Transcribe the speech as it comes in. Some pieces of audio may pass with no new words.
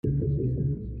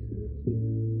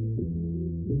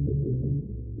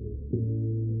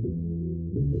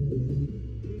Washed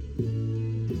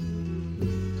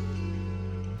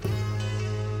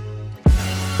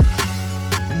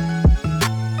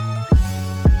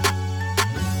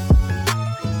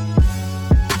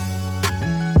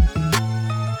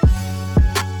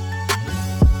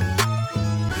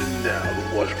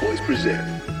Boyz present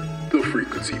the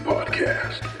Frequency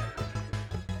Podcast.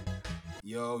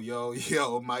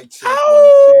 Yo, mic check, 1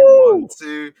 2 1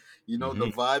 2. You know the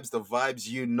vibes,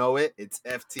 you know it. It's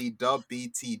FT dub,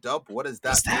 BT dub. What does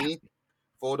that mean?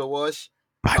 For the wash,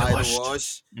 by the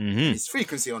wash. It's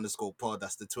frequency_pod.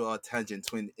 That's the Twitter. Tangent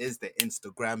Twinz is the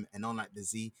Instagram. And unlike the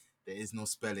Z, there is no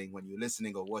spelling when you're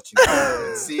listening or watching.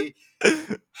 See.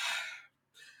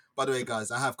 By the way,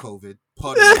 guys, I have COVID.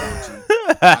 Pardon me,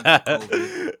 I got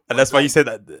COVID. And that's why you said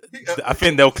that. I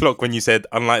think they'll clock when you said,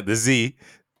 unlike the Z,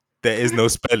 there is no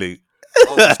spelling.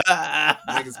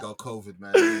 Niggas got COVID,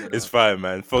 man. It's fine,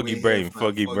 man. Foggy brain,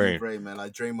 man.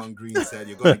 Like Draymond Green said,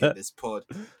 you're gonna get this pod.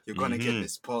 You're gonna get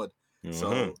this pod.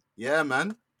 So yeah,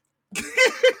 man.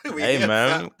 Hey,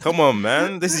 man, come on,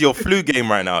 man. This is your flu game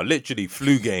right now. Literally,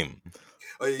 flu game.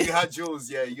 Oh, yeah, you had Juelz,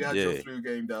 you had your flu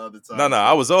game the other time. No,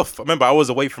 I was off. Remember, I was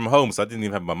away from home, so I didn't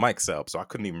even have my mic set up, so I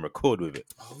couldn't even record with it.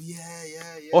 Oh, yeah.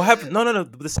 Or no.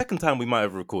 The second time we might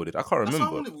have recorded. I can't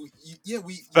remember.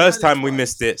 First time we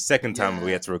missed it. Second time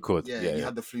we had to record. Yeah, you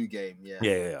had the flu game.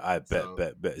 Yeah. I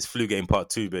bet. It's flu game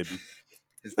part 2, baby.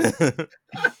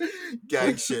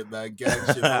 Gang shit, man.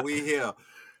 But we here.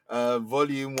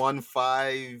 Volume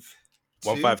 152.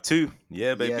 152.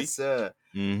 Yeah, baby. Yes, sir.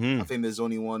 I think there's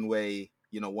only one way.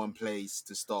 One place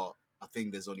to start. I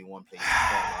think there's only one place to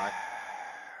start, right?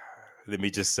 Let me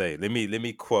just say, let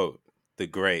me quote the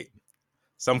great.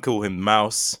 Some call him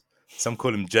Mouse. Some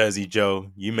call him Jersey Joe.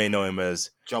 You may know him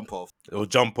as Jump Off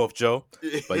Joe.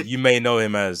 But you may know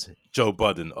him as Joe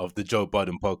Budden of the Joe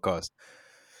Budden podcast.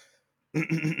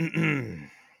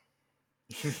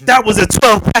 That was a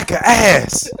 12-pack of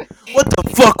ass. What the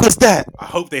fuck was that? I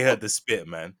hope they heard the spit,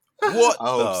 man. What I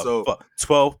hope so. Fuck?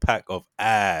 12-pack of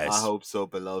ass. I hope so,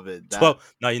 beloved.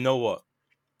 12. Now, you know what?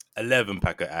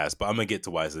 11-pack of ass, but I'm going to get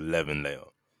to why it's 11 later.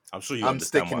 I'm sure you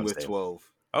understand why I'm sticking with 12.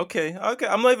 Okay.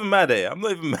 I'm not even mad at it.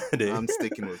 I'm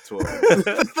sticking with 12.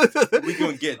 We're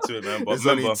going to get to it, man. But there's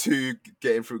only 2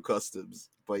 getting through customs.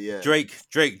 But yeah.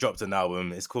 Drake dropped an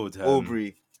album. It's called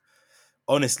Aubrey.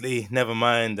 Honestly,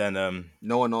 Nevermind. And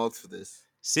no one asked for this.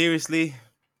 Seriously?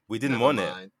 We didn't want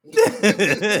it.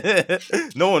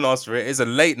 No one asked for it. It's a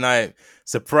late night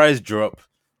surprise drop.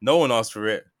 No one asked for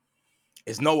it.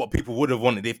 It's not what people would have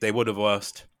wanted if they would have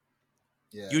asked.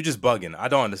 Yeah. You're just bugging. I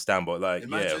don't understand, but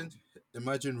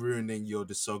imagine ruining your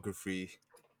discography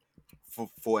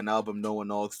for an album no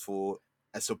one asked for,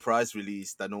 a surprise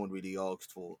release that no one really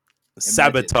asked for.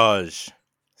 Sabotage,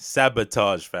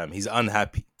 fam. He's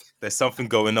unhappy. There's something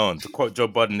going on. To quote Joe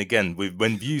Budden again,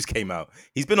 when Views came out,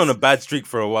 he's been on a bad streak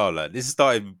for a while. Like this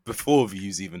started before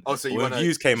Views even. Oh, so when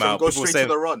Views came out, go straight to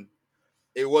the run.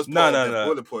 It was part of the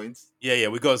bullet points. Yeah. I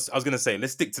was gonna say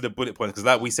let's stick to the bullet points because,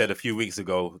 like we said a few weeks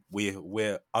ago,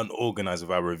 we're unorganized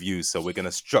with our reviews, so we're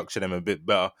gonna structure them a bit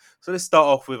better. So let's start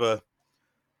off on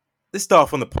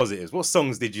the positives. What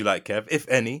songs did you like, Kev? If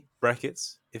any,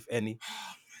 brackets, if any.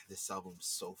 This album's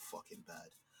so fucking bad.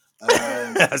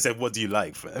 I said, what do you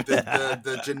like, fam?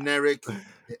 The generic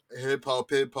hip hop,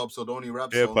 so the only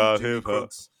rap song. Hip hop.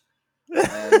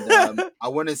 And I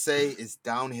want to say it's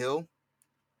Downhill.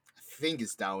 I think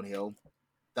it's Downhill.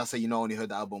 That's how I only heard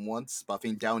the album once, but I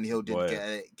think Downhill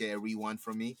did get a rewind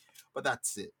from me. But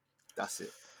that's it. That's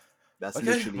okay.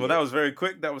 Literally that was very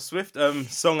quick. That was swift.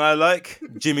 Song I like,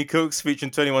 Jimmy Cooks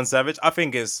featuring 21 Savage. I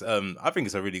think it's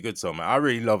a really good song, man. I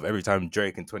really love every time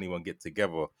Drake and 21 get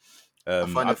together.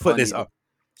 I put this up.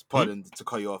 Pardon to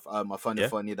cut you off. I find it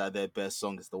funny that their best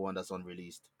song is the one that's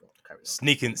unreleased.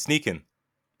 Sneaking.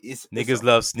 Niggas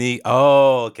love sneak.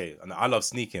 Oh, okay. I love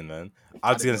Sneaking, man.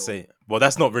 I was gonna say, well,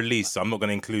 that's not released, so I'm not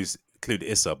gonna include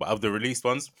Issa. But of the released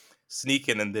ones,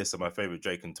 Sneaking and this are my favorite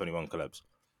Drake and 21 collabs.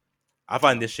 I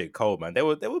find this shit cold, man. They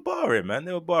were barring, man.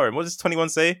 What does 21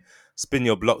 say? Spin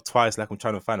your block twice like I'm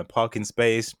trying to find a parking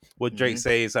space. What Drake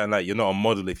say is something like, you're not a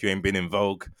model if you ain't been in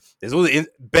Vogue. There's all the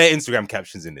bare Instagram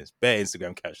captions in this. Bare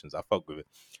Instagram captions. I fuck with it.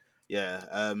 Yeah.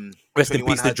 Rest in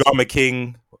peace, the Drama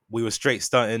King. We were straight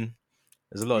stunting.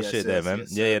 There's a lot of shit there, man.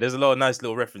 Yeah. There's a lot of nice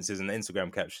little references in the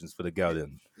Instagram captions for the girl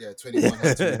then. Yeah, 21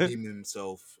 had to redeem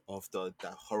himself after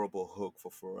that horrible hook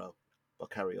for Pharrell. But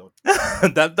carry on.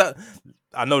 that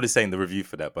I know this ain't the review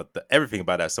for that, but everything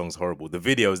about that song's horrible. The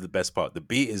video is the best part. The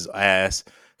beat is ass.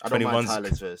 I don't mind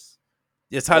Tyler's verse.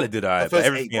 Yeah, Tyler did The alright, but first 8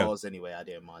 everything else, bars anyway, I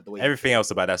didn't mind. The way he everything played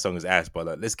else about that song is ass. But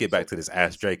like, let's get back to this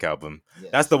ass Drake album. Yeah,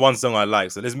 That's the one song I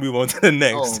like. So let's move on to the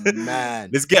next. Oh man,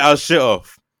 Let's get our shit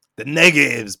off. The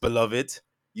negatives, beloved.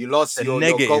 you lost The your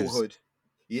negatives. goathood.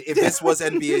 If this was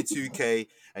NBA 2K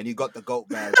and you got the GOAT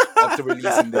badge after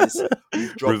releasing this,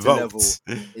 you've dropped a level.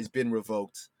 It's been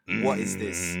revoked. What is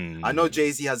this? I know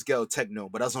Jay-Z has Ghetto Techno,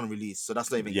 but that's on release, so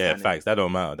that's not even canon. Yeah, facts. That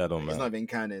don't matter. That don't matter. It's not even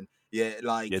canon. Yeah,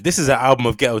 like... Yeah, this is an album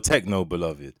of Ghetto Techno,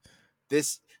 beloved.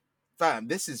 This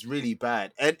is really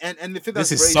bad. And the thing this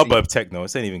that's is crazy, suburb techno.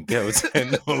 It's ain't even Ghetto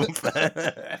Techno.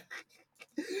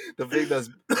 the thing that's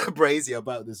crazy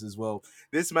about this as well,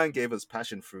 this man gave us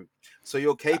passion fruit. So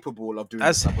you're capable of doing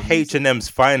that's this type of music. H&M's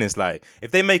finest. Like,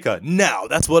 if they make a now,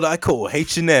 that's what I call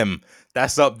H&M.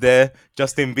 That's up there.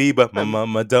 Justin Bieber, my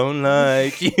mama don't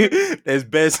like you. There's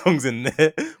bare songs in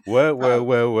there. Where?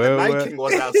 The Night King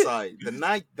was outside. The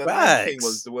Night King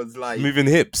was like moving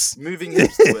hips to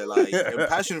it. Like, and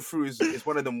passion fruit is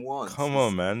one of them ones. Come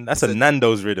on, man. That's a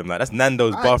Nando's rhythm. Like, that's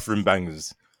Nando's bathroom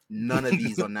bangers. None of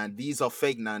these are These are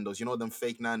fake Nandos. You know them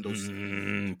fake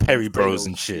Nandos, Perry Bros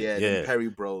and shit. Yeah. Perry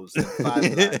Bros,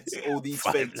 Five Lights, all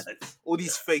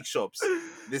these fake shops.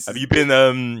 Have you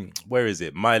been? Where is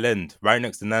it? Mile End, right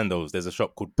next to Nando's. There's a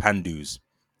shop called Pandu's.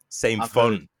 Same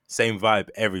font, same vibe,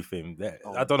 everything.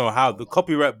 I don't know how the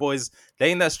copyright boys. They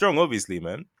ain't that strong, obviously,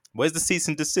 man. Where's the cease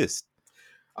and desist?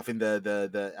 I think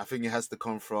I think it has to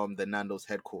come from the Nando's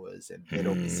headquarters, and they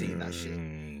don't be seeing that shit.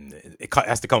 It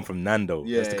has to come from Nando.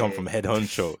 It has to come from Head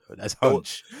Honcho. That's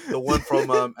Hunch. The one from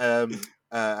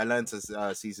Atlanta's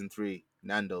season 3,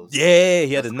 Nando's. Yeah,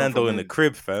 he had a Nando in the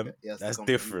crib, fam. That's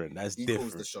different. He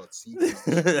different. Calls the shots.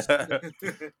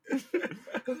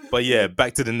 But yeah,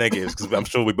 back to the negatives, because I'm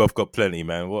sure we both got plenty,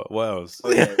 man. What else?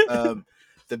 Oh yeah.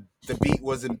 The beat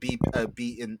wasn't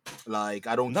beaten. Like,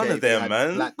 I don't care. None of them,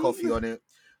 man. Black coffee on it.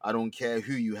 I don't care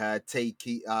who you had.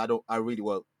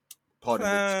 Pardon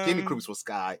me. Jimmy Clipse was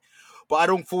sky, but I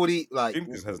don't fully like. Jimmy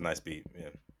Clipse has a nice beat.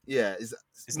 Yeah. It's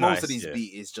most nice, of these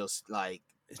beat is just like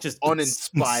it's just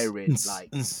uninspiring.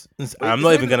 Like, I'm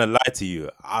not even gonna lie to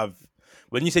you.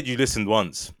 When you said you listened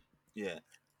once,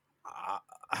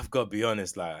 I've got to be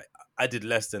honest. Like, I did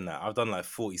less than that. I've done like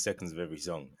 40 seconds of every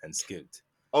song and skipped.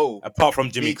 Oh, apart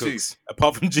from Jimmy Cooks.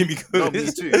 Apart from Jimmy Cooks. No, me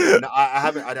too. No,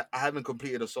 I haven't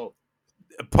completed a song.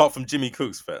 Apart from Jimmy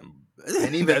Cooks, fam.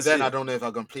 And even then, I don't know if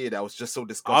I completed it. I was just so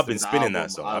disgusted. I've been spinning that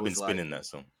song. I've been spinning that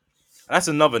song. That's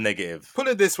another negative. Put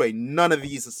it this way: none of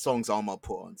these songs are on my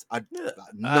put-ons.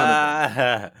 None of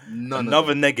them.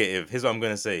 Another negative. Here's what I'm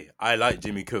gonna say. I like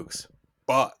Jimmy Cooks,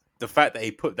 but the fact that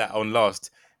he put that on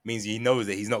last means he knows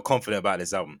that he's not confident about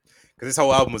this album, because this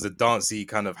whole album was a dancey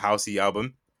kind of housey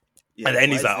album. Yeah, and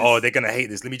then he's like, "Oh, they're gonna hate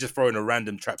this. Let me just throw in a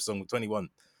random trap song with 21."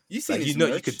 You see, like,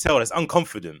 you could tell that's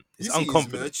unconfident. It's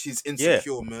unconfident. His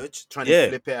insecure merch, trying to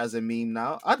flip it as a meme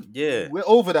now. We're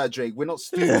over that, Drake. We're not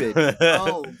stupid.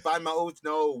 No, by my oath,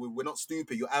 no, we're not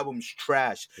stupid. Your album's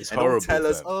trash. It's horrible. Don't tell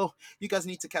us, fam. oh, you guys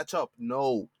need to catch up.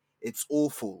 No, it's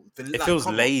awful. It feels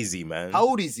lazy, man. How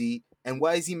old is he? And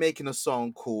why is he making a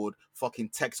song called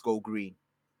fucking Text Go Green?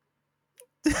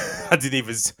 I didn't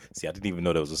even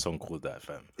know there was a song called that,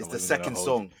 fam. It's the second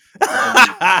song.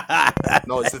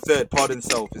 No, it's the third. Pardon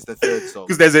self. It's the third song.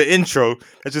 Because there's an intro.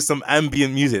 That's just some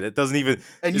ambient music that doesn't even.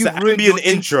 And it's an ambient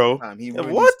intro.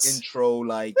 What intro?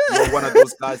 Like, you're one of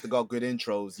those guys that got good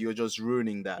intros. You're just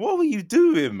ruining that. What were you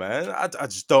doing, man? I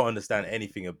just don't understand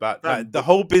anything about like the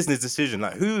whole business decision.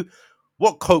 Like,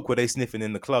 what coke were they sniffing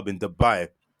in the club in Dubai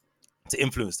to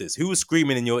influence this? Who was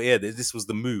screaming in your ear that this was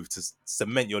the move to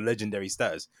cement your legendary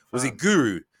status? Was it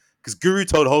Guru? Because Guru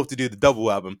told Hov to do the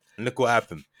double album, and look what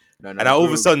happened. And now all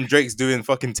of a sudden Drake's doing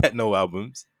fucking techno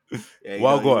albums.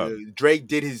 Drake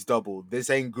did his double. This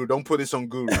ain't Guru. Don't put this on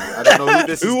Guru. I don't know who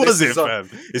this is. Who was it, fam?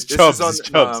 It's Chubbs. It's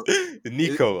Chubbs.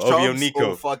 Nico. OVO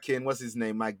Nico. Fucking, what's his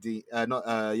name? Mac D.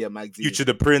 Mac D. Future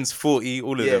the Prince, 40,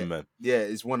 all of them, man. Yeah,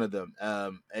 it's one of them.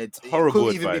 It horrible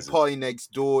could even be Party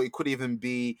Next Door. It could even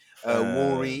be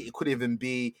Worry. It could even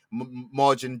be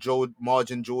Margin Jordan.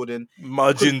 Margin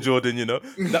Jordan, you know.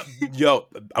 Yo,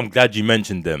 I'm glad you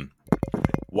mentioned them.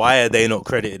 Why are they not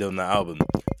credited on that album?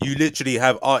 You literally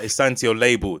have artists signed to your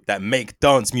label that make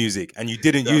dance music, and you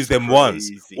didn't use them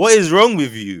once. What is wrong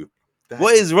with you?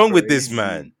 What is wrong with this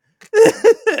man?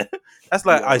 That's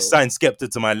like, I signed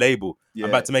Skepta to my label. I'm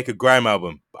about to make a grime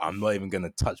album, but I'm not even gonna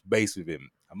touch base with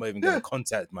him. I'm not even gonna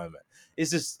contact my man.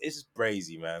 It's just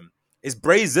brazy, man. It's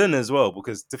brazen as well,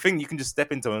 because to think you can just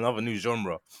step into another new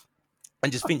genre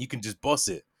and just think you can just boss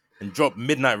it and drop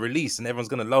midnight release and everyone's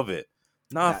gonna love it.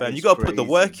 Nah, fam, you gotta put the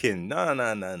work in. No.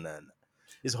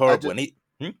 It's horrible.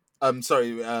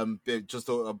 Sorry, babe, just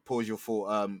to pause your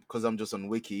thought, because I'm just on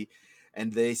Wiki,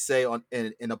 and they say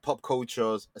in a pop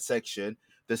culture section,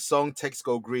 the song "Text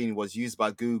Go Green" was used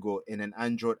by Google in an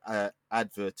Android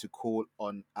advert to call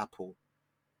on Apple.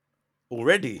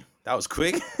 Already, that was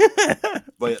quick.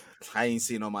 But I ain't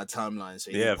seen on my timeline,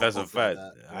 so Yeah, that's a fact.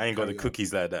 Like I ain't got the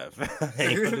cookies like that. I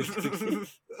ain't got the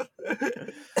cookies.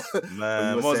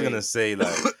 Man, what was I gonna say?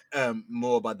 Like,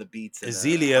 more about the beats.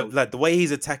 Azealia, like the way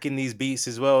he's attacking these beats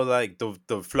as well, like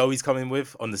the flow he's coming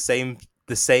with on the same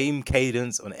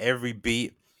cadence on every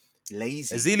beat.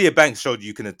 Lazy. Azealia Banks showed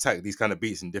you can attack these kind of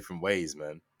beats in different ways,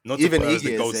 man. Not to Even put her as the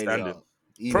Iggy gold Azalea. standard.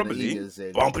 Even Probably.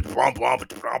 Azalea.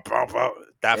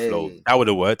 That flow. That would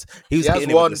have worked. He was hitting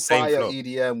it with the same fire flow.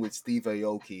 EDM with Steve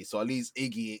Aoki, so at least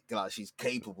Iggy, like, she's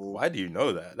capable. Why do you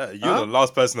know that? You're the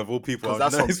last person of all people I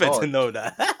expect to know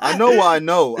that. I know what I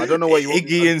know. I don't know what you want.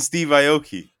 Iggy and Steve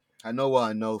Aoki. I know what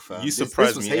I know, fam. You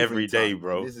surprise me every day,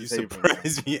 bro. You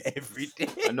surprise me every day.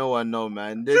 I know,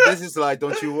 man. This is like,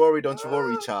 don't you worry,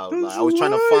 child. Like, I was trying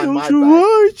to find my bag.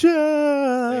 Worry,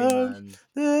 child.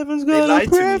 Hey, man. They lied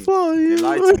to me. They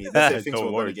lied to me. They said things were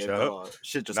gonna get better.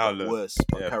 Shit just got worse.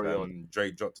 But carry on.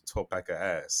 Drake dropped a 12-pack of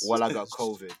ass. While I got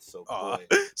COVID, so boy.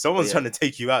 Someone's trying to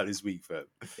take you out this week, fam.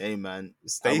 Hey, man.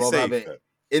 Stay safe.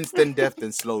 Instant death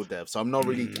than slow death. So I'm not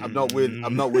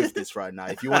with this right now.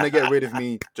 If you want to get rid of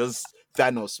me, just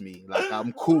Thanos me. Like,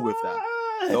 I'm cool with that.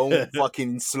 Don't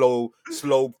fucking slow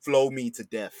flow me to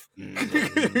death.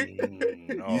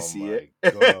 You see it?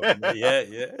 God. Yeah.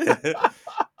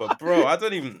 But bro, I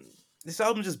don't even. This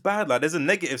album's just bad. Like, there's a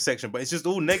negative section, but it's just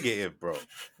all negative, bro.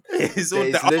 It's all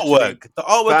the artwork. The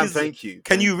artwork is. Thank you.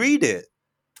 Can you read it?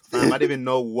 I didn't even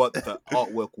know what the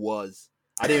artwork was.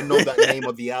 I didn't know that name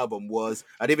of the album was.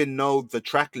 I didn't even know the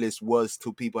track list was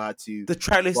till people had to. The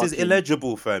track list is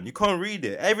illegible, fam. You can't read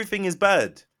it. Everything is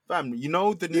bad. Fam, you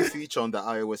know the new feature on the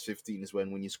iOS 15 is when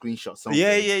you screenshot something.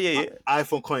 Yeah.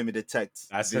 iPhone can't even detect.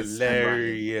 That's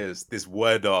hilarious. This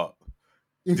word art.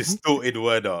 Distorted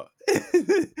word art.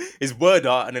 It's word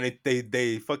art, and then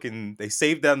they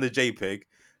save down the JPEG,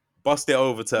 bust it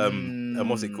over to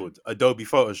what's it called? Adobe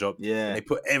Photoshop. Yeah. And they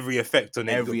put every effect on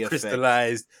it. You got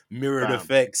crystallized, mirrored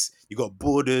effects, you got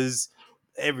borders,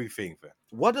 everything, fam.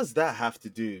 What does that have to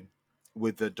do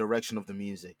with the direction of the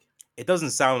music? It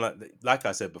doesn't sound like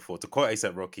I said before, to quote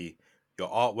A$AP Rocky, your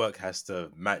artwork has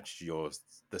to match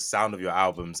the sound of your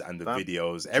albums and the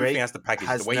videos. Everything has to package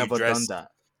the way you dress. Done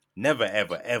that. Never,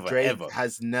 ever, Drake ever.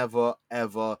 Has never,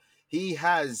 ever. He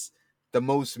has the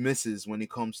most misses when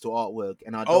it comes to artwork,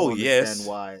 and I don't understand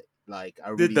why. Like,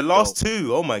 I really the last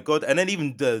two, oh my god, and then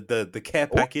even the care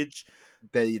package,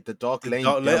 the Dark Lane,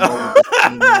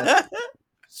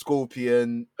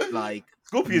 Scorpion, like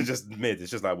Scorpion's just mid.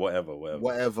 It's just like whatever.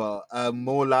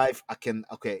 More Life, I can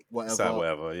whatever. It's like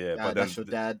whatever, yeah. But that's your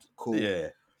dad, cool.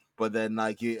 Yeah. But then,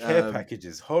 like, care package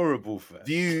is horrible, fam.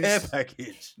 Views, care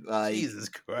package, like, Jesus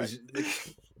Christ.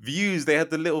 Views, they had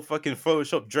the little fucking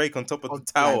Photoshop Drake on top of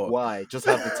the tower. Like, why? Just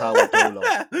have the tower dolo.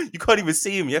 You can't even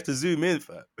see him. You have to zoom in,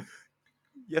 fam.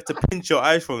 You have to pinch your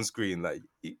iPhone screen, like,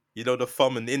 you know, the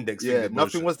thumb and the index. Yeah,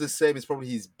 Nothing Was the Same. It's probably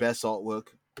his best artwork.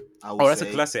 That's a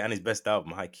classic and his best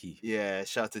album, high key. Yeah,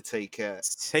 shout out to Take Care.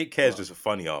 Take Care is just a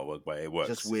funny artwork, but it works.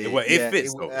 Just weird. It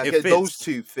fits though. It fits. Those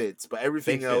two fits, but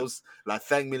everything else, like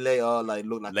Thank Me Later, like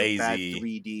look like lazy. a bad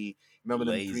 3D. Remember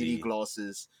them 3D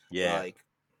glasses? Yeah. Like,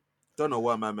 don't know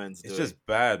what my man's doing. It's just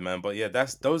bad, man. But yeah,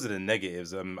 those are the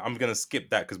negatives. I'm gonna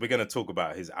skip that because we're gonna talk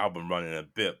about his album run in a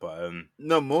bit. But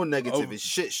no more negative. It's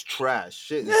shit's trash.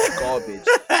 Shit is garbage.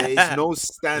 There's no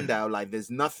standout. Like, there's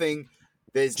nothing.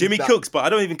 There's Jimmy Cooks, but I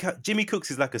don't even count. Jimmy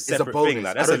Cooks is like a separate thing.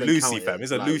 Like, that's a Lucy, fam.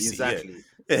 It's a Lucy. Exactly.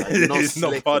 Yeah. Like, it's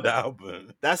not part of the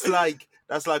album. That's like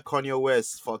Kanye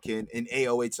West fucking in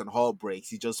 808s and Heartbreaks.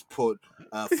 He just put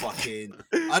fucking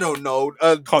I don't know.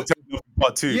 Can't tell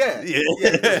part 2. Yeah.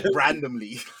 Just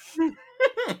randomly.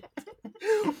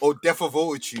 Or Death of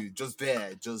Altitude, just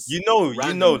there, just you know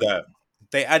that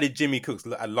they added Jimmy Cooks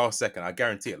at last second. I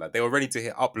guarantee it. Like, they were ready to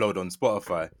hit upload on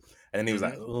Spotify. And then he was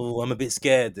like, "Oh, I'm a bit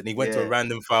scared." And he went to a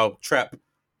random file, Trap,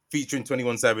 featuring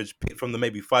 21 Savage, picked from the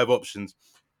maybe 5 options,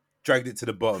 dragged it to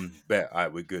the bottom. Bet, all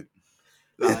right, we're good.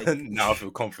 Like, now I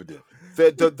feel confident.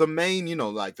 The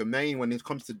main, when it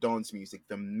comes to dance music,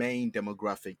 the main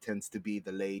demographic tends to be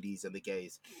the ladies and the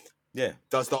gays. Yeah.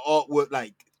 Does the artwork,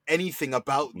 like, anything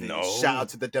about this? No. Shout out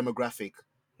to the demographic.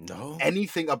 No.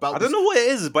 Anything about I don't know what it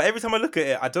is, but every time I look at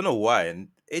it, I don't know why. And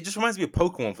it just reminds me of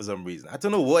Pokemon for some reason. I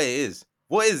don't know what it is.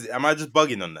 What is it? Am I just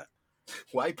bugging on that?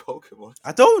 Why Pokemon?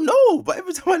 I don't know, but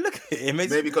every time I look at it, it makes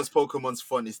maybe because Pokemon's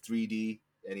font is 3D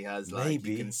and he has, like,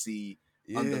 you can see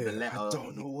under the letter. I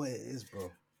don't know what it is,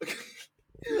 bro.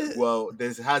 Well,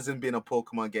 there hasn't been a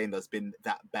Pokemon game that's been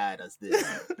that bad as this.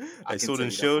 I Like can Sword tell and you that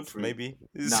for Shield, free. maybe.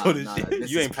 Nah, Sword and nah, Shield.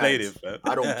 this You is ain't played it, pants.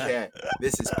 fam. I don't care.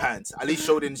 This is pants. At least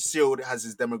Sword and Shield has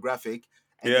its demographic,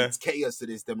 and Yeah. it's caters to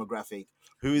this demographic.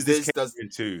 Who is this This does catering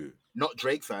to? not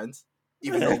Drake fans,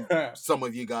 even though some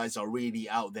of you guys are really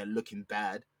out there looking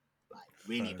bad, like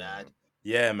really bad.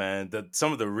 Yeah, man.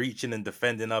 Some of the reaching and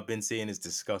defending I've been seeing is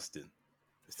disgusting.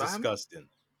 It's Fam? disgusting.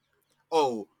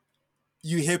 Oh,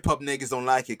 you hip hop niggas don't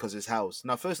like it because it's house.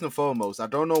 Now, first and foremost, I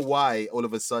don't know why all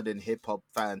of a sudden hip hop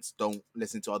fans don't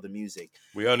listen to other music.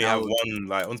 We only Now, have one,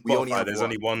 like on we only Spotify. have There's one.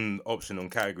 only one option on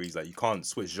categories. Like you can't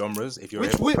switch genres if you're a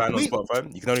Which hip hop fan on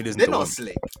Spotify. You can only listen they're to not one.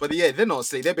 slick, but yeah, they're not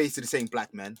slick. They're basically saying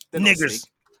black men. They're not slick. Niggers.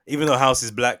 Even though House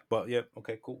is black, but yeah,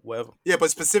 okay, cool, whatever. Yeah,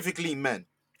 but specifically men.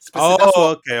 That's Oh,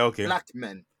 what okay. black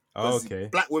men. Oh, 'Cause okay.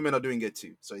 black women are doing it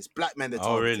too. So it's black men they're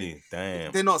Oh, targeting. really?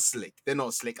 Damn. They're not slick. They're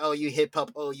not slick. Oh, you hip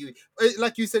hop. Oh, you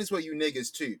like you said, it's what you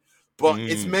niggas too. But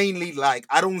it's mainly like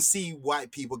I don't see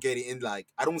white people getting in. Like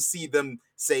I don't see them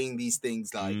saying these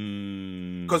things. Like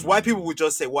because white people would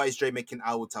just say, "Why is Dre making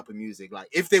our type of music?" Like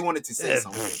if they wanted to say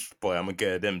something. Boy, I'm gonna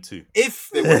get at them too. If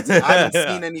they wanted to, I haven't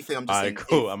seen anything. I'm just saying.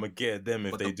 Cool. If. I'm gonna get at them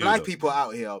if But they the do. black people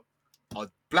out here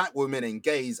are black women and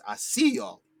gays. I see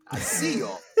y'all.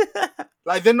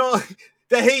 Like they're not.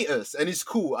 They hate us, and it's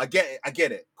cool. I get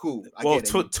it. Cool. Well,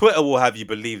 get it. Twitter will have you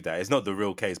believe that it's not the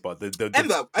real case, but the the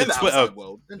Twitter outside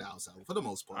world, in the outside for the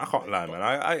most part. I can't lie, man.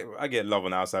 I get love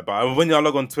on the outside, but when I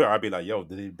log on Twitter, I'd be like, yo,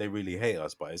 they really hate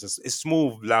us. But it's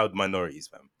small, loud minorities,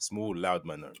 fam. Small, loud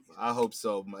minorities. I hope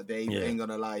so. They ain't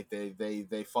gonna lie.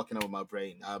 They fucking up with my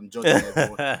brain. I'm judging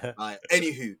everyone.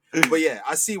 Anywho, but yeah,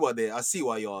 I see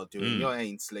why y'all doing. You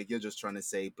ain't slick. You're just trying to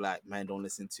say black men don't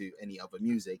listen to any other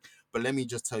music. But let me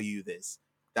just tell you this.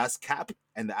 That's cap,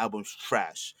 and the album's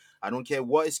trash. I don't care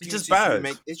what excuses you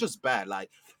make. It's just bad. Like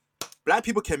black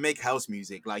people can make house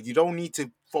music. Like you don't need to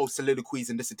false soliloquies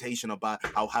and dissertation about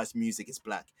how house music is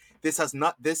black. There has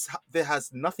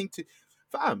nothing to.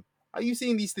 Fam, are you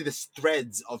seeing these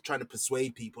threads of trying to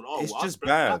persuade people? Oh, it's just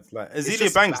bad. Like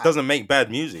Azealia Banks doesn't make bad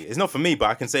music. It's not for me, but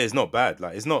I can say it's not bad.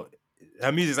 Like it's not.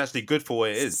 Her music's actually good for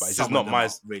what it is, but it's just not my.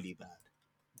 Really bad.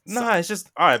 Nah, it's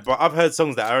just all right. But I've heard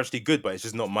songs that are actually good, but it's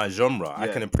just not my genre. Yeah. I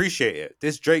can appreciate it.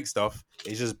 This Drake stuff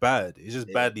is just bad. It's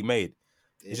just badly made.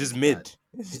 It's just mid.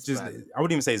 It's just. Bad. I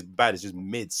wouldn't even say it's bad. It's just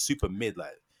mid, super mid.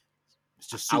 Like it's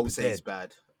just super. I would say it's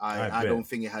bad. I don't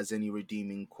think it has any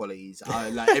redeeming qualities.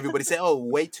 Like everybody say, "Oh,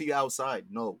 wait till you're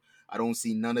outside." No, I don't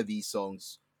see none of these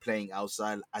songs playing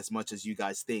outside as much as you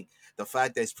guys think. The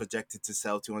fact that it's projected to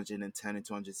sell 210 and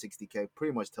 260K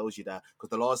pretty much tells you that,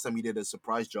 because the last time he did a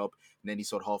surprise drop and then he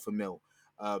sold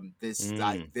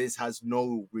 $500,000. This has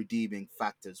no redeeming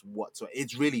factors whatsoever.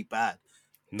 It's really bad.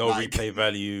 No replay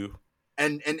value.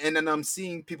 And then I'm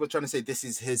seeing people trying to say this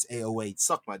is his 808.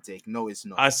 Suck my dick. No, it's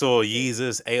not. I saw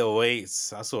Yeezus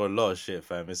 808s. I saw a lot of shit,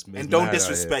 fam. And don't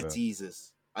disrespect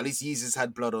Yeezus. At least Yeezus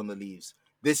had blood on the leaves.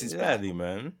 This is bad,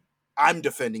 man. I'm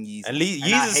defending Yeezus. And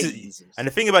Yeezus. And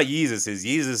the thing about Yeezus is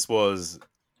Yeezus was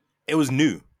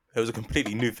new. It was a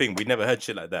completely new thing. We never heard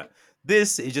shit like that.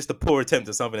 This is just a poor attempt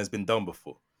at something that's been done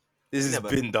before. This has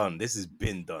been done.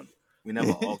 We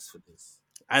never asked for this.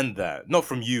 And that. Not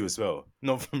from you as well.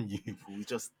 Not from you. We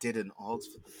just didn't ask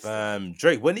for this.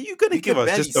 Drake, when are you going to give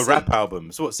us just the rap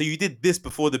album? So you did this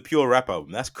before the pure rap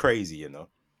album. That's crazy, you know?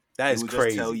 That is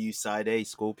crazy. Just tell you side A,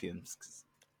 Scorpions.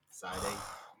 Side A.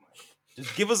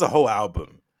 Just give us a whole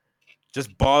album.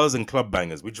 Just bars and club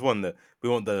bangers. We want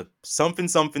the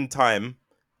something time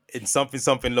in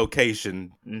something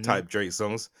location type Drake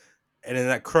songs. And then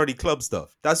that cruddy club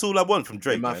stuff. That's all I want from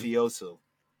Drake. Mafioso.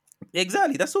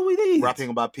 Exactly. That's all we need. Rapping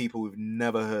about people we've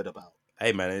never heard about.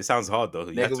 Hey man, it sounds hard though.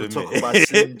 Nigga, we talk about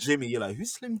Slim Jimmy. You're like,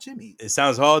 who's Slim Jimmy? It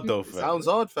sounds hard though, fam. Sounds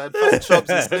hard, fam. Fat Chops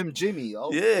and Slim Jimmy.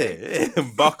 Yeah,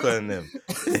 Bucker and them.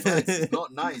 It's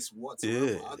not nice whatsoever.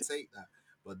 Yeah. I'll take that.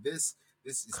 But this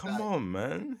is come on,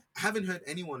 man. I haven't heard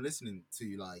anyone listening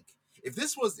to like if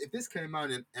this came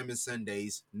out in MSN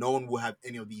days, no one would have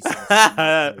any of these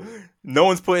songs. No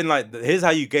one's putting like here's how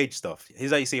you gauge stuff.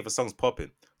 Here's how you see if a song's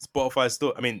popping.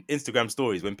 Instagram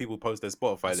stories when people post their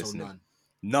Spotify listening.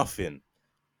 Nothing.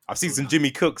 I've seen some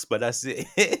Jimmy Cooks, but that's it.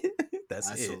 I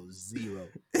saw zero.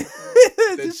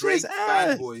 The Drake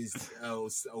fanboys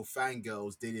or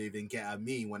fangirls didn't even get at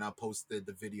me when I posted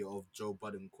the video of Joe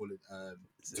Budden calling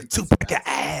Tupac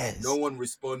ass. No one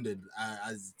responded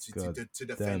as to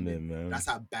defend it. Man. That's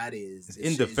how bad it is. It's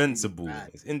indefensible.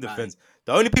 It's indefensible.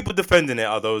 The only people defending it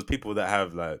are those people that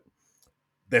have like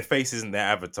their face isn't their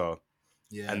avatar,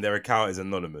 and their account is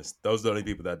anonymous. Those are the only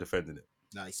people that are defending it.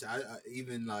 Nice.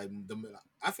 Even like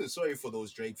I feel sorry for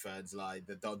those Drake fans, like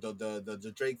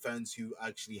the Drake fans who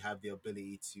actually have the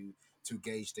ability to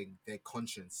gauge their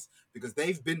conscience, because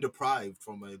they've been deprived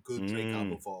from a good Drake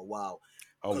album for a while,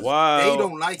 Oh because they wow!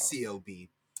 don't like CLB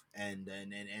and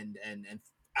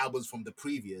albums from the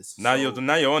previous. Now So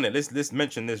you're on it. Let's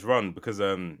mention this run because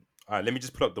all right, let me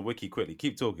just pull up the wiki quickly.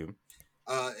 Keep talking.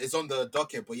 it's on the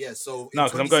docket, but yeah. So in No,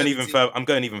 because I'm going even 2017, further. I'm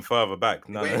going even further back. it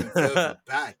No, went no. even further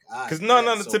back. I Because bet.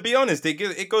 no. To be honest,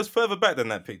 it goes further back than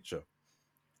that picture.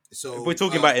 If we're So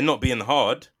talking about it not being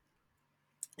hard,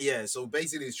 yeah, so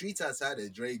basically, Street has had a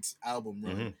Drake's album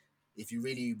run. Mhm. If you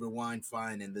really rewind,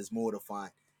 fine, and there's more to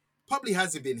find. Probably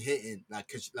hasn't been hitting like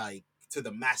to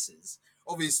the masses.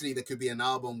 Obviously, there could be an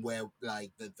album where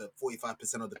like the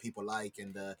 45% of the people like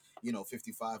and the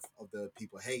 55 of the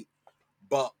people hate.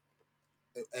 But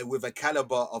with a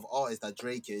caliber of artist that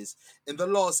Drake is, in the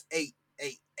last 8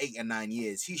 and 9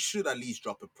 years, he should at least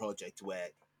drop a project where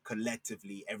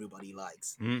collectively everybody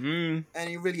likes. Mm-mm. And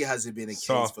it really hasn't been a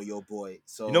So, case for your boy.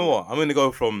 So you know what? I'm gonna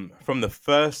go from the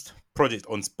first project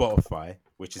on Spotify,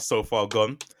 which is So Far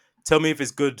Gone. Tell me if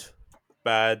it's good,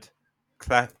 bad,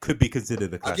 could be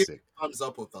considered a I'll give classic. you thumbs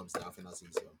up or thumbs down. I think that's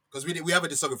easier because we have a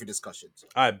discography discussion. So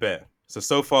I bet.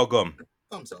 So Far Gone.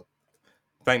 thumbs up.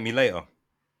 Thank me later.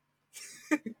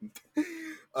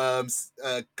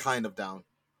 Kind of down.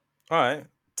 All right.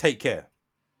 Take care.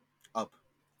 Up.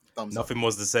 Thumbs Nothing up.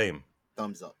 was the same.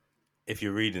 Thumbs up. If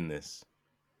you're reading this,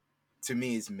 To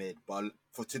me, it's mid, but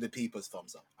to the people's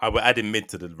thumbs up. I will add in mid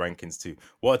to the rankings too.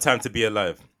 What a time to be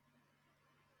alive.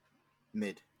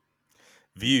 Mid.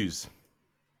 Views.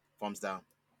 Thumbs down.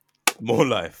 More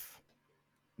life.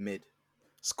 Mid.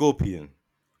 Scorpion.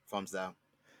 Thumbs down.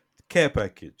 Care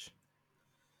package.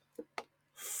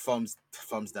 Thumbs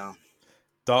down.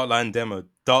 Dark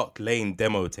Lane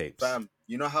demo tapes. Fam,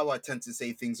 you know how I tend to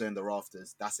say things are in the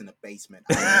rafters? That's in the basement.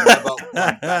 I never gone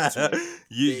back to it.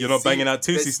 You're not banging out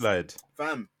Tootsie Slide.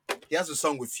 Fam, he has a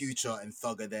song with Future and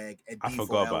Thugger there. I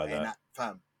forgot about that.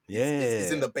 Fam, Yeah.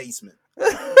 it's in the basement.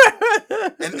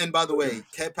 and by the way,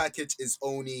 Care Package is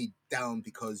only down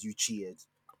because you cheated.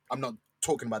 I'm not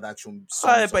talking about the actual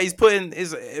song. But he's putting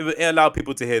it allowed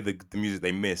people to hear the music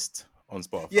they missed on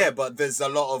Spotify. Yeah, but there's a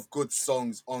lot of good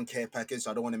songs on Care Package,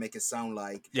 so I don't want to make it sound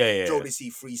like Joby C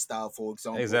Freestyle, for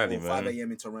example, exactly, or 5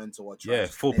 a.m. in Toronto, or yeah,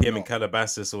 4 p.m. in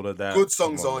Calabasas, all of that. Good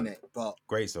songs on it, but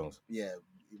great songs. Yeah,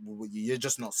 you're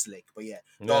just not slick. But yeah,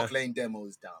 Dark Lane demo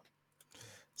is down.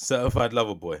 Certified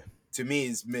Lover Boy. To me,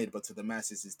 it's mid, but to the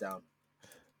masses, it's down.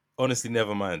 Honestly,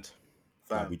 Nevermind.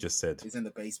 Fam, like we just said. It's in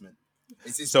the basement.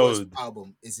 It's his worst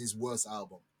album. It's his worst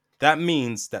album. That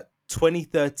means that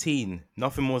 2013,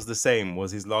 Nothing Was the Same,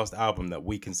 was his last album that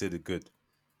we considered good.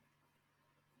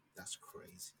 That's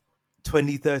crazy.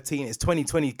 2013, it's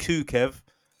 2022, Kev.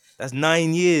 That's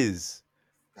 9 years.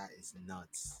 That is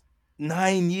nuts.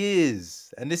 9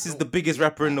 years. And this is the biggest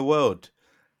rapper in the world.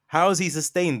 How has he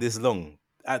sustained this long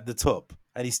at the top?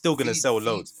 And he's still going to sell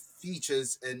loads.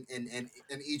 Features and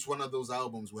each one of those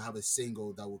albums will have a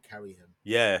single that will carry him.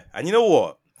 Yeah. And you know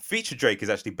what? Feature Drake is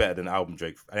actually better than album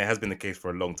Drake. And it has been the case for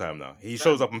a long time now. He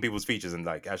shows up on people's features and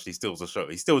like actually steals the show.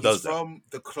 He still does that. From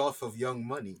the cloth of Young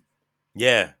Money.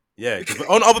 Yeah. Yeah.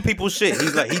 On other people's shit,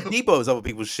 he's like, he deboes other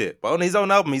people's shit. But on his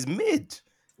own album, he's mid.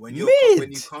 When you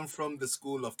come from the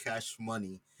school of Cash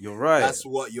Money, you're right. That's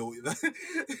what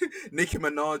Nicki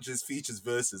Minaj's features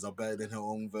verses are better than her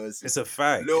own verses. It's a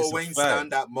fact. Lil Wayne's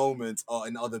stand-up moments are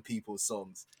in other people's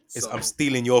songs. So, I'm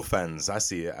stealing your fans. I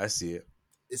see it.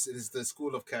 It's the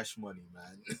school of Cash Money,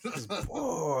 man.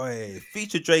 Boy,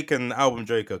 feature Drake and album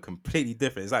Drake are completely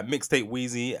different. It's like mixtape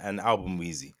Wheezy and album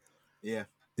Wheezy. Yeah,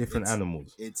 different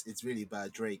animals. It's really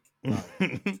bad, Drake.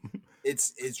 Like,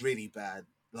 it's really bad.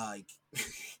 Like,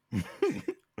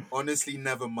 honestly,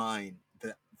 Nevermind.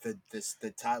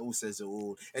 The title says it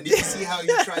all, and you can see how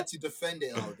you tried to defend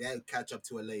it. Oh, they'll catch up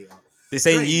to it later. This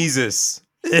ain't Yeezus.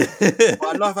 But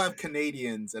I love how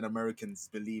Canadians and Americans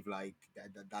believe like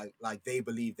they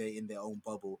believe they're in their own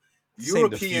bubble.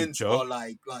 Europeans are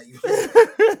like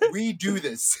we do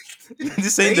this.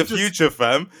 This ain't the future,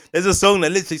 fam. There's a song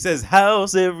that literally says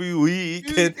house every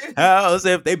weekend.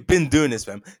 They've been doing this,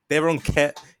 fam. They're on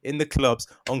Ket in the clubs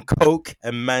on Coke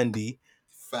and Mandy.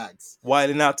 Facts.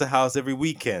 Wilding out to house every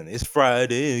weekend. It's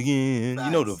Friday again. Facts.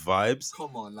 You know the vibes.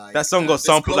 Come on, like that song got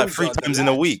sampled like 3 times in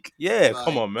a week. Yeah, like,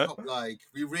 come on, man. Like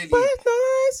we really come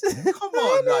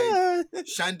on, like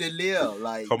Chandelier,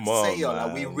 like come on, say, man.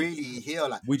 Like we really hear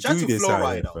like we do this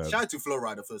out here, fam. Shout out to Flow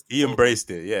Rider first. He embraced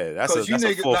it, yeah. That's a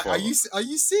niggas, like, are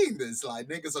you seeing this? Like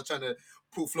niggas are trying to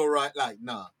put Flow Rider like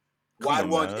nah. Why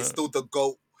one is still the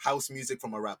GOAT. house music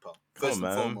from a rapper. Come First on,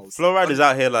 and man. foremost. Flow Riders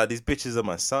out here like these bitches are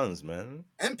my sons, man.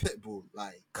 And Pitbull,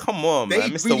 like Come on, they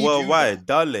man. Mr. really do Worldwide,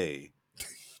 that. Dale.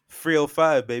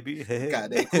 305, baby. Hey,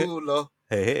 Got that culo.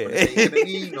 hey, When they hey. in the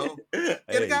Nino.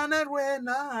 Hey.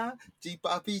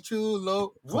 G-Papi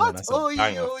chulo. Come on, What? that's a Oi,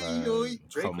 banger, oi, fam. oi.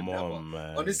 Drake Come would never. on,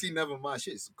 man. Honestly, never mind.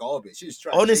 Shit's garbage. Shit's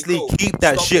trash. Honestly, J. Cole, keep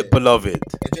that stop shit, it. beloved.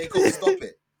 And J. Cole, stop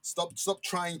it. Stop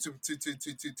trying to persuade Just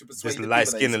the light people that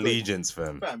skin it's good. allegiance,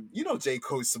 fam. Fam, you know J.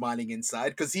 Cole's smiling inside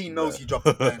because he knows he dropped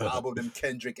a burn album than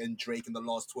Kendrick and Drake in the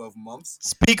last 12 months.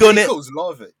 Speak on J. it. Cole's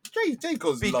love it. J.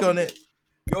 Cole's Speak loving on it.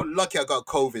 You're lucky I got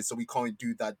COVID, so we can't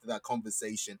do that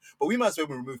conversation. But we might as well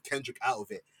remove Kendrick out of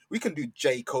it. We can do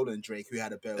J. Cole and Drake, who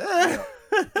had a better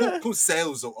pull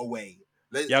sales away.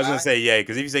 Yeah, I was gonna say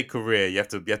because if you say career, you have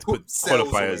to put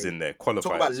qualifiers in there. Qualifiers.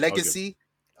 Talk about legacy.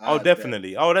 Oh,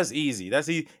 definitely. Oh, that's easy. That's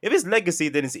easy. If it's legacy,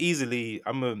 then it's easily.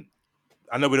 I know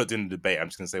we're not doing the debate. I'm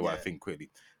just gonna say what I think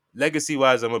quickly. Legacy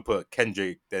wise, I'm gonna put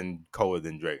Kendrick, then Cole,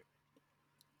 then Drake.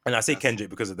 And I say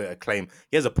Kendrick because of the acclaim.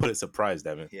 He has a Pulitzer Prize,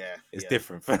 damn it. Yeah, it's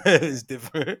different. It's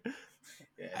different.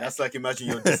 Yeah, that's like imagine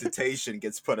your dissertation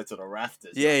gets put into the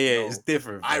rafters. Yeah, like, yeah, it's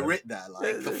different. I read that.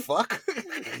 Like the fuck.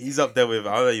 He's up there with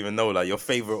I don't even know like your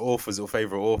favorite author's your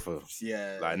favorite author.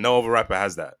 Yeah, like no other rapper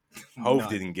has that. Hove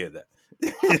didn't get that.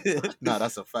 Nah,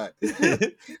 that's a fact.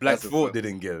 Black Thought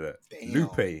didn't get that. Damn.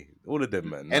 Lupe, all of them,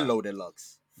 man. And Low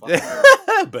Deluxe.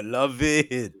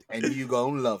 Beloved. And you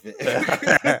gon' love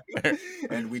it.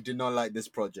 And we did not like this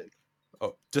project.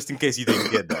 Oh, just in case you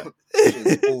didn't get that. Shit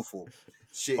is awful.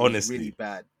 Shit Honestly. is really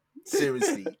bad.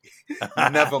 Seriously.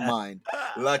 Nevermind.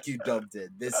 Like you dubbed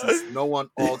it. This is no one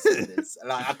asked for this.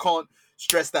 Like I can't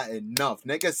stress that enough.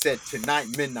 Nigga said tonight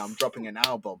midnight I'm dropping an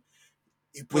album.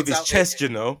 With his chest, you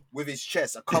know. With his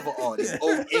chest, a cover art. It's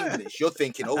old English. You're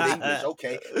thinking old English.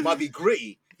 Okay. It might be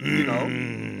gritty. You know?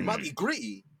 It might be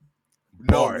gritty.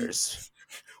 Bars.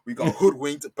 We got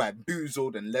hoodwinked,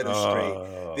 bamboozled, and led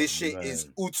astray. This shit is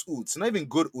oots oots. Not even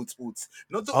good oots oots.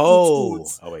 Not the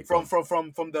oots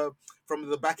oots from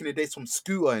the back in the days from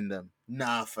Scooter and them.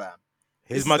 Nah, fam.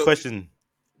 Here's my question.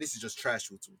 This is just trash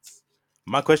oots oots.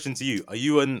 My question to you: are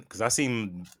you because I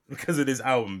seen because of this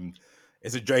album,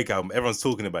 it's a Drake album. Everyone's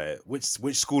talking about it.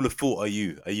 Which school of thought are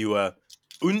you? Are you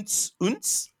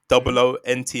unts double O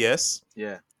NTS?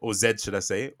 Yeah. Or Z should I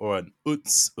say? Or an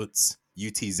uts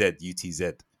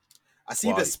UTZ? I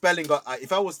see the spelling.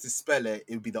 If I was to spell it,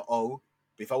 it would be the O.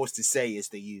 But if I was to say, it's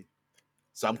the U.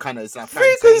 So I'm kind of it's like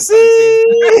frequency.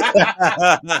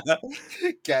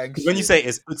 Gang when you say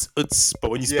it's uts,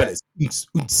 but when you spell it, it's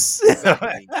uts.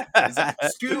 Exactly.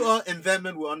 Scooter and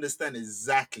Venom will understand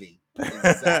exactly.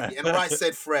 And right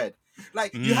said Fred.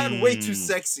 Like you had way too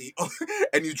sexy,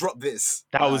 and you dropped this.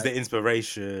 That was the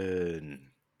inspiration.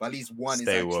 But at least one is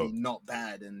actually not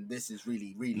bad, and this is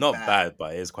really, really not bad,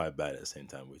 but it is quite bad at the same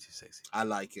time. Way too sexy. I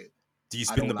like it. Do you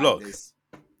spin the block?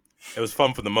 It was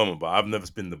fun for the moment, but I've never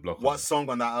spin the block. What song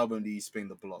on that album do you spin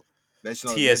the block?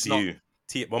 TSU.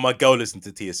 Well, my girl listens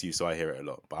to TSU, so I hear it a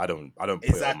lot. But I don't put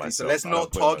it on myself. So let's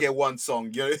not target one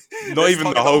song. Not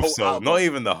even the Hove song. Album. Not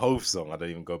even the Hove song. I don't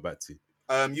even go back to.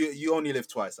 You only live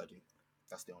twice. I do.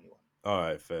 That's the only one. All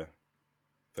right, fair.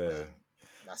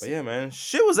 But yeah, man,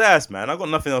 shit was ass, man. I got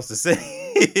nothing else to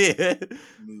say.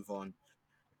 Move on.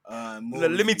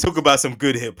 Let me talk about some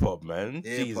good hip hop, man.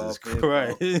 Jesus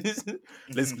Christ. This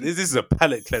is a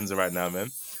palate cleanser right now, man.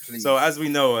 Please. So as we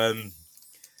know,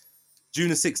 June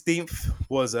the 16th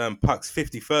was Puck's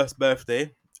 51st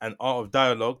birthday, and Art of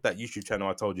Dialogue, that YouTube channel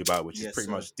I told you about, which is pretty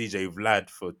much DJ Vlad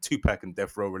for Tupac and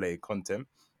Death Row related content.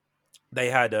 They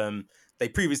had they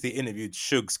previously interviewed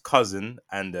Suge's cousin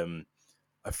and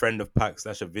a friend of Pac /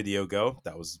 a video girl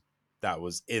that was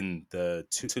in the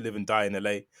To Live and Die in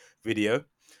LA video.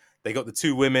 They got the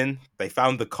two women. They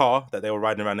found the car that they were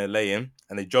riding around LA in,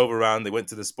 and they drove around. They went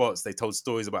to the spots. They told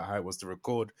stories about how it was to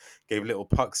record, gave little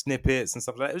Puck snippets and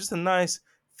stuff like that. It was just a nice,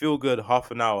 feel-good, half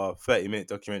an hour, 30-minute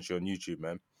documentary on YouTube,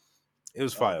 man. It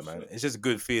was fire, man. It's just a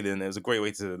good feeling. It was a great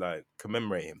way to like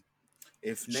commemorate him.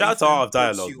 Shout out to Art of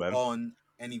Dialogue, man. On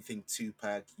anything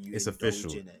Tupac, it's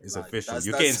official. It's like, official.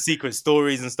 You're getting secret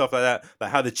stories and stuff like that. Like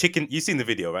how the chicken. You've seen the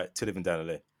video, right? To Live and Die in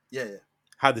LA. Yeah.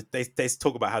 How they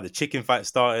talk about how the chicken fight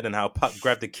started and how Puck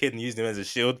grabbed the kid and used him as a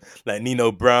shield, like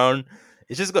Nino Brown.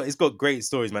 It's got great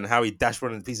stories, man. How he dashed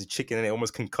one of the piece of chicken and it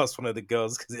almost concussed one of the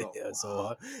girls because it hurt so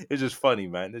hard. It's just funny,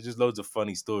 man. There's just loads of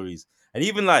funny stories, and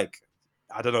even like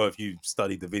I don't know if you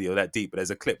studied the video that deep, but there's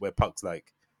a clip where Puck's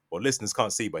like, well, listeners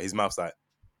can't see, but his mouth's like.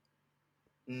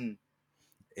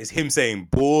 It's him saying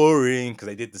boring because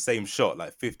they did the same shot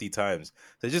like 50 times.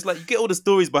 So just like you get all the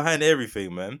stories behind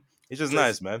everything, man. It's just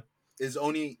nice, man. Is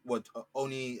only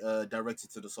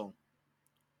directed to the song.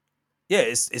 Yeah,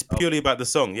 it's purely about the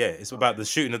song. Yeah, it's about Okay. the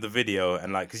shooting of the video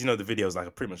and like, because the video is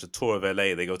like pretty much a tour of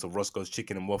LA. They go to Roscoe's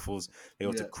Chicken and Waffles. They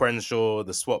go to Yeah. Crenshaw,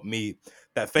 the Swap Meet,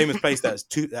 that famous place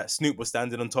that Snoop was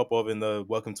standing on top of in the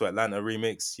Welcome to Atlanta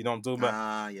remix. You know what I'm talking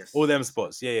about? Yes. All them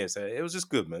spots. Yeah. So it was just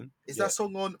good, man. Is that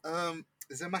song on?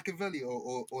 Is it Machiavelli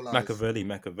or All Eyes? Machiavelli?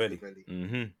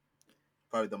 Mm-hmm.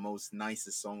 Probably the most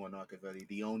nicest song on Machiavelli.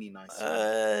 The only nice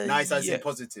song. Nice as in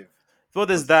positive. Well,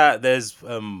 there's that. There's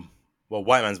well,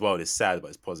 White Man's World is sad, but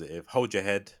it's positive. Hold Your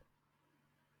Head.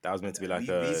 That was meant to be like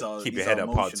Keep Your Head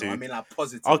Up Part 2. I mean, like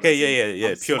positive. Okay,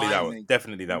 yeah. Purely that one.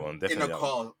 Definitely that one. Definitely in a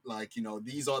car, like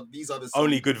these are the songs.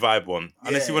 Only good vibe one.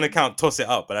 Unless you want to count Toss It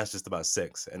Up, but that's just about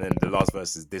sex. And then the last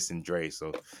verse is Diss and Dre,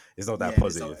 so it's not that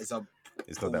positive. It's not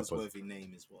that positive.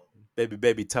 Name as well.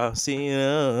 Baby, toss it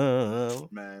up.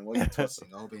 Man, what are you tossing?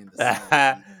 I'll be in the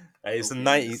sand. Hey, it's a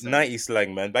 90s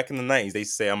slang, man. Back in the 90s, they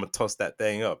used to say, I'm going to toss that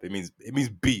thing up. It means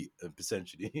beat,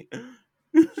 essentially.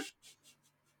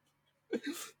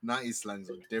 90s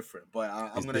slangs are different, but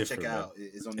I'm going to check it out.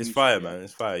 It's on YouTube, fire, man.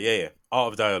 It's fire. Yeah.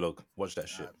 Art of Dialogue. Watch that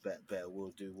shit. Bet.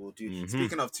 We'll do. Mm-hmm.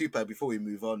 Speaking of Tupac, before we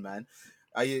move on, man,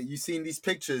 are you seen these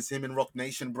pictures, him in Rock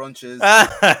Nation brunches?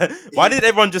 Why did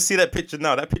everyone just see that picture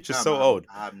now? That picture's so old.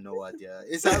 I have no idea.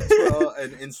 It's how Twitter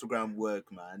and Instagram work,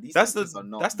 man. That's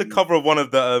the cover of one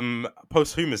of the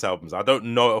posthumous albums. I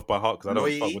don't know it off by heart because I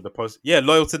don't fuck with the post. Yeah,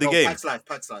 Loyal to the Game. Pax Life.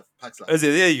 Is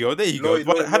it? There you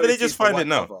go. How did they just find it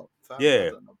now? Yeah.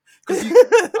 Because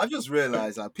I just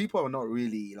realized like people are not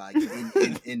really like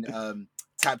in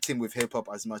tapped in with hip hop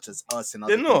as much as us and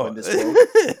other people in this world.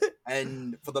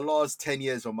 And for the last 10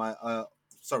 years of my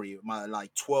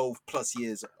like 12 plus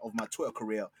years of my Twitter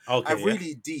career, I've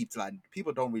really deeped like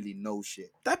people don't really know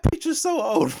shit. That picture's so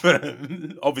old,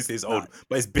 man. Obviously it's old,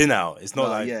 but it's been out. It's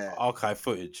not archive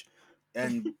footage.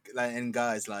 And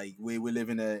guys, like we live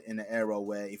in an era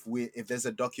where if there's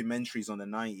a documentaries on the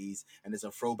 90s and there's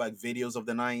a throwback videos of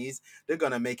the 90s, they're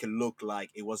gonna make it look like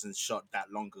it wasn't shot that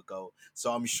long ago.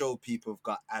 So I'm sure people have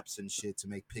got apps and shit to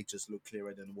make pictures look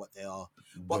clearer than what they are.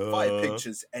 But fire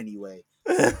pictures anyway.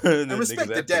 And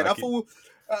respect the dead. I thought,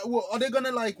 are they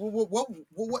gonna like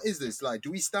what is this like?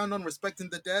 Do we stand on respecting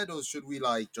the dead, or should we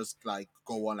like just like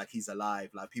go on like he's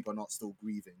alive, like people are not still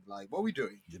grieving? Like what are we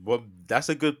doing? Well, that's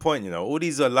a good point. All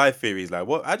these are life theories. Like,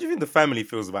 what? How do you think the family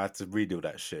feels about to redo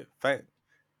that shit? Thank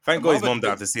God his mom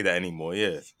don't have to see that anymore.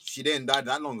 Yeah, she didn't die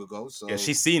that long ago. So yeah,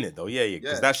 she's seen it though. Yeah,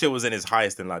 because that shit was in its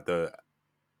highest in like the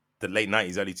late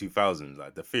 90s, early 2000s.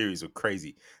 Like the theories were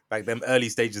crazy. Like them early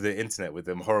stages of the internet with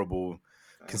them horrible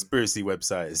conspiracy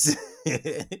websites.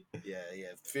 yeah.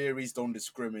 Theories don't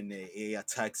discriminate. It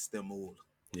attacks them all.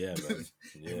 Yeah, man.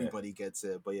 Yeah. Everybody gets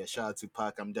it. But yeah, shout out to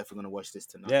Pac. I'm definitely gonna watch this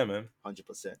tonight. Yeah, man.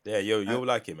 100%. Yeah, you'll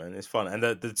like it, man. It's fun. And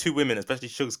the two women, especially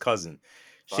Suge's cousin,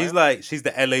 she's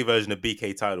the LA version of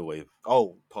BK Tidal Wave.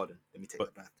 Oh, pardon. Let me take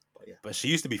that back. But she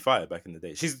used to be fire back in the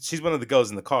day. She's one of the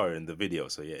girls in the car in the video.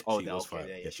 So yeah, she was fire.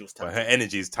 Yeah, she was. But her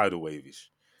energy is tidal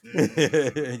wave-ish.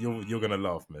 You're gonna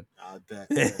laugh, man. I bet.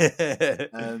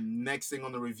 Next thing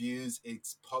on the reviews,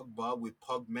 it's Pogba with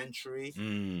Pogmentary.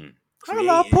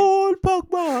 Hello, Paul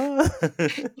Pogba.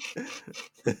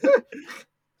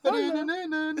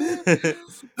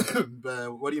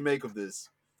 What do you make of this?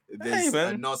 This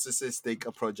a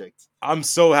narcissistic project. I'm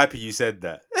so happy you said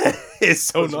that. It's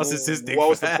so narcissistic. What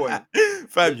was the point?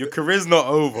 Fam, your career's not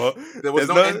over. There's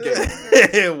no end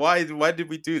game. Why did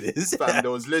we do this? Fam,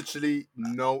 there was literally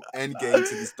no end game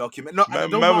to this document. No,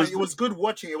 don't mind. It was good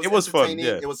watching. It was fun.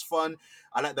 Yeah. It was fun.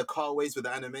 I like the cutaways with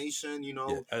the animation, that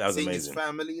was seeing amazing. His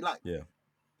family.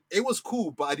 It was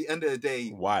cool, but at the end of the day,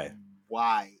 why?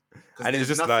 And it's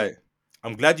just nothing. Like,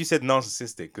 I'm glad you said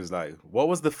narcissistic, because like, what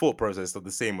was the thought process of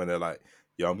the scene when they're like,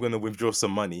 yo, I'm gonna withdraw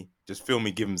some money, just film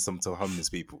me giving some to homeless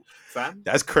people? Fam,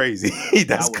 that's crazy.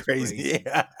 That's crazy.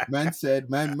 Yeah. Man said,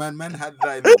 man had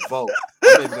that in the vote.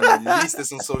 I'm even gonna release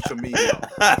this on social media.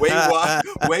 Wait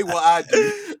what I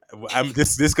do.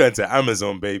 This going to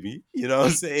Amazon, baby. You know what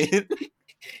I'm saying?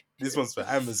 This one's for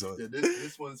Amazon. Yeah,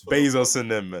 this one's for Bezos and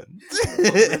them, man.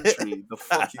 The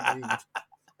fuck you mean?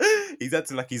 He's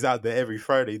acting like he's out there every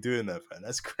Friday doing that, man.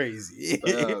 That's crazy.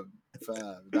 Fam,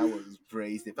 that was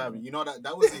crazy. Fam, you know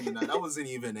that wasn't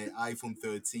even an iPhone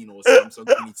 13 or Samsung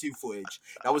 22 footage.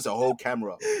 That was a whole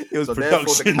camera. It was so production.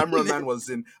 Therefore, the cameraman was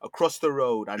in across the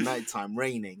road at nighttime,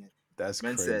 raining. That's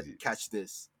man crazy. Said, "Catch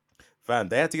this." Fam,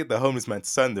 they had to get the homeless man to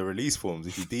sign the release forms.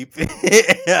 If you deep.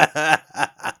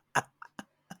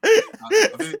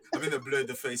 I think they blurred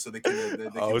the face so they can.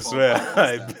 I swear,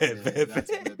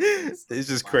 it's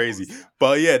just crazy.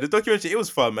 But yeah, the documentary, it was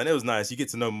fun, man. It was nice. You get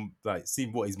to know, like, see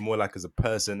what he's more like as a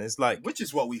person. It's like, which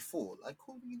is what we thought. Like,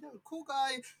 cool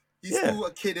guy. He's still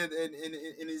a kid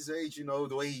in his age, you know,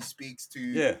 the way he speaks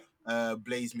to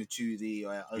Blaze Matuidi,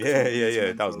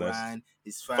 yeah. That was nice. Rand,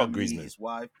 his family, his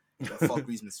wife. Fuck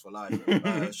Griezmann's for life.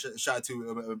 Shout out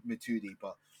to Matuidi,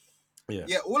 but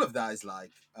yeah, all of that is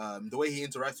like the way he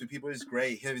interacts with people is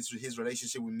great. His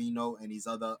relationship with Mino and his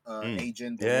other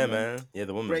agent. Yeah, woman. Man. Yeah,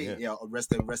 the woman. Great. Yeah,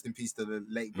 rest in peace to the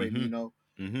late great Mino.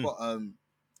 But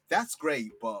that's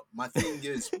great. But my thing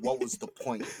is, what was the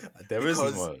point? There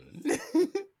isn't one.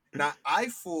 Now, I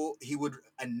thought he would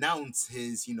announce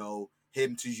his, you know,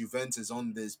 him to Juventus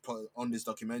on this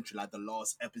documentary, like the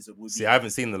last episode would be. See, I haven't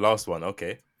seen the last one.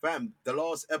 Okay, fam, the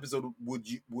last episode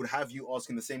would have you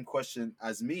asking the same question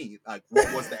as me, like,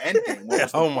 what was the end game? What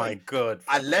was the point? My god,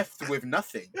 I left with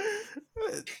nothing.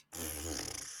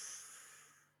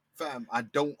 Fam, I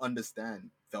don't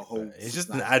understand the whole. It's just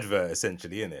an advert,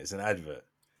 essentially, isn't it? It's an advert.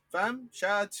 Fam,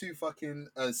 shout out to fucking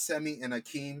Semi and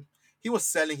Akeem. He was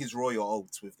selling his royal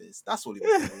oats with this. That's all he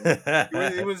was doing.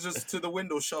 It was just to the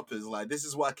window shoppers. Like, this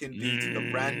is what I can do to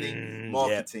the branding,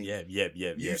 marketing. Yep.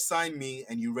 You signed me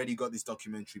and you already got this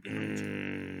documentary behind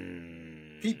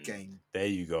you. Peep game. There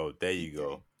you go.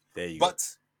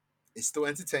 But it's still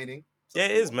entertaining. Yeah,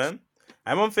 it is, man.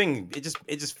 And one thing, it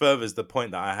just furthers the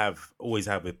point that I always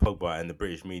have with Pogba and the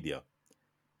British media.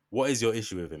 What is your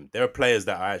issue with him? There are players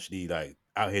that are actually like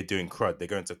out here doing crud. They're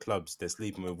going to clubs. They're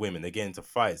sleeping with women. They're getting into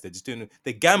fights. They're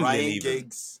gambling. Ryan even.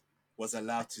 Giggs was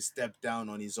allowed to step down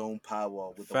on his own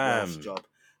power with the Welsh job.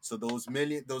 So those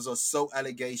are so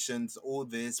allegations. All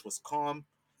this was calm.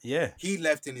 Yeah, he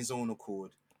left in his own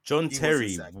accord. John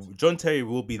Terry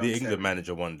will be the England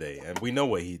manager one day, and we know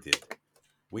what he did.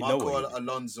 Marco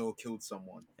Alonso killed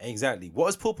someone. Exactly. What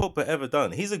has Paul Pogba ever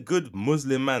done? He's a good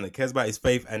Muslim man that cares about his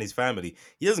faith and his family.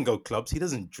 He doesn't go clubs. He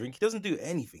doesn't drink. He doesn't do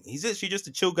anything. He's actually just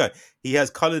a chill guy. He has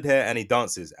coloured hair and he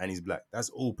dances and he's black. That's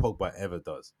all Pogba ever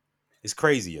does. It's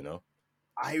crazy, you know?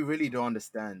 I really don't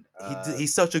understand.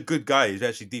 He's such a good guy. He's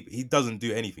actually deep. He doesn't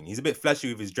do anything. He's a bit flashy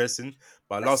with his dressing,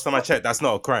 but last time I checked, that's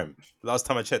not a crime. Last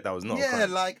time I checked, that was not a crime. Yeah,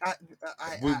 like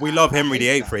we love Henry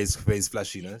VIII for his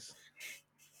flashiness.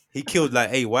 He killed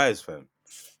like 8 wives, fam.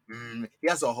 He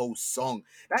has a whole song.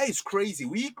 That is crazy.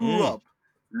 We grew up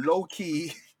low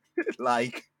key,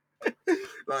 like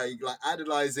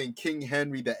idolizing King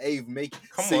Henry VIII,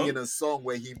 singing a song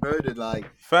where he murdered like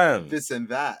this and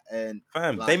that, and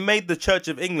they made the Church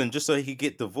of England just so he could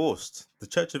get divorced. The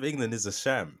Church of England is a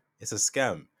sham. It's a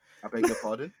scam. I beg your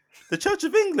pardon. The Church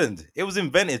of England. It was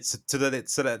invented so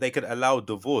that they could allow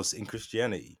divorce in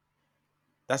Christianity.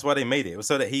 That's why they made it. It was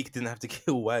so that he didn't have to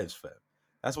kill wives, fam.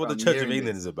 That's what the Church of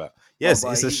England is about. Yes,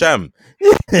 it's a sham.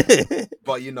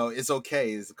 But you know, it's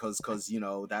okay. It's because you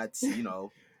know that's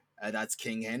that's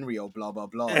King Henry or blah blah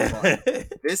blah.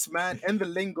 But this man and the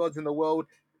lingots in the world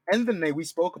and the name we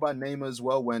spoke about Neymar as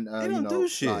well when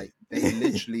like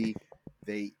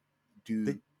they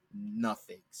do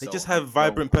nothing. They just have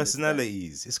vibrant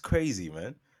personalities. It's crazy,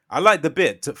 man. I like the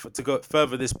bit to go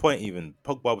further this point. Even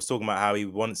Pogba was talking about how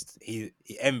he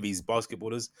envies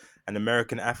basketballers and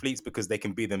American athletes because they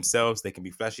can be themselves, they can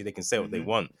be flashy, they can say what they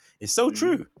want. It's so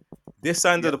true. This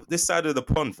side of the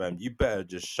pond, fam, you better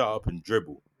just shut up and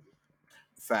dribble.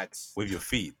 Facts with your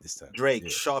feet this time.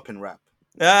 Drake, sharp and rap.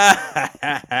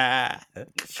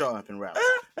 Shut up and rap.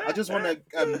 I just want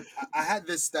to. I had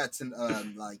this stats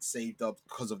and like saved up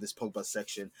because of this Pogba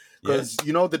section because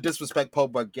you know the disrespect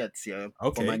Pogba gets. Yeah.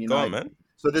 Okay. Go on, man.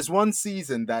 So there's one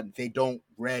season that they don't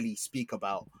rarely speak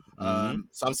about.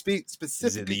 So I'm specifically.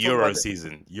 Is it the Euro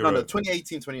season? No,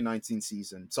 2018-2019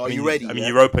 season. So are you ready? I mean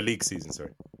Europa League season.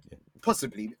 Sorry. Yeah.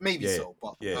 Possibly, maybe so,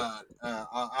 but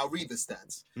I'll read the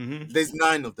stats. There's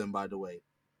 9 of them, by the way.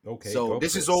 Okay. So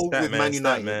this is all with Man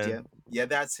United. Yeah,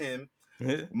 that's him.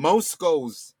 Most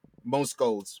goals was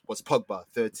Pogba,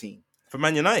 13 for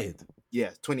Man United.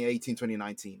 Yeah,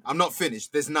 2018-2019. I'm not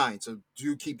finished. There's 9, so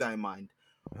do keep that in mind.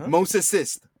 Most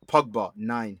assists, Pogba,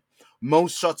 9.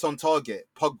 Most shots on target,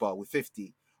 Pogba with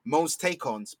 50. Most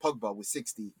take-ons, Pogba with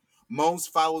 60.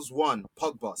 Most fouls won,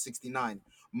 Pogba, 69.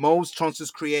 Most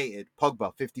chances created,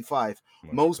 Pogba, 55.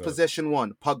 Most possession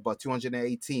won, Pogba,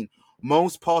 218.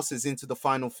 Most passes into the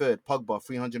final third, Pogba,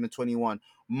 321.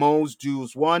 Most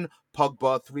duels won,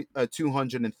 Pogba,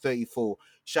 234.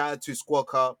 Shout out to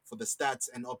Squawka for the stats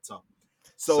and Opta.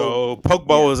 So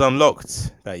Pogba was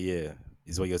unlocked that year,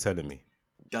 is what you're telling me.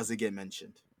 Does it get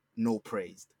mentioned? No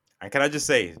praised. And can I just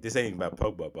say, this ain't about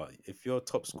Pogba, but if your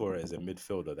top scorer is a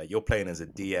midfielder, that you're playing as a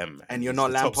DM, and you're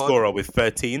not Lampard, top scorer with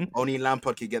 13, only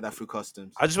Lampard could get that through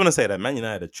customs. I just want to say that Man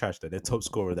United are trash. That their top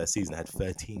scorer that season had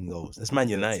 13 goals. That's Man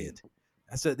United.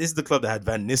 This is the club that had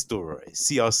Van Nistelrooy,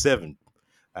 CR7.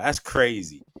 That's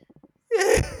crazy.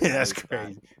 That's is bad.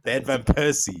 crazy. They had Van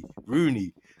Persie,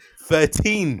 Rooney,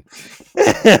 13.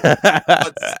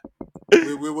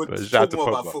 But we would But shout out talk to more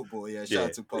about Pogba. football. Yeah, shout Yeah.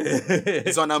 out to Pogba.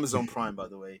 It's on Amazon Prime, by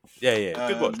the way. Yeah.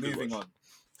 Good watch. Moving on.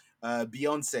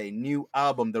 Beyonce, new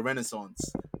album, The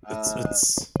Renaissance.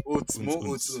 Uts.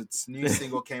 New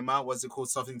single came out. What's it called?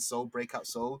 Something Soul, Breakout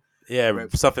Soul. Yeah,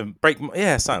 something something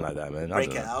like that, man.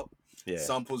 Break It Out. Yeah.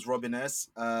 Samples Robin S.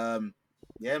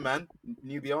 Yeah, man.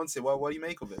 New Beyonce. What do you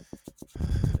make of it?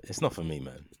 It's not for me,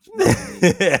 man.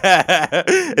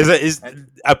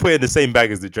 I put it in the same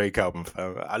bag as the Drake album,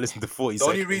 fam. I listened to 40 The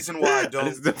only reason why I don't... I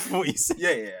listened to 40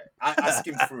 Yeah. I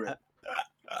skimmed through it.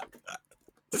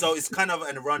 So it's kind of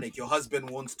ironic. Your husband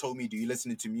once told me, do you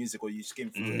listen to music or you skim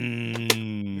through it?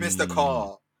 Mr.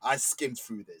 Carr, I skimmed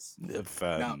through this. Now,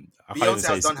 Beyonce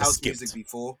has done house music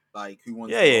before. Like, who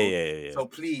wants to Yeah. So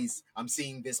please, I'm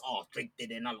seeing this, Drake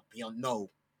did it, not Beyonce.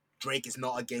 No. Drake is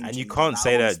not a game And changer. you can't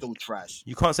say that. Still trash.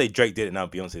 You can't say Drake did it now.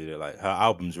 Beyonce did it. Like her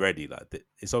album's ready. Like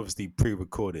it's obviously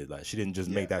pre-recorded. Like she didn't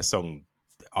just make that song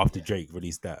after Drake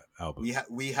released that album.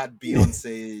 We had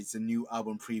Beyonce's new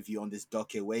album preview on this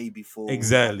docket way before.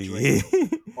 Exactly.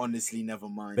 Honestly,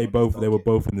 Nevermind. They were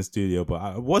both in the studio.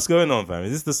 But what's going on, fam?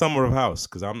 Is this the summer of house?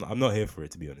 Because I'm not here for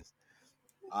it, to be honest.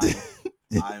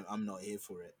 I'm not here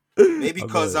for it. Maybe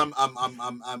because I'm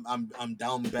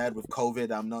down bad with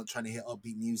COVID. I'm not trying to hear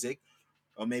upbeat music,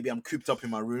 or maybe I'm cooped up in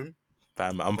my room.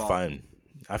 Fam, I'm fine.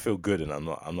 I feel good, and I'm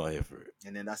not here for it.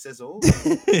 And then that says all. that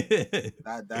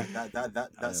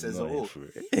says all.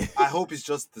 I hope it's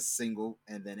just the single,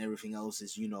 and then everything else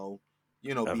is Beyonce.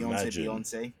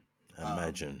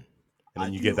 Imagine, and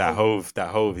then you get that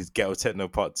Hove is Ghetto Techno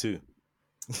Part 2.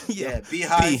 Yeah,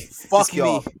 Beehive. Fuck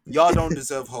y'all. Y'all don't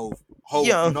deserve Hove. Hove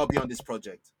do not be on this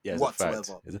project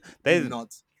whatsoever.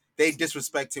 They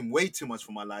disrespect him way too much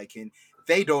for my liking.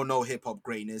 They don't know hip hop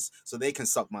greatness, so they can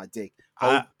suck my dick.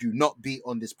 Hove do not be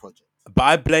on this project. But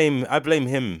I blame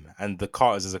him and the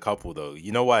Carters as a couple, though.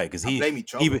 You know why? Because he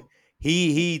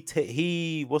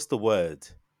what's the word?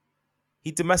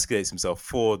 He demasculates himself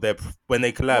when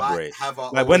they collaborate.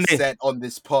 Said on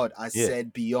this pod, I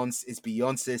said it's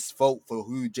Beyonce's fault for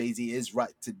who Jay-Z is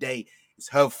right today. It's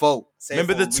her fault.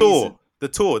 Remember the tour? The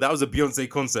tour, that was a Beyonce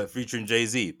concert featuring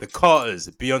Jay-Z. The Carters,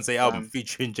 Beyonce album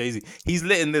featuring Jay-Z. He's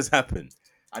letting this happen.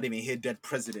 I didn't even hear Dead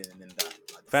President and then that.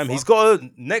 Fam, he's got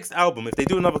a next album. If they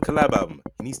do another collab album,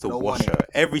 he needs to wash her.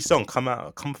 Every song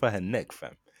come for her neck,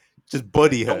 fam. Just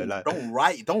body her. Don't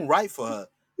write for her.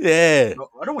 Yeah.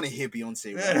 I don't want to hear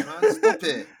Beyonce, man. Stop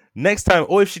it. Next time,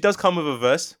 or if she does come with a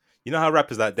verse, you know how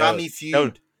rappers like that. Family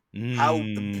Feud. How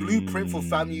the blueprint for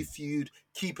Family Feud,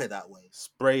 keep it that way.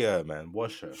 Spray her, man.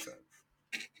 Wash her, fam.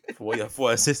 For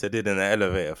what her sister did in the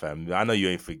elevator, fam. I know you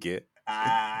ain't forget.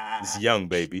 This young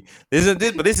baby. This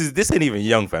ain't even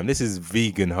young, fam. This is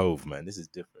vegan Hove, man. This is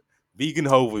different. Vegan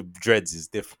Hove with dreads is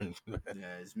different.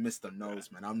 Yeah, it's Mr. Nose,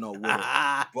 man. I'm not with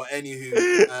it. But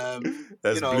anywho,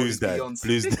 that's Blues Dad.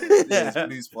 Blues it's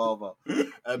Blues Father.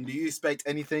 Do you expect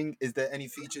anything? Is there any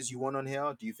features you want on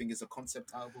here? Do you think it's a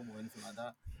concept album or anything like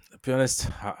that? To be honest,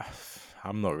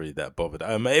 I'm not really that bothered.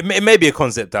 It may be a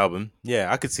concept album.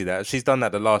 Yeah, I could see that. She's done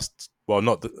that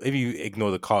if you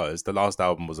ignore the Carters, the last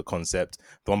album was a concept.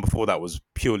 The one before that was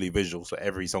purely visual, so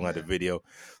every song had a video.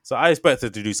 So I expect her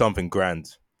to do something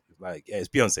grand. Like, it's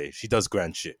Beyonce. She does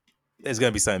grand shit. There's going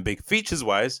to be something big.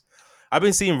 Features-wise, I've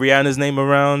been seeing Rihanna's name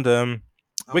around.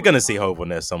 We're going to see Hove on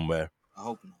there somewhere. I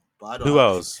hope not. But I don't Who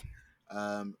else?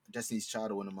 Destiny's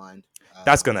Child, I wouldn't mind.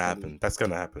 That's going to happen. I'm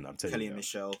telling you. Kelly and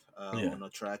Michelle on a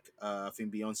track. I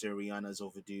think Beyonce and Rihanna is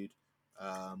overdue.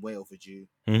 Way overdue.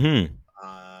 Mm-hmm.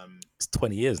 It's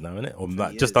 20 years now, isn't it? Or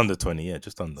just under 20, yeah,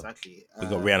 just under. Exactly. We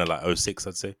got Rihanna like 06,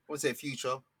 I'd say. I would say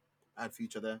Future. Add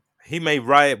Future there. He may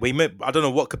write. I don't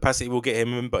know what capacity we'll get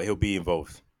him in, but he'll be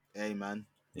involved. Hey, man.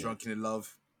 Drunken in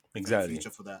Love. Exactly. Future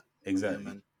for that. Exactly. Yeah,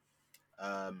 man.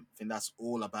 I think that's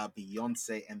all about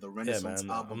Beyonce and the Renaissance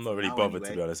album. I'm not really bothered,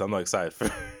 to be honest. I'm not excited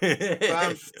for it.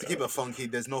 To keep it funky,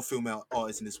 there's no female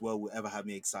artist in this world who will ever have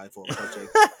me excited for a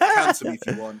project. Cancel me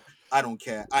if you want. I don't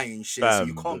care. I ain't shit. So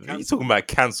you can't cancel. You're talking about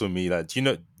cancel me. Like,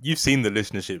 you've seen the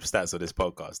listenership stats of this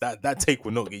podcast. That take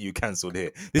will not get you cancelled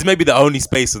here. This may be the only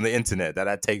space on the internet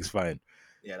that takes fine.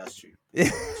 Yeah, that's true.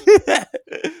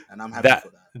 And I'm happy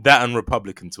for that. That and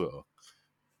Republican Twitter.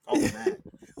 Oh, man.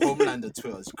 Homelander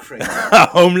Twitter is crazy.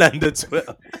 Homelander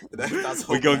Twitter.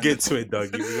 We're going to get to it,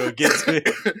 doggy. We're going to get to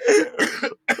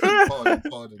it.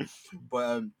 Pardon.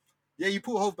 But, yeah, you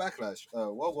put Hove Backlash.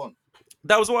 Well won.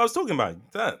 That was what I was talking about.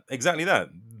 Exactly that.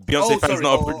 Beyonce fans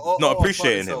not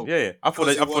appreciating him. Yeah. I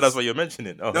thought that's what you're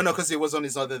mentioning. No, because it was on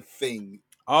his other thing.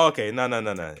 Oh, okay. No.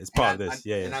 It's part of And this.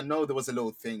 Yeah. I know there was a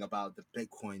little thing about the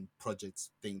Bitcoin project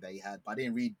thing that he had, but I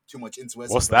didn't read too much into it.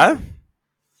 What's so I don't that? know.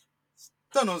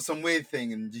 Don't know, some weird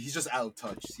thing, and he's just out of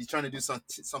touch. He's trying to do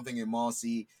something in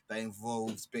Marcy that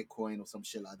involves Bitcoin or some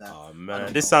shit like that. Oh I man,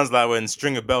 don't this know. sounds like when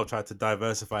Stringer Bell tried to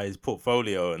diversify his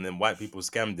portfolio and then white people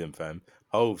scammed him, fam.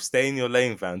 Oh, stay in your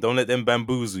lane, fam. Don't let them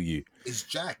bamboozle you. It's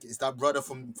Jack. It's that brother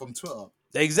from Twitter.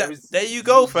 There you go, He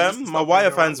used fam. to My stop hanging Wire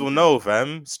around fans with will him. know,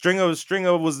 fam.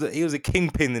 Stringer was a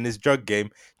kingpin in this drug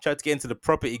game. Tried to get into the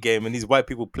property game, and these white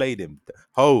people played him.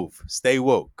 Hove, stay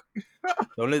woke.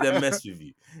 Don't let them mess with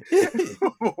you.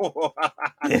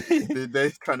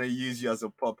 They kind of use you as a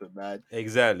puppet, man.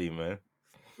 Exactly, man.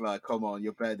 Like, come on,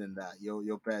 you're better than that.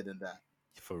 You're better than that.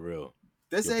 For real.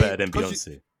 There's You're better than 'cause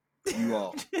Beyonce. You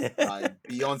are. Like,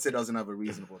 Beyonce doesn't have a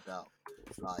reasonable doubt.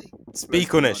 Like,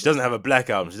 Speak on it. She doesn't have a black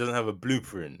album. She doesn't have a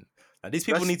blueprint. Like, these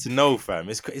people need to know, fam.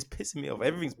 It's pissing me off.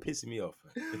 Everything's pissing me off.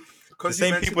 The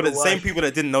same people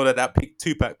that didn't know that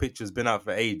Tupac picture's been out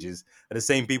for ages are the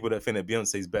same people that think that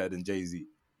Beyonce's better than Jay-Z.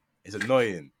 It's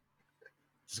annoying.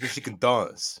 Just because she can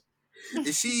dance.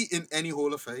 Is she in any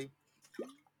Hall of Fame?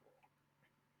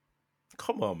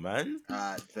 Come on, man.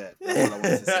 Bet. That's all I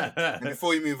wanted to say. And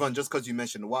before you move on, just because you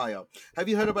mentioned The Wire, have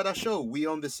you heard about that show, We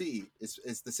Own the City?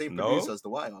 It's the same producer as The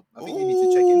Wire. I think you need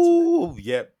to check into it.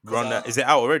 Yep. Run that. Is it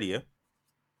out already, yeah?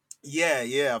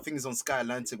 Yeah. I think it's on Sky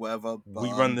Atlantic, whatever. But,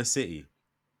 We Run the City.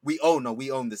 We own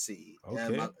the city.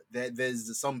 Okay.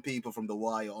 There's some people from The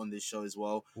Wire on this show as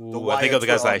well. They got the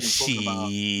guys like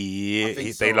she.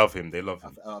 They love him.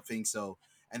 I think so.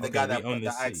 And the guy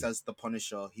that acts as the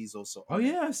Punisher, he's also. Oh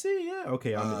yeah, I see. Yeah,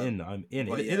 okay, I'm in.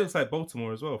 It looks like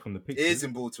Baltimore as well from the picture. It is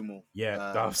in Baltimore.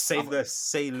 Yeah,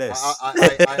 say less.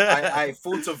 I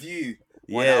thought of you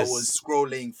when I was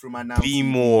scrolling through my now. Be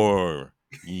more.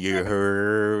 You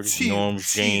heard, you know what I'm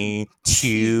saying?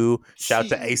 Shout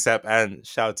to ASAP and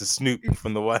shout to Snoop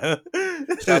from The Wire.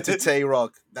 Shout to Tay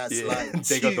Rock. That's like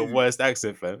they got the worst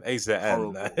accent, fam. ASAP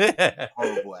and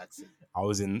horrible accent. I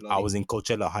was in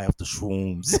Coachella high off the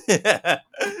shrooms.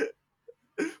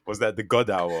 Was that the God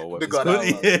Hour? Or what the God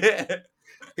Hour.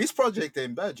 His project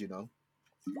ain't bad, you know.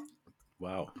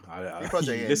 Wow, I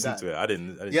listened to it. I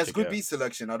didn't. He has good beat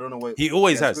selection. I don't know what he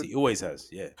always has. He always has.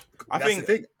 Yeah, That's the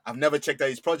thing. I've never checked out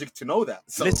his project to know that.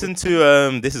 So. Listen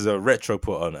to this is a retro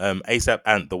put on ASAP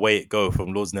Ant, The Way It Go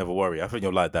from Lords Never Worry. I think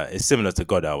you'll like that. It's similar to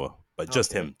God Hour, but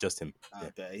just him.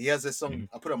 Okay. He has a song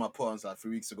I put on my Put Ons like 3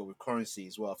 weeks ago with Currency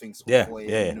as well. I think it's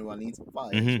New Orleans. As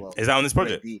well. Is that on this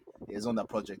project? It's on that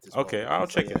project as well. Okay, I'll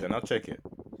check it then. I'll check it.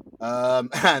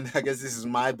 And I guess this is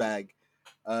my bag.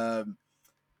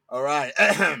 All right.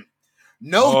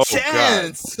 No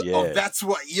chance of That's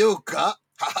What You Got.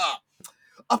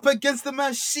 Up against the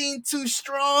machine too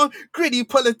strong. Gritty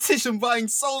politician buying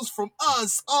souls from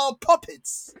us, all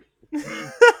puppets.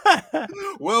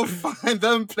 We'll find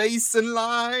them place in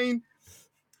line.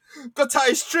 Go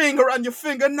tie a string around your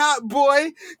finger, not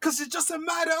boy. Cause it's just a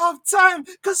matter of time.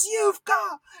 Cause you've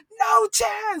got no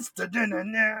chance. No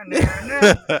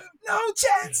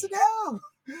chance in hell.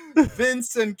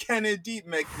 Vincent Kennedy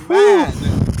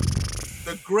McMahon.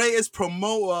 The greatest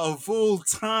promoter of all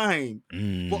time.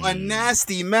 But a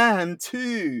nasty man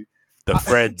too. The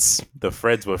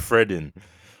Freds were Fredding.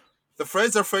 The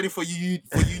Freds are Fredding for you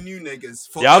new niggas.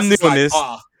 For I'm new on this.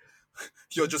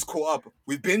 You're just caught up.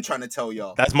 We've been trying to tell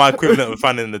y'all. That's my equivalent of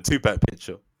finding the Tupac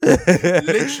picture.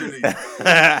 Literally.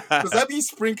 Because I've been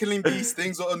sprinkling these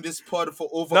things on this pod for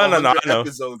over 100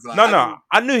 episodes. Like,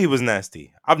 I knew he was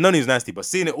nasty. I've known he was nasty, but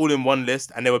seeing it all in one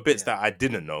list, and there were bits that I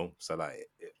didn't know. So like,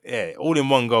 yeah, all in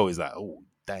one go is like, oh,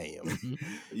 damn.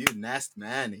 You nasty,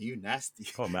 man. You nasty.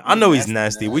 Oh, man. I know he's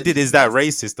nasty. Man. We did Is That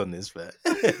Racist on this, man.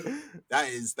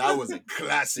 That was a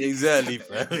classic. Exactly,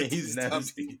 man. He's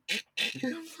nasty.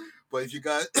 But if you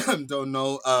guys don't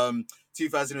know,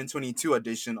 2022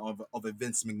 edition of a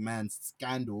Vince McMahon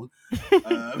scandal,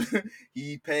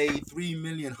 he paid $3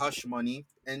 million hush money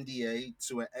NDA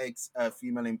to an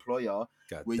ex-female employer,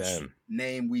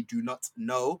 name we do not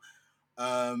know.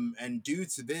 And due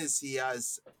to this, he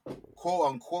has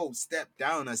quote unquote stepped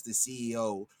down as the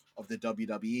CEO of the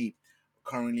WWE.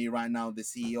 Currently, right now, the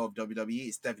CEO of WWE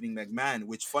is Stephanie McMahon,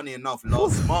 which, funny enough,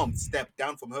 last month stepped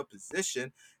down from her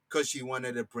position because she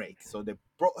wanted a break. So they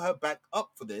brought her back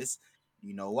up for this.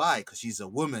 You know why? Because she's a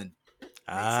woman.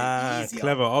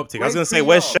 Clever optic. I was going to say,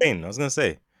 where's Shane?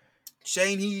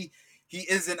 Shane, he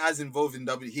isn't as involved in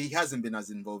WWE. He hasn't been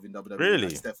as involved in WWE really?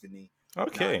 as Stephanie.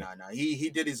 Okay. No. He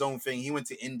did his own thing. He went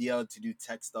to India to do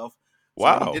tech stuff. So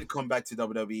wow. when he did come back to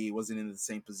WWE, he wasn't in the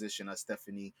same position as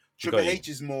Stephanie. Triple H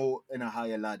is more in a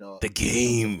higher ladder. The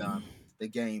game. the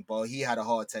game, but he had a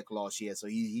heart attack last year, so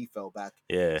he fell back.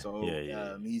 Yeah, So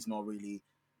yeah. he's not really.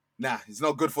 Nah, it's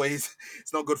not good for his.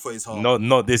 It's not good for his heart.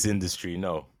 Not this industry,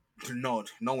 no. No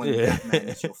one that man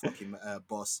is your fucking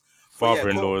boss.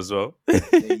 Father-in-law as well.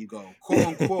 There you go. "Quote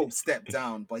unquote" stepped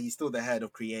down, but he's still the head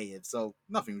of creative, so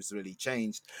nothing's really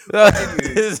changed. But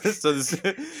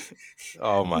anyway,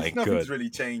 Oh my god. nothing's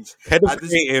really changed. Head of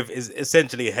creative is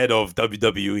essentially head of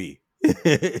WWE.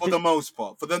 For the most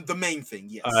part, for the main thing,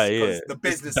 yes. Yeah. The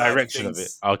business direction side of,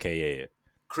 things, of it. Okay, yeah.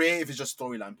 Creative is just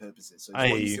storyline purposes. So it's I what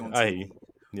hear you see you. on I TV. hear you.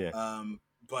 Yeah.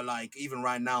 But like even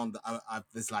right now,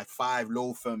 there's like 5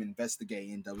 law firm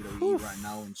investigating WWE right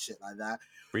now and shit like that.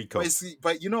 Rico.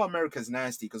 But you know, America's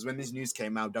nasty because when this news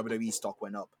came out, WWE stock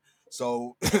went up.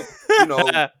 So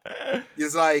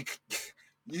it's like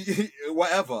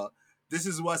whatever. This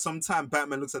is why sometimes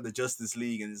Batman looks at the Justice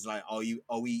League and is like, are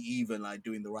we even like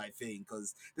doing the right thing?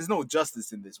 Because there's no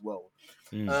justice in this world.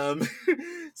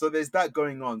 So there's that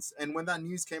going on. And when that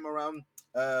news came around,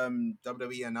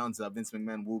 WWE announced that Vince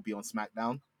McMahon will be on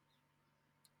SmackDown.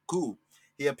 Cool.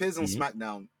 He appears on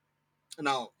SmackDown.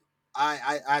 Now,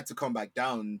 I had to come back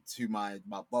down to my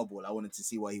bubble. I wanted to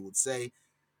see what he would say.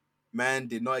 Man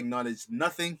did not acknowledge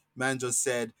nothing. Man just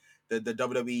said the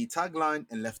WWE tagline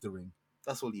and left the ring.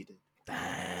 That's all he did.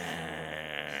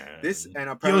 This, and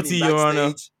apparently Guilty, Your Honor.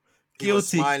 backstage, he was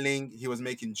smiling. He was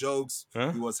making jokes.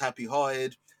 He was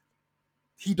happy-hearted.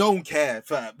 He don't care,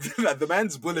 fam. The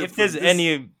man's bulletproof. If there's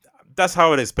any, that's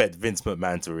how I'd expect Vince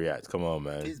McMahon to react. Come on,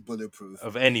 man. He's bulletproof.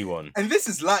 Of anyone. And this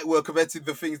is light work compared to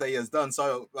the things that he has done.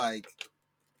 So, like,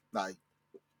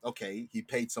 okay, he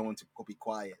paid someone to be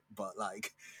quiet, but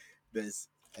like, there's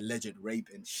alleged rape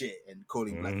and shit and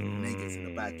calling black people niggas in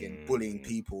the back and bullying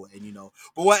people and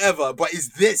but whatever. But it's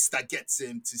this that gets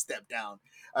him to step down.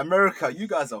 America, you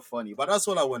guys are funny, but that's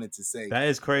all I wanted to say. That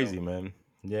is crazy, man.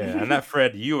 Yeah, and that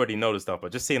thread, you already know the stuff,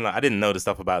 but just seeing, like, I didn't know the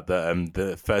stuff about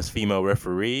the first female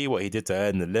referee, what he did to her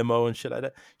in the limo and shit like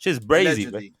that. Shit's crazy,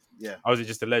 man. Yeah. Oh, was it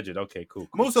just alleged? Okay, cool.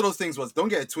 Most of those things don't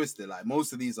get it twisted. Like,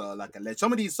 most of these are like alleged.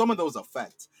 Some of those are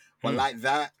fact, but like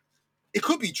that, it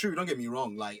could be true. Don't get me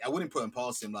wrong. Like, I wouldn't put him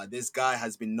past him. Like, this guy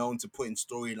has been known to put in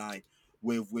storyline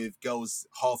with girls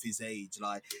half his age.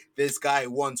 Like, this guy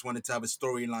once wanted to have a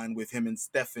storyline with him and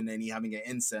Stefan, and he having an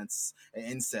incest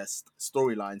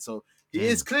storyline. So he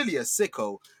is clearly a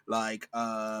sicko. Like,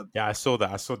 yeah, I saw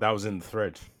that. That was in the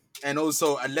thread. And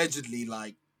also allegedly,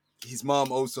 like, his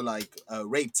mom also like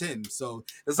raped him. So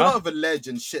there's a lot of alleged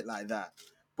and shit like that.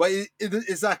 But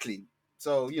exactly.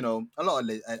 So a lot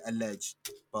of alleged.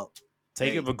 But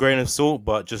take it with a grain of salt,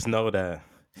 but just know that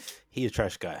he's a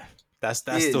trash guy. That's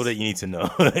all that you need to know.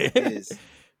 He is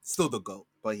still the GOAT,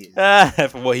 but he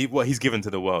is. For what he's given to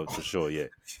the world, for sure, yeah.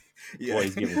 What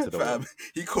he's given to the world.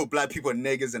 He called black people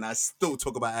niggas, and I still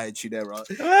talk about attitude era.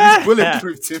 He's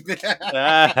bulletproof to me.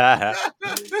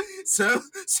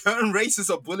 Certain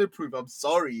races are bulletproof. I'm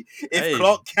sorry. If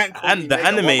Clark can't call me the nigga,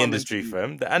 anime industry,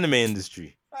 fam. The anime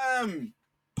industry.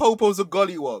 Popo's a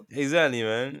gollywog. Exactly,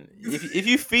 man. If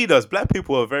you feed us, black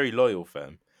people are very loyal,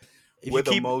 fam. We're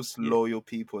the most loyal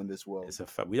people in this world. It's a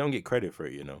fact. We don't get credit for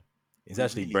it, It's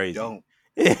actually really crazy. Don't.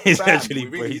 It's Fam, actually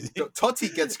really, crazy.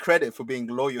 Totti gets credit for being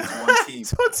loyal to one team.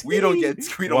 We don't get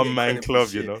one man get club,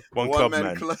 One club man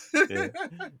man. club. Yeah.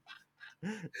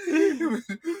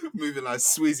 Moving like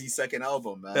Swizzy's second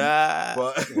album, man.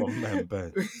 But one man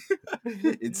band.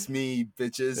 It's me,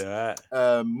 bitches.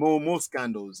 More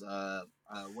scandals.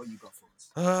 What you got for us?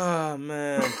 Ah,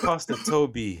 man, Pastor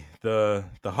Toby, the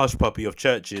hush puppy of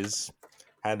churches,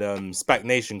 had SPAC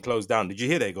Nation closed down. Did you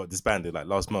hear they got disbanded like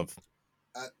last month?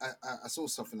 I saw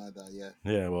something like that. Yeah.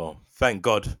 Yeah. Well, thank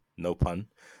God, no pun,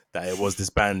 that it was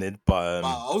disbanded. But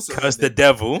also curse the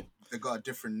devil. They got a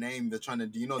different name. They're trying to.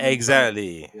 Do you know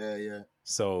exactly? Yeah.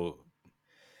 So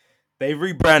they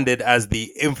rebranded as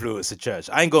the Influencer Church.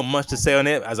 I ain't got much to say on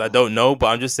it as I don't know, but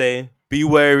I'm just saying, be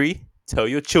wary. Tell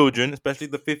your children, especially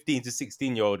the 15 to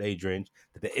 16-year-old age range,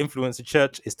 that the Influencer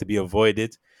Church is to be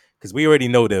avoided because we already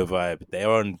know their vibe.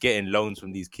 They're on getting loans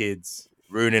from these kids,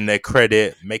 ruining their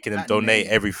credit, making them donate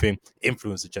everything.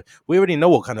 Influencer Church. We already know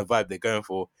what kind of vibe they're going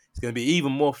for. It's going to be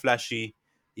even more flashy,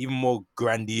 even more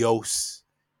grandiose,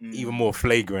 even more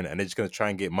flagrant, and they're just going to try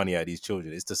and get money out of these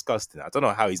children. It's disgusting. I don't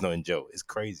know how he's not in jail. It's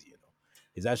crazy,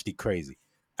 It's actually crazy.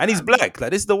 And he's black.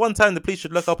 Like, this is the one time the police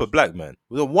should look up a black man. It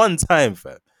was the one time,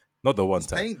 fam. Not the one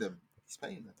time. He's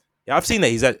paying them. Yeah, I've seen that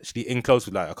he's actually in close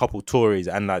with like a couple Tories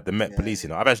and like the Met Police.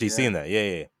 I've actually seen that.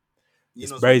 Yeah.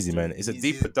 It's crazy, man. It's a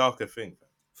deeper, darker thing.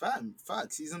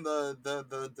 Facts. He's in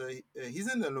the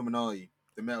he's in the Illuminati.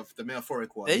 the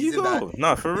metaphoric one. There He's you in that. go.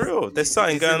 No, for real. There's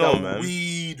something He's in going on, that man.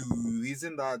 weed. He's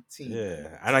in that team.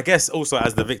 Yeah, and I guess also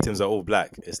as the victims are all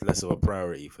black, it's less of a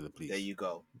priority for the police. There you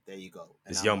go. And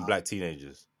It's young black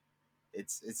teenagers.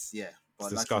 It's yeah. But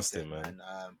It's like disgusting, you said, man.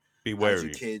 And, Be how's wary.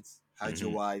 your kids? How's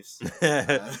your wives?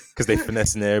 Because they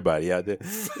finessing everybody out there.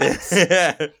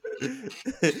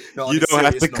 No, You don't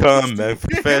have to come man. and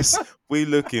confess. We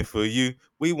looking for you.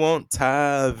 We want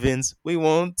tithings. We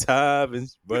want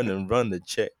tithings. Run the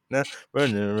check. Now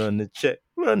run the check.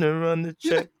 Run the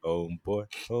check. Homeboy.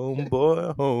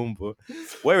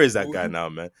 Where is that guy now,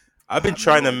 man? I've been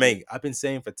trying to make. I've been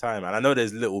saying for time, and I know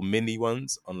there's little mini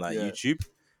ones on like YouTube.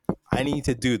 I need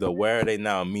to do the "Where Are They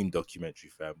Now" meme documentary,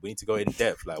 fam. We need to go in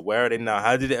depth. Like, where are they now?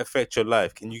 How did it affect your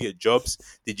life? Can you get jobs?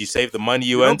 Did you save the money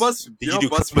you earned? Did you do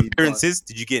club appearances?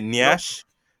 Did you get Nyash?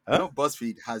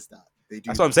 BuzzFeed has that. They do.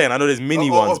 That's what I'm saying. I know there's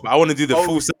mini ones, but I want to do the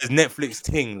full size Netflix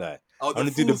thing. Like, I want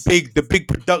to do the big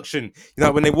production. You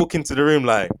know, when they walk into the room,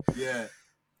 like, yeah,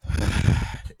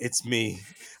 it's me.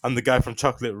 I'm the guy from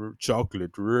Chocolate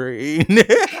Rain.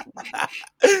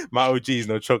 My OG's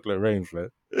no Chocolate Rain, fam.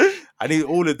 I need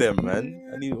all of them,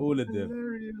 man. I need all of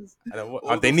them.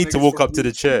 They need to walk up to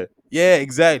the chair. Yeah,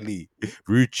 exactly.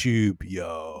 RooTube,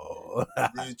 yo.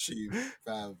 RooTube,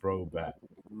 fam. Throwback.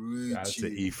 RooTube. That's to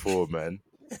E4, man.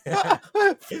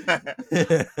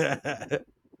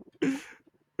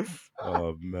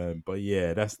 Oh man, but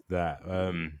yeah, that's that.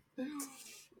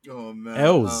 Oh man.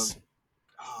 Els.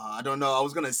 I don't know. I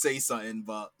was gonna say something,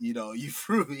 but you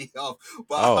threw me off.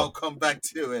 But I'll come back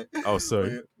to it. Oh,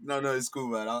 sorry. No, it's cool,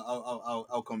 man.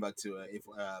 I'll come back to it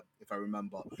if I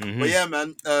remember. Mm-hmm. But yeah,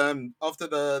 man. After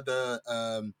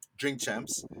the drink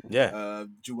champs,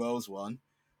 Juelz won.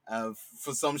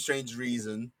 For some strange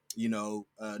reason,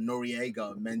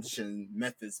 Noriega mentioned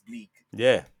Memphis Bleek.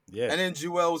 Yeah. And then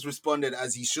Juelz responded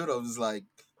as he should have. Was like,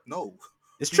 no,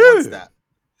 it's true. Wants that?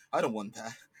 I don't want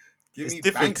that. Give it's me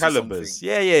different Banks calibers.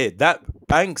 Yeah. That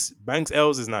Banks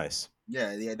Els is nice.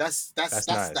 Yeah. That's nice.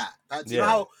 That. You know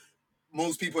how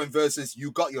most people in verses,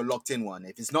 you got your locked in one.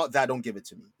 If it's not that, don't give it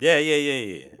to me. Yeah.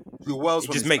 Juelz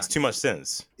it just makes too much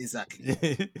sense.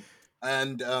 Exactly.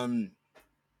 And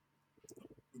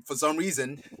for some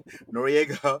reason,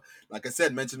 Noriega, like I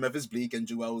said, mentioned Memphis Bleek, and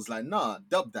Juelz was like, nah,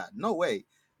 dub that. No way.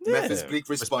 Yeah, Memphis Bleek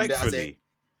responded as a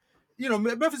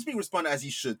Memphis Bleek responded as he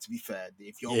should, to be fair.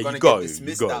 If you're gonna get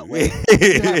dismissed that way,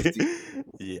 you have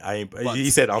to.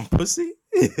 He said I'm pussy.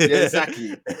 Yeah,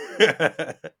 exactly.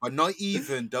 But not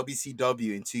even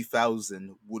WCW in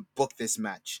 2000 would book this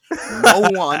match. No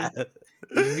one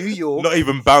in New York. Not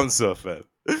even Bouncer, fam.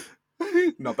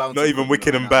 No, Bouncer. Not even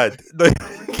Wicked and Bad. They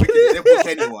book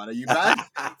anyone. Are you mad?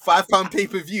 £5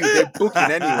 pay-per-view. They're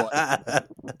booking anyone.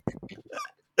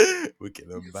 Wicked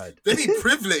and Bad. They need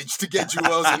privilege to get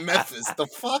Juelz in Memphis. The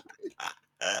fuck?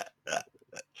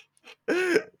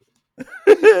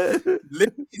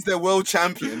 He's the world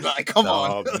champion. Like, come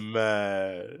on. Oh,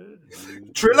 man.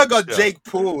 Triller got Jake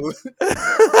Paul.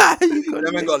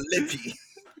 Them man got Lippy.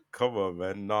 Come on,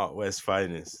 man. Not West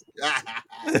Finest.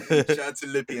 Shout out to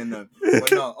Lippy and them.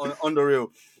 But no, on the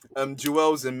real.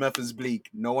 Juelz and Memphis Bleek.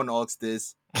 No one asked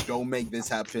this. Don't make this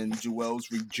happen. Juelz,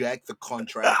 reject the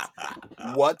contract.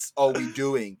 What are we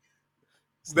doing?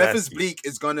 It's Memphis nasty. Bleek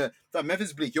is gonna.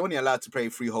 Memphis Bleek, you're only allowed to play a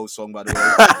free whole song, by the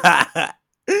way.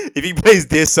 If he plays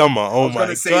Dear Summer, oh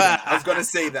my god! I was gonna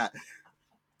say that.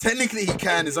 Technically, he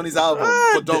can. It's on his album,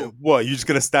 but don't. What? You just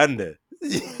gonna stand there?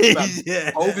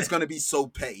 Yeah. Hov is gonna be so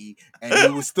petty, and he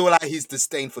will still like his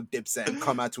disdain for Dipset and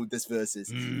come out with this verses,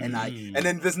 and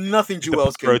then there's nothing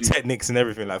Juelz can do. Technics and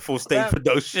everything, like full stage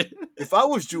production. If I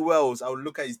was Juelz, I would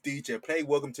look at his DJ, play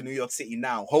 "Welcome to New York City"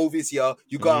 now. Hov is here.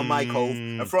 You got a mic, Hov.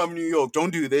 I'm from New York.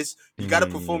 Don't do this. You gotta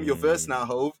perform your verse now,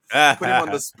 Hov. Put him on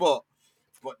the spot.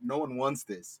 But no one wants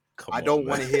this. I don't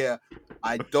want to hear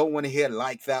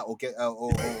like that or get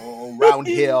or around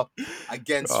here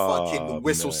against fucking the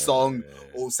whistle song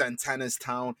or Santana's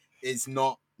Town is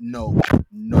not no.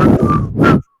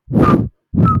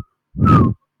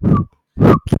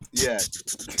 Yeah.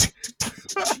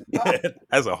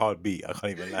 That's a hard beat. I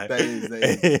can't even lie. That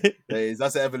is.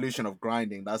 That's an evolution of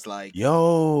grinding. That's like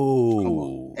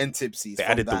and tipsy. They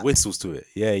added the whistles to it.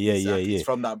 Yeah. It's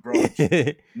from that branch.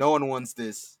 No one wants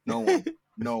this. No one.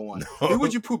 No. Who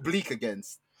would you put Bleek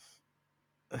against?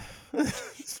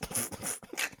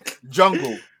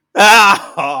 Jungle.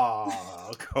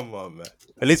 Oh, come on, man.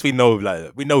 At least we know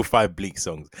 5 Bleek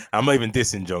songs. I'm not even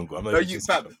dissing Jungle. Who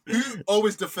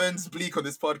always defends Bleek on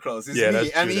this podcast? It's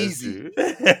me. I'm easy.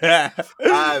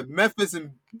 Memphis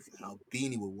and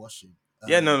Beanie will wash him.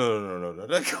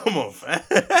 No. Come on, man.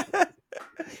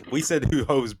 We said who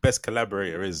Hov's best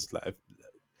collaborator is. Like,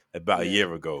 about a Yeah.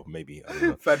 year ago, maybe. I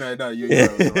don't know. No, you're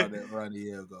right, it was around a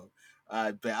year ago.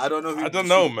 But I don't know who. I don't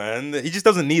know, man. He just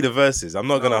doesn't need a verses. I'm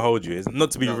not gonna No, hold you. It's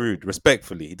not to be no. rude.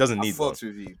 Respectfully, he doesn't I need one. fucked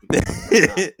with you.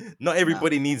 But Not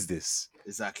everybody needs this.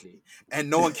 exactly. And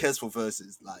no one cares for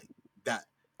verses like that.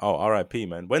 Oh, R.I.P.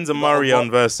 man. When's a You got a Mario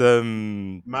verse?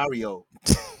 Mario.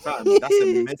 Fam, that's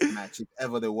a mismatch if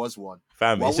ever there was one.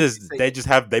 Fam, Why it's would you just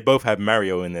say- they both have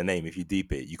Mario in their name. If you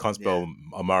deep it, you can't spell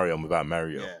Yeah. a Mario without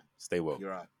Mario. Yeah. Stay woke.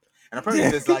 You're right. And apparently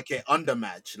there's like an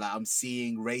undermatch. Like I'm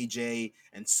seeing Ray J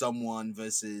and someone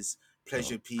versus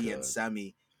Pleasure P and God.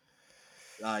 Sammy.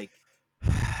 Like,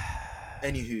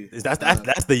 anywho,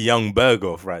 That's the young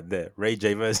Berghoff right there. Ray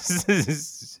J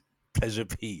versus Pleasure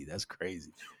P. That's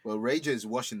crazy. well, Ray J is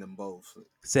washing them both.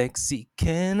 Sexy,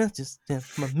 can I just have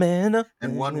my man up?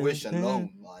 And One Wish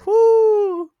alone, like.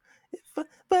 Woo.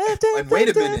 And wait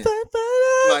a minute,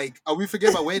 like, are we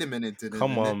forgetting about wait a minute?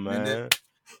 Come on, man.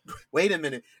 Wait a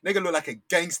minute, nigga look like a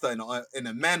gangster in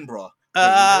a man bra.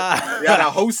 Ah. We had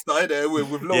a host there with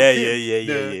Lil Yeah,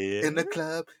 Kim. yeah. In the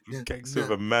club, Gangster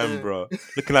with a man, bro.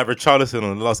 Looking like Richarlison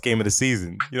on the last game of the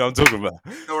season. You know what I'm talking about?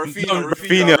 No,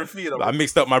 Rafinha. I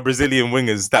mixed up my Brazilian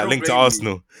wingers that linked to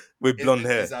Arsenal with blonde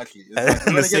hair. Exactly.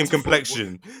 And the same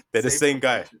complexion. They're the same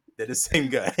guy. They're the same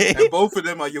guy. And both of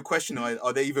them are your question.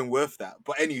 Are they even worth that?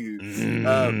 But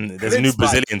anywho, there's a new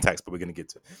Brazilian tax, but we're gonna get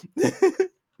to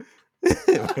it.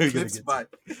 Clipse back.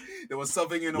 There was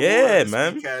something in the Yeah, water this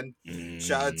man. weekend.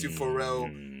 Shout out to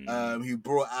Pharrell, who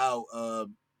brought out,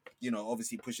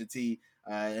 obviously Pusha T,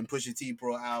 and Pusha T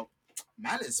brought out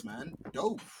Malice, man.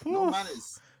 Dope. No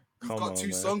Malice. We've got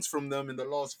two songs from them in the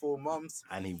last 4 months.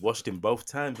 And he watched him both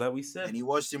times, like we said. And he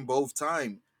watched him both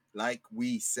times, like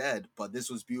we said. But this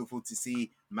was beautiful to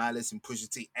see Malice and Pusha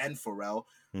T and Pharrell.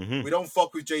 Mm-hmm. We don't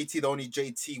fuck with JT. The only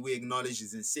JT we acknowledge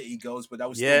is in City Girls, but that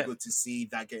was still good to see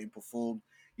that getting performed.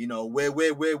 You know, we're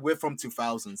from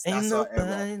 2000s. That's our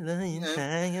era.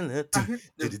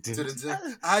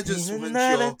 I just want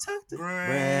your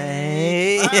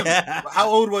brain. How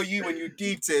old were you when you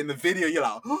deeped it in the video? You're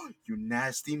like, oh, you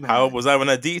nasty man. How old was I when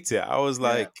I deeped it? I was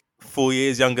like 4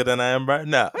 years younger than I am right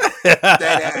now.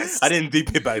 I didn't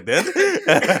deep it back then.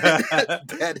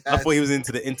 I thought he was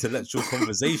into the intellectual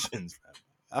conversations.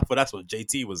 I thought that's what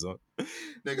JT was on.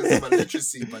 Niggas about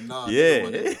literacy, but nah.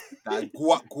 Yeah. Like,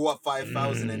 go up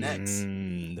 5,000 and X.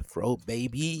 The fro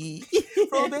baby.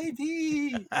 Fro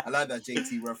baby. I like that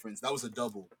JT reference. That was a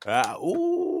double.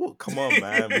 Ooh, come on,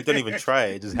 man. We don't even try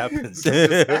it. It just happens.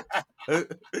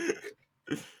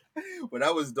 But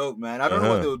that was dope, man. I don't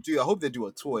know what they'll do. I hope they do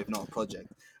a tour, if not a project.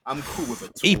 I'm cool with a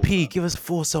tour. EP, man. give us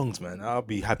 4 songs, man. I'll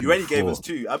be happy. You already gave us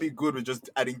 2. I'll be good with just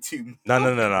adding 2.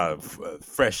 No.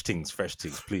 Fresh things,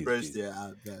 please. Fresh, please.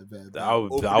 yeah.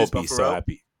 I'll be so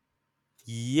happy.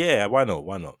 Yeah, why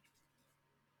not?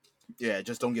 Yeah,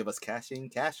 just don't give us cash in.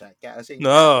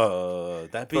 No,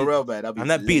 that beat. Pharrell, man,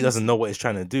 And that beat doesn't know what it's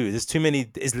trying to do. There's too many.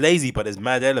 It's lazy, but there's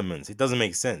mad elements. It doesn't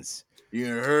make sense. You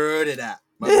heard it out.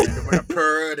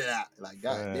 Heard it out. Like,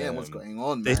 God damn, what's going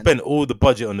on, man? They spent all the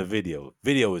budget on the video.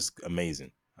 Video is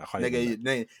amazing.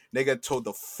 Nigga told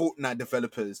the Fortnite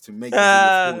developers to make it.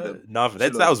 No,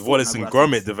 that was Wallace and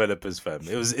Gromit developers, fam.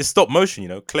 It's stop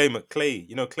motion, Clay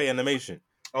animation.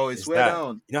 Oh, it's way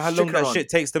down. You know how long that shit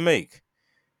takes to make?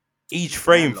 Each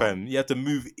frame, fam. You have to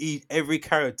move every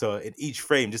character in each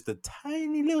frame, just a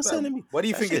tiny little centimeter. Why do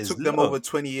you think it took them over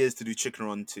 20 years to do Chicken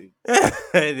Run 2?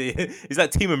 It's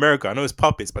like Team America. I know it's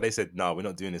puppets, but they said, no, we're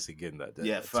not doing this again.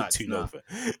 Facts. Too low.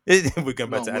 We're going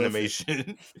back to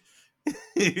animation.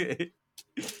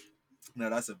 No,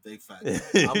 that's a big fact.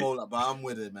 I'm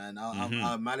with it, man.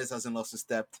 Malice hasn't lost a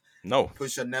step. No.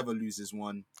 Pusha never loses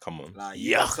one. Come on. Like,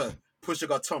 Pusha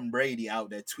got Tom Brady out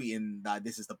there tweeting that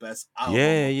this is the best album.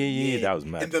 Yeah. That was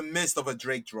mad. In the midst of a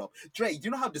Drake drop. Drake, do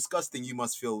you know how disgusting you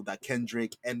must feel that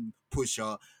Kendrick and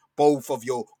Pusha, both of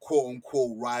your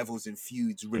quote-unquote rivals and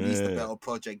feuds, released a better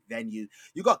project than you?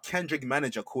 You got Kendrick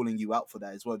manager calling you out for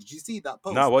that as well. Did you see that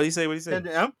post? No, what did he say?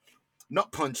 Kendrick, not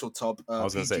Punch or Top, I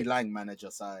was PG Lang manager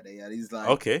side. Yeah, he's like,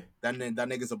 okay, that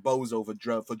nigga's a bozo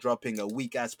for dropping a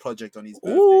weak ass project on his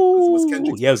birthday.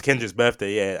 It was Kendrick's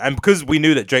birthday. Yeah, and because we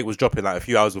knew that Drake was dropping like a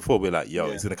few hours before, we were like, yo,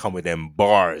 he's gonna come with them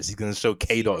bars. He's gonna show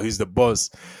K Dot who's the boss.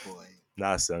 Boy.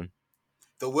 Nah, son.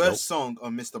 The worst song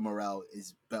on Mr. Morale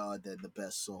is better than the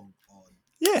best song on.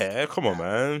 Yeah, come on,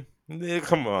 man. Yeah,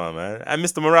 come on, man. And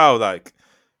Mr. Morale, like,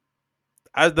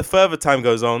 as the further time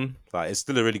goes on, like, it's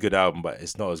still a really good album, but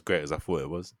it's not as great as I thought it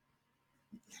was.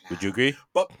 Would you agree?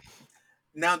 But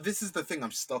now this is the thing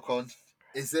I'm stuck on.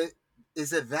 Is it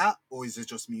that, or is it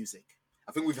just music?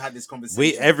 I think we've had this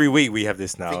conversation. Every week we have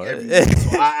this I now. think every week.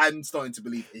 So I'm starting to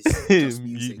believe it's just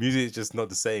music. Music is just not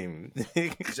the same.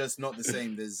 It's just not the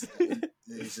same.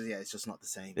 It's just not the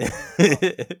same.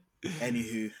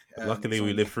 Anywho, luckily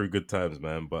we lived through good times,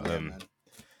 man. But man.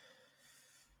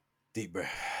 deep breath.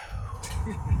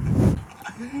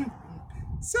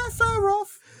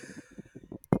 Sephiroth.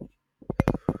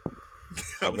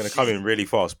 I'm gonna come in really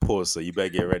fast. Pause. So you better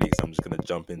get ready. Cause I'm just gonna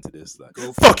jump into this. Like,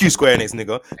 Go for fuck it. you, Square Enix,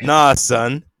 nigga. Nah,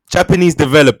 son. Japanese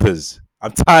developers.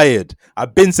 I'm tired.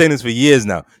 I've been saying this for years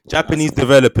now. Japanese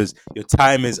developers, your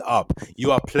time is up.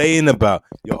 You are playing about.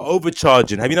 You're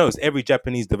overcharging. Have you noticed every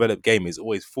Japanese developed game is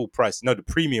always full price? No, the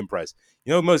premium price.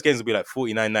 You know, most games will be like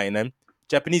 $49.99.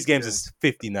 Japanese games is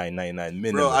 $59.99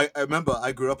 minimum. Bro, I remember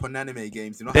I grew up on anime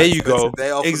games. You know, there you go. They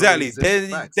are exactly.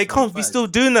 They can't be still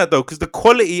doing that though, because the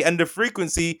quality and the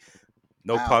frequency,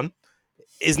 pun,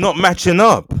 is not matching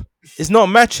up. It's not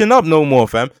matching up no more,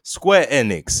 fam. Square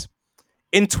Enix.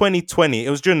 In 2020, it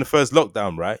was during the first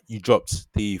lockdown, right? You dropped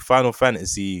the Final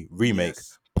Fantasy remake,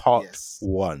 part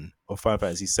 1 of Final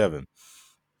Fantasy 7.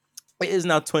 It is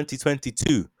now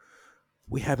 2022.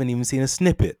 We haven't even seen a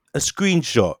snippet, a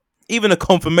screenshot, even a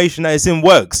confirmation that it's in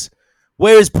works.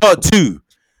 Where is part 2?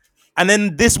 And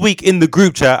then this week in the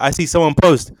group chat, I see someone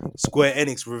post, Square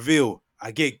Enix reveal.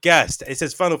 I get gassed. It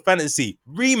says Final Fantasy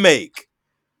remake.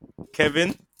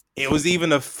 Kevin, it was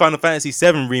even a Final Fantasy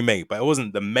 7 remake, but it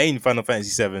wasn't the main Final Fantasy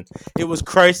 7. It was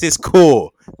Crisis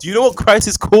Core. Do you know what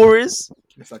Crisis Core is?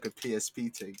 It's like a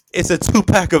PSP thing. It's a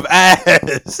 2-pack of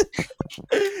ass.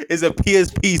 It's a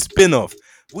PSP spin-off.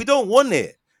 We don't want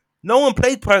it. No one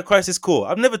played Crisis Core.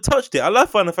 I've never touched it. I love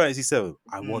Final Fantasy 7.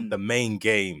 I want the main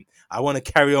game. I want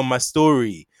to carry on my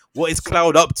story. What is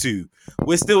Cloud up to?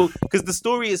 We're still, because the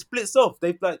story is splits off.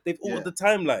 They've altered the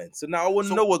timeline. So now I want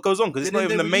to know what goes on, because it's not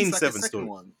even the main 7 story.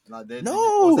 One?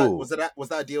 No. Was that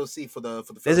a DLC for the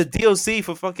first? There's a DLC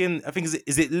for fucking. I think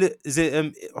is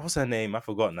it what's her name? I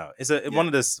forgot now. It's one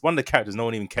of the characters no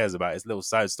one even cares about. It's a little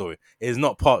side story. It is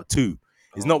not part 2.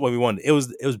 It's not what we wanted. It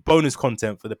was bonus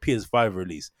content for the PS5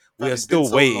 release. We are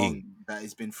still waiting. That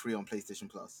it's been free on PlayStation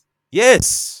Plus.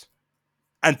 Yes.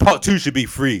 And part 2 should be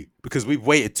free because we've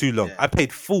waited too long. Yeah. I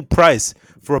paid full price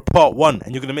for a part 1,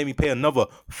 and you're gonna make me pay another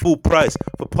full price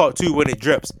for part 2 when it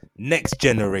drops next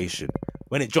generation,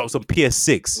 when it drops on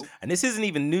PS6. And this isn't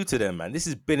even new to them, man. This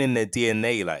has been in their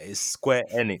DNA. Like, it's Square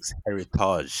Enix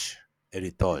heritage.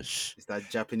 It's that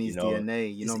Japanese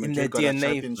DNA. You know, when you got that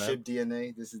championship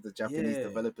DNA, this is the Japanese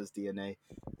developers DNA.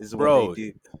 This is what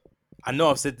they do. I know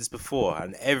I've said this before,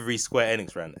 and every Square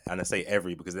Enix rant, and I say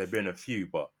every because there've been a few,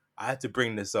 but I had to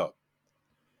bring this up.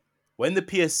 When the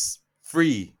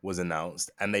PS3 was announced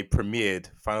and they premiered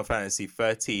Final Fantasy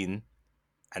 13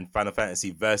 and Final Fantasy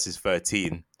Versus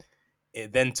 13,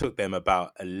 it then took them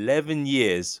about 11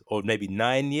 years or maybe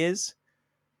 9 years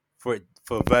for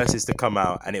Versus to come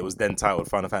out, and it was then titled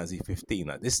Final Fantasy 15.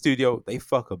 Like, this studio, they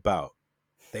fuck about.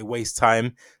 They waste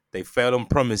time. They fail on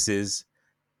promises.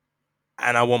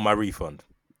 And I want my refund.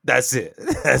 That's it.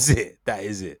 That's it. That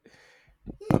is it.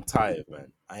 I'm tired,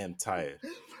 man. I am tired.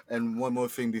 And one more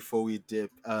thing before we dip.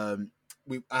 I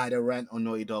had a rant on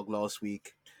Naughty Dog last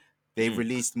week. They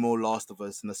released more Last of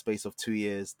Us in the space of 2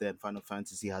 years than Final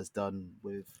Fantasy has done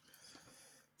with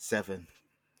 7.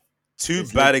 Two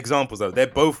bad examples, though. They're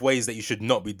both ways that you should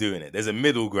not be doing it. There's a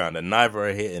middle ground, and neither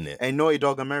are hitting it. And Naughty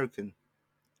Dog American.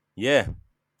 Yeah.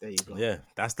 There you go. Yeah,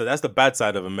 that's the bad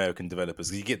side of American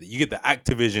developers. You get the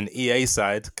Activision EA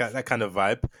side, that kind of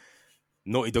vibe.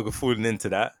 Naughty Dog are falling into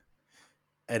that.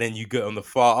 And then you get on the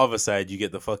far other side, you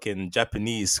get the fucking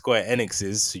Japanese Square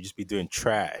Enixes who just be doing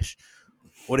trash.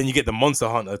 Or then you get the Monster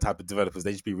Hunter type of developers.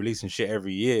 They just be releasing shit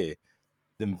every year.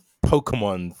 Then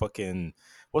Pokemon fucking...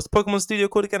 What's the Pokemon studio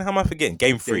called again? How am I forgetting?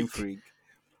 Game Freak.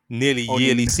 Nearly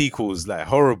yearly sequels, like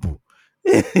horrible.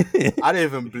 I don't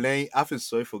even blame. I feel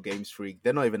sorry for Games Freak.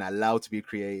 They're not even allowed to be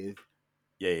creative.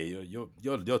 Yeah,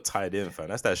 you're tied in, fam.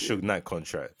 That's that Suge Knight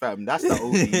contract, fam. That's the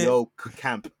OVO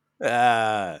camp.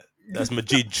 That's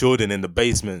Majid Jordan in the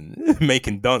basement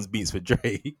making dance beats for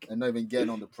Drake. And not even getting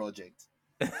on the project.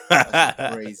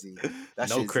 That's crazy. That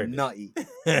no shit's credit. Nutty.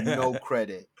 No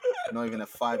credit. Not even a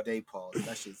 5-day pass.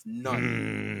 That shit's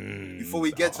nutty. Before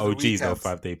we get to the OG's recaps, no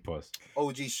 5-day pass.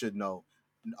 OGs should know.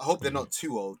 I hope they're not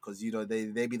too old, because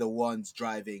they be the ones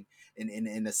driving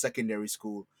in a secondary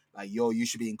school. Like, yo, you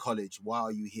should be in college. Why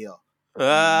are you here?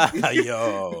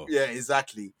 Yo. Yeah,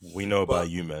 exactly. We know about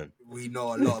you, man. We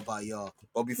know a lot about y'all.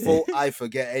 But before I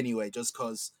forget anyway, just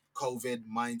because COVID,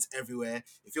 minds everywhere.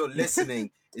 If you're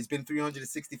listening, it's been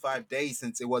 365 days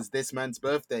since it was this man's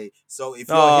birthday. So if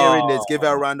you're hearing this, give it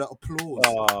a round of applause.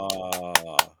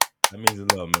 That means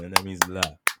a lot, man. That means a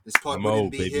lot. This pod I'm wouldn't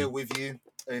old, be baby. here with you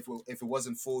if it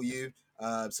wasn't for you.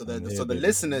 So I'm the here, baby.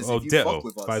 listeners, Oh, if you ditto. fuck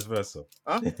with us, Vice versa.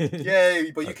 huh? Yeah,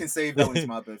 but you can save that when it's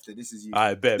my birthday. This is you.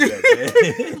 I bet.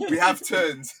 We have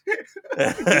turns.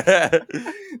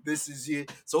 This is you.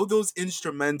 So all those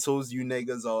instrumentals you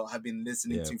niggas have been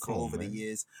listening to for over the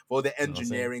years, for all the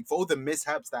engineering, for all the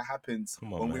mishaps that happens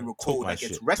when we record that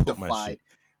gets rectified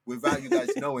without you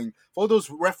guys knowing, for all those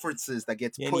references that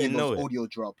gets put in those audio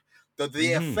drop,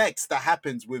 the effects that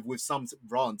happens with some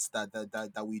rants that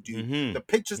we do, the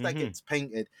pictures that gets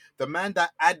painted, the man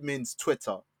that admins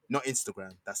Twitter, not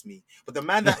Instagram, that's me, but the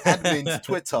man that admins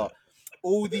Twitter,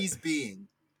 all these being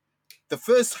the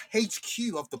first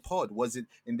HQ of the pod was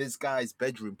in this guy's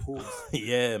bedroom. Pause.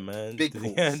 Yeah, man. Big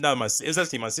pause. Yeah, no, it was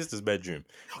actually my sister's bedroom.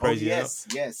 Crazy, yes.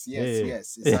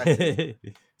 Exactly.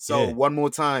 So one more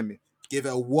time, give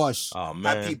it a wash. Oh,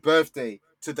 man. Happy birthday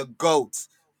to the GOAT,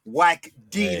 Whack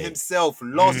Dean himself,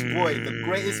 Lost Boy, the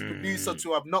greatest producer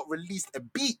to have not released a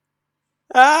beat.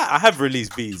 I have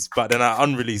released beats, but then I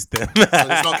unreleased them. So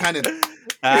it's not canon.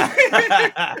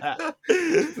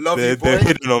 Love you, boy. They're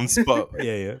hidden on spot.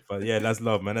 Yeah. But yeah, that's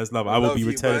love, man. That's love. I will be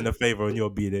returning the favor on your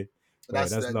B-Day.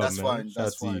 That's love, that's man. fine.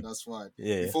 That's fine.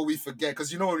 Yeah. Before we forget,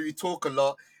 because when we talk a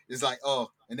lot, it's like,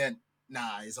 and then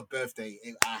it's a birthday.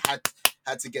 I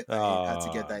had to get that in. Had to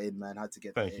get that in, man. Had to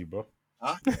get that in. Thank you, bro.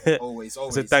 Huh? Always.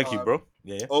 So thank you, bro.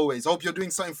 Yeah. Always. Hope you're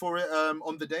doing something for it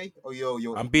on the day. Or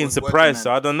you're I'm being surprised,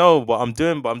 so I don't know what I'm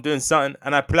doing, but I'm doing something,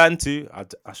 and I plan to.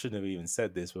 I shouldn't have even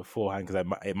said this beforehand because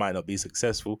it might not be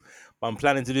successful. But I'm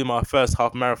planning to do my first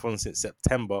half marathon since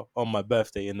September on my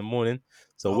birthday in the morning.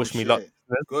 So wish me luck.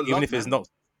 Even if it's not,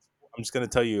 I'm just gonna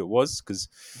tell you it was because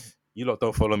you lot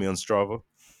don't follow me on Strava.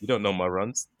 You don't know my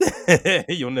runs.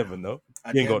 You'll never know.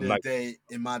 At the end of the day,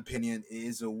 in my opinion, it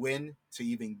is a win to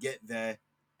even get there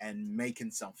and making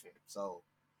something. So,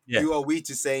 who are we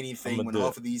to say anything when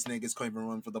half of these niggas can't even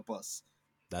run for the bus?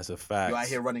 That's a fact. You're out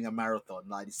here running a marathon.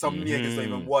 Like some niggas don't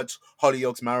even watch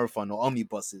Hollyoaks Marathon or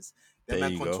omnibuses. They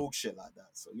man can't talk shit like that.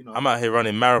 So I'm out here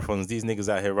running marathons. These niggas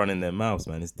out here running their mouths,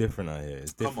 man. It's different out here.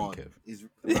 It's different. Come on, Kev.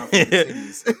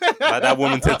 Like that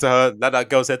woman said to her, like that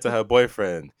girl said to her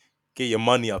boyfriend, "Get your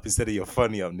money up instead of your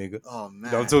funny up, nigga." Oh man, you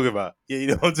know what I'm talking about? Yeah, you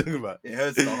know what I'm talking about. It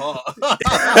hurts the heart.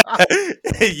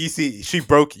 You see, she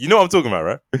broke. You know what I'm talking about,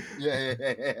 right?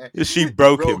 Yeah. She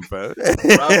broke him, bro.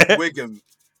 Wiggum.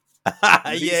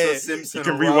 Yeah, Simpson, you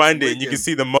can rewind it and you can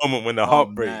see the moment when the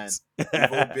heart breaks.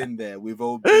 We've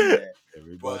all been there.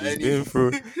 Everybody's been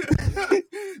through.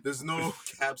 There's no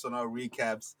caps on our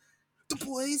recaps. The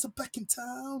boys are back in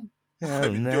town. Oh,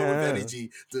 With energy.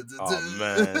 Oh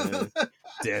man.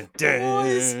 Dun,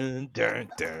 dun, dun,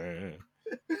 dun.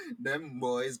 Them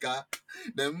boys got.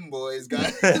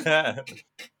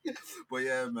 But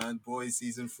yeah, man, Boys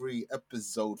season 3,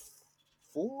 episode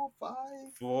 5.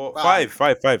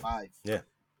 Yeah.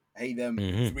 I hate them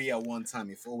 3 at one time.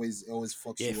 It always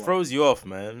fucks you up. It throws you off,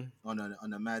 man. On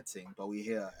a mad thing. But we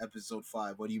here, episode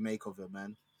 5. What do you make of it,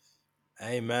 man?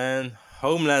 Hey, man,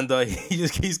 Homelander, he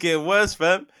just keeps getting worse,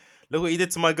 fam. Look what he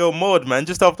did to my girl Maud, man.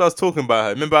 Just after I was talking about her.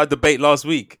 Remember our debate last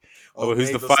week?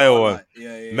 Who's the fire one?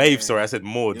 Yeah, Maeve, sorry, I said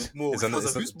Maud.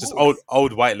 It's just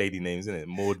old white lady names, isn't it?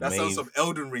 Maud, that Maeve, sounds some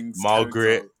Elden Ring.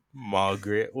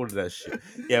 Margaret, all of that shit.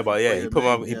 Yeah, but yeah, he put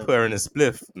her in a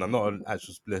spliff. No, not an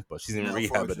actual spliff, but she's in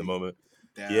rehab at the moment.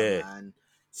 Damn, man.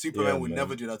 Superman would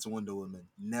never do that to Wonder Woman.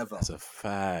 Never. That's a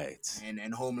fact.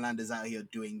 And Homelander's out here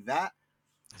doing that.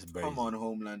 Come on,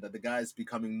 Homelander. The guy's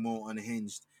becoming more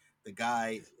unhinged. The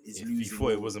guy is losing. You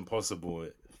thought it wasn't possible.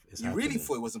 You really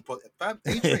thought it wasn't possible.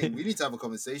 A-Train, we need to have a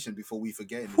conversation before we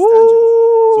forget in this tangent.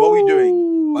 So what are we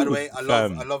doing? By the way, I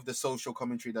love the social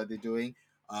commentary that they're doing.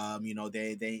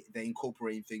 They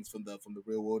incorporate things from the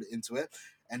real world into it,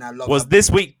 and I love. This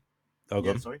week?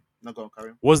 Sorry, no, go on, carry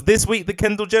on. Was this week the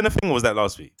Kendall Jenner thing, or was that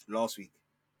last week? Last week.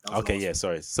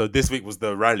 Sorry. So this week was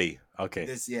the rally. Okay.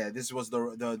 This was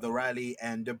the rally,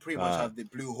 and they pretty much have the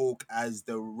Blue Hawk as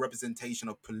the representation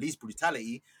of police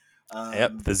brutality. The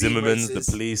Zimmermans, the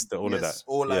police, all of that.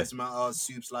 All lives matter.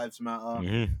 Soup's lives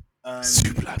matter.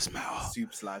 Soup lives matter.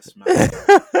 Soup's lives matter.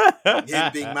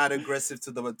 Him being mad aggressive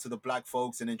to the black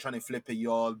folks, and then trying to flip it,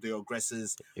 the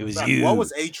aggressors. It was you. What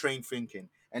was A-Train thinking?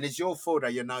 And it's your fault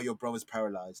that your brother's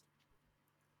paralyzed.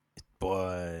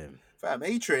 Boy. Fam,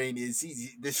 A-Train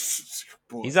this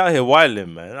boy. He's out here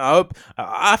wilding, man.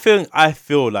 I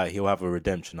feel like he'll have a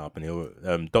redemption up, and he'll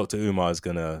Dr. Umar is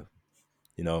gonna,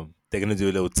 they're gonna do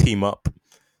a little team up.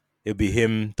 It'll be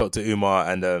him, Dr. Umar,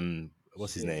 and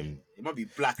what's his name? It might be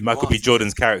Black Michael Noir B. season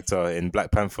Jordan's character in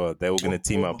Black Panther. They're all gonna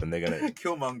team up and they're gonna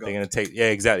Killmonger. take. Yeah,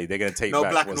 exactly. They're gonna take No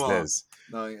back Black what's Noir. theirs.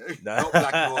 No, Nah. not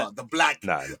Black Noir.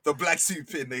 Nah. The black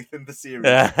soup in the series.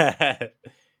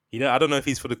 I don't know if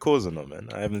he's for the cause or not, man.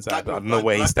 I don't know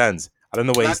where he Black- stands. I don't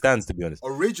know where he stands, to be honest.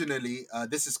 Originally,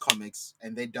 this is comics,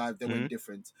 and they went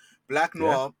different. Black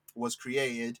Noir was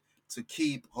created to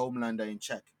keep Homelander in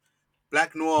check.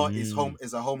 Black Noir is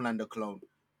a Homelander clone.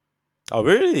 Oh,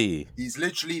 really? He's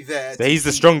literally there. So he's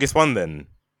the strongest one then.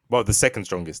 Well, the second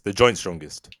strongest, the joint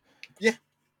strongest. Yeah,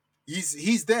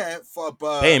 he's there for.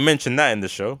 They ain't mentioned that in the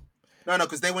show. No,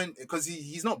 because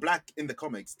he's not black in the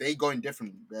comics. They going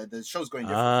different. The show's going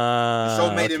different. The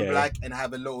show made him black and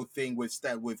have a little thing with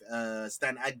Stan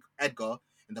Edgar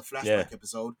in the flashback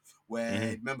episode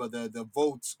where remember the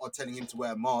votes are telling him to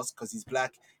wear a mask because he's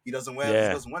black. He doesn't want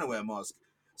to wear a mask.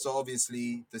 So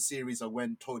obviously the series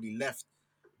went totally left.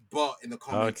 But in the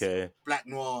comics, Black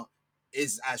Noir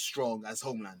is as strong as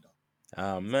Homelander.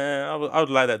 Oh man, I would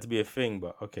like that to be a thing,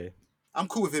 but okay. I'm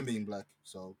cool with him being black,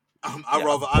 so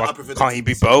I prefer. Can't he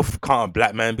be both? Can't a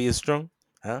black man be as strong?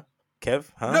 Huh?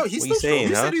 Kev? Huh? No, he's what still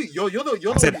saying, strong. Huh?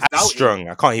 You're I said as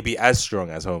strong. Can't he be as strong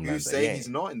as Homelander? You say he's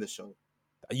not in the show.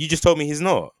 You just told me he's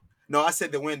not. No, I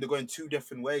said they're going two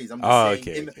different ways. I'm just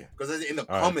saying because in the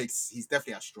All comics he's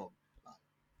definitely as strong.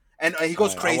 And he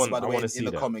goes crazy, by the way, in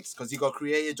the comics because he got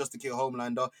created just to kill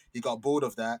Homelander. He got bored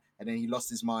of that, and then he lost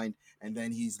his mind, and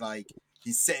then he's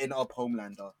setting up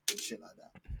Homelander and shit like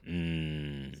that.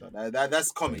 So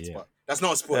that's comics, but that's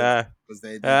not a spoiler because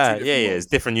it's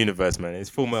different universe, man.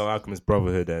 It's Full Metal Alchemist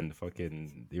Brotherhood and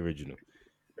fucking the original.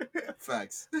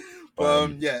 Facts. But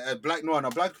Black Noir.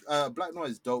 Now, Black Noir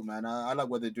is dope, man. I like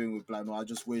what they're doing with Black Noir. I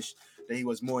just wish that he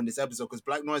was more in this episode because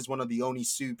Black Noir is one of the only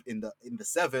soup in the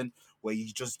 7 where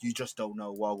you just don't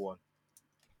know what.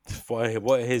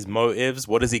 What are his motives?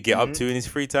 What does he get up to in his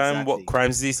free time? Exactly. What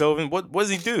crimes is he solving? What is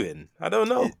he doing? I don't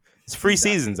know. It's 3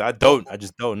 seasons. I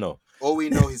just don't know. All we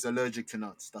know he's allergic to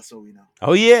nuts. That's all we know.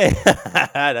 Oh yeah,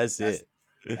 that's it.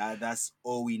 That's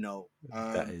all we know.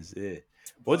 That is it.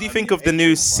 What do you think of the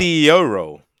new CEO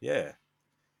role? Yeah.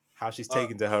 How she's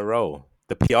taken to her role.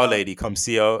 The PR lady comes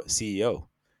CEO.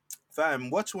 Fam,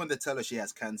 watch when they tell her she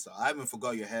has cancer. I haven't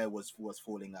forgot your hair was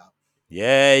falling out.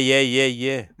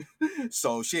 Yeah.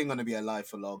 So she ain't going to be alive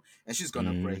for long. And she's going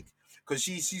to break. Because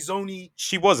she's only...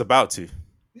 She was about to.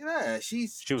 Yeah, she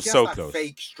was so has close.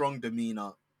 Fake, strong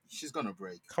demeanor. She's going to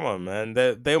break. Come on, man.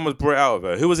 They almost brought it out of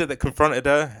her. Who was it that confronted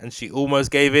her and she almost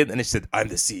gave in? And then she said, I'm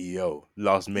the CEO.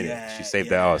 Last minute. She saved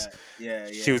their ass.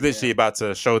 She was literally about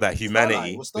to show that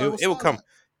humanity. It will come.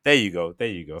 There you go.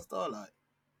 Starlight.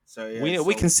 So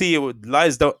we can see it.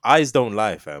 Eyes don't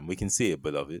lie, fam. We can see it,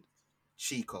 beloved.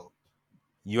 Chico.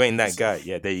 You ain't that guy.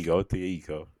 Yeah, there you go.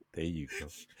 You're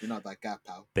not that guy,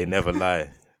 pal. They never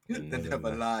lie. They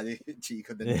never lie.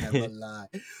 Chico, they never lie.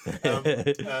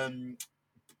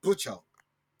 Butcher.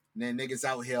 Then niggas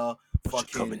out here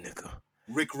fucking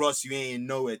Rick Ross, you ain't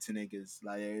nowhere to niggas.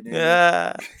 Like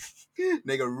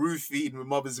nigga roof feeding with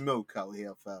mother's milk out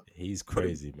here, fam. He's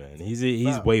crazy, man.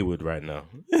 He's wayward right now.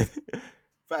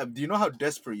 Fam, do you know how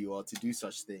desperate you are to do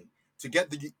such thing? To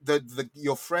get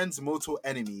your friend's mortal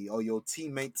enemy or your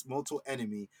teammate's mortal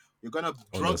enemy, you're gonna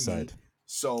drug me.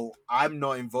 So I'm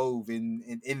not involved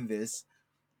in this,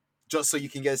 just so you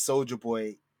can get Soldier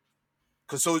Boy.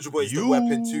 Because Soldier Boy is the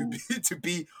weapon to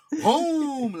be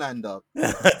Homelander.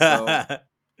 So,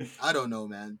 I don't know,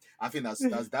 man. I think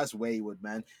that's wayward,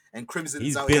 man. And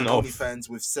Crimson's out here on OnlyFans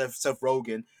with Seth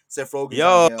Rogen. Seth Rogen.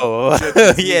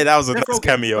 Yeah, that was a nice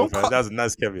cameo, man. That was a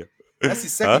nice cameo. That's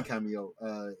his second cameo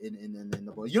in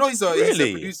the boy. You know he's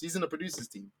in the producers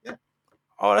team. Yeah.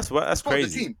 Oh, that's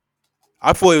crazy.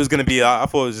 I thought it was gonna be. I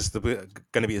thought it was just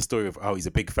gonna be a story of how he's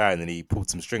a big fan and he pulled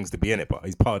some strings to be in it, but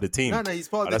he's part of the team. No, he's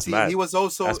part of the team. Mad. He was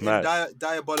also in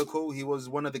Diabolical. He was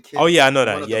one of the kids. Oh yeah, I know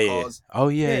that. Yeah. Oh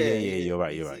yeah. You're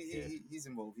right. He's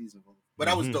involved. But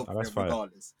that was dope.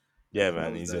 Regardless. Yeah,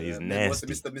 man. He's nasty.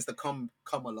 Mr. Come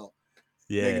a lot.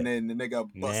 Yeah. And then the nigga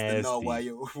busting out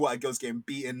while girls getting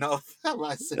beaten up.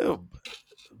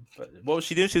 What was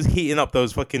she doing? She was heating up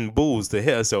those fucking balls to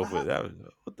hit herself with.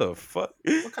 What the fuck?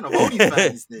 What kind of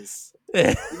OnlyFans is this?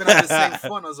 Even had the same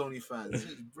fun as OnlyFans.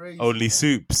 Only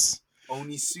soups.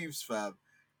 Only soups, fam.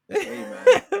 Hey,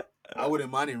 man. I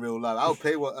wouldn't mind in real life. I would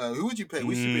pay what? Who would you pay?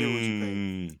 Which superhero would you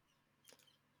pay?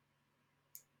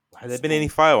 Have there been any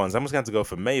fire ones? I'm just going to go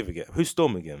for Maeve again. Who's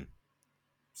Storm again?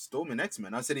 Storm and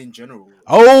X-Men. I said in general.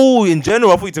 Oh, in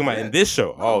general. I thought you were talking about in this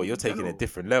show. Oh, you're taking a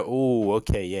different level. Oh,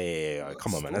 okay. Yeah.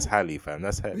 Come on, man. That's Halle, fam.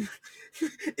 That's Halle.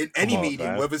 In any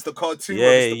medium, whether it's the cartoon,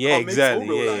 whether it's the comics, exactly.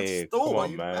 Or real life. Storm, come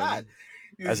on, man. Bad?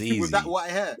 That's with that easy. white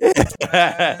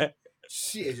hair.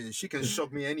 She can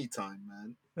shock me anytime,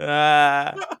 man.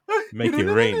 Make it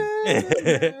rain.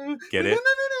 Get it?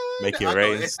 Make it I got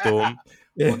rain. it. Storm.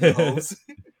 Funny hoes.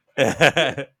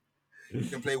 You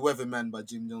can play Weatherman by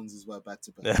Jim Jones as well, back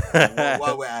to back.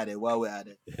 While we're at it,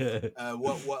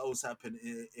 what else happened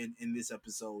in this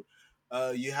episode?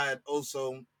 You had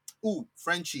also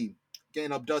Frenchie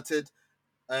getting abducted.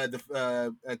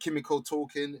 The Chemical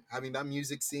talking, having that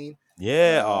music scene.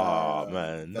 Yeah. Oh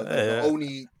man. The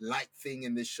only light thing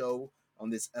in this show on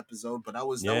this episode, but that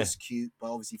was cute.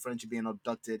 But obviously, Frenchie being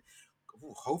abducted.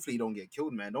 Ooh, hopefully, he don't get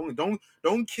killed, man.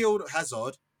 Don't kill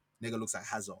Hazard. Nigga looks like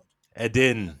Hazard.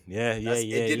 Edin. Yeah.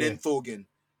 Edin and Thorgan.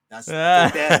 That's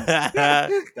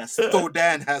Thordan. That's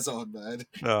Thordan Hazard, man.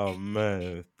 Oh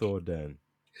man, Thordan.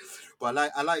 But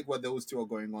I like what those two are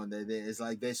going on. It's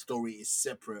like their story is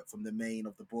separate from the main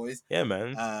of the boys. Yeah,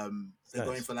 man. They're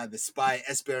going for like the spy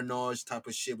espionage type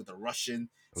of shit with the Russian.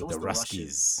 With the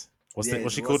Ruskies. What's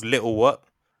she the called? Little what?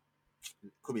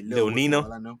 Could be Little Nino.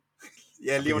 All I know.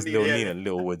 Yeah, Little Nino,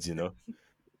 Little Woods, you know.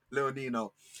 Little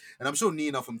Nino. And I'm sure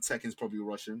Nina from Tekken's probably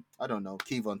Russian. I don't know.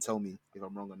 Kevon, tell me if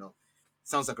I'm wrong or not.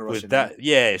 Sounds like a Russian. With that,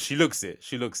 yeah, she looks it.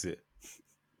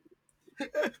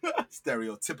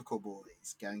 Stereotypical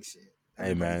boys, gang shit.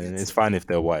 Hey man, it's fine if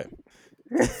they're white.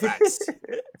 Facts.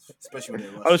 Especially when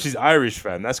they're Russian. Oh, she's Irish,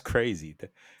 fam. That's crazy.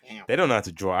 Damn. They don't know how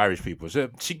to draw Irish people.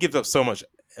 She gives up so much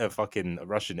fucking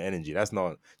Russian energy. That's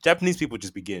not Japanese people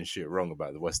just be getting shit wrong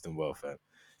about the Western world, fam.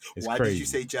 Why did you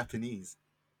say Japanese?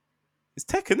 It's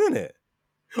Tekken, isn't it?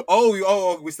 We were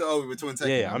talking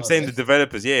Tekken. Yeah, I'm saying the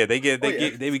developers. Yeah, they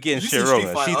be getting shit wrong.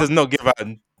 She does not give out.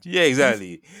 Yeah,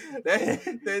 exactly.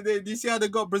 Do you see how they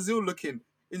got Brazil looking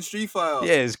in Street Fighter?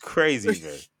 Yeah, it's crazy,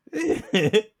 man.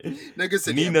 Nigga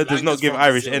said, Nina does not give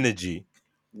Irish Brazil. Energy.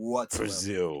 Whatsoever.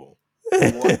 Brazil.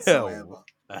 Whatsoever.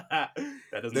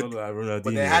 That does not look like Ronaldinho.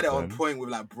 But they had it on point with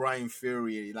like Brian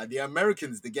Fury. Like the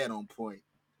Americans, they get on point.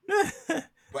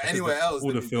 But anywhere else,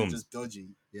 they're just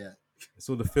dodgy. Yeah. It's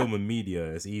all the film and media.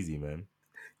 It's easy, man.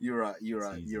 You're right.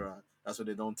 That's why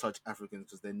they don't touch Africans,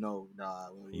 because they know,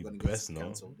 we're going to get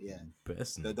cancelled. Yeah.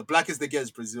 The blackest they get is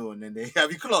Brazil, and then they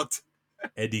have you clocked.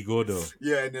 Eddie Gordo.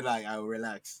 Yeah, and they're like, I'll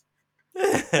relax.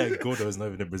 Gordo is not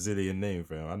even a Brazilian name,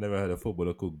 fam. I never heard a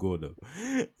footballer called Gordo.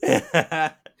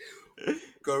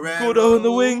 Gordo on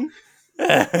the wing.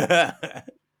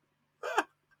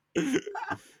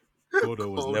 Gordo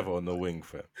was never on the wing,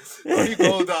 fam. The only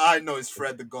Gordo I know is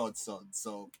Fred the Godson.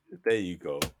 So there you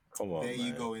go. Come on, there man.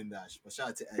 You go in that. But shout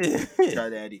out to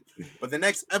Eddie. But the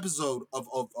next episode of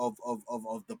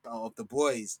the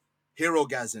boys,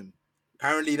 Herogasm.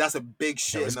 Apparently, that's a big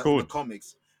shit in the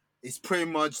comics. It's pretty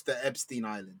much the Epstein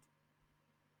Island.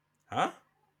 Huh?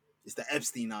 It's the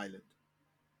Epstein Island.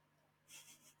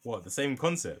 What? The same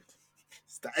concept?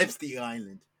 It's the Epstein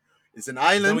Island. It's an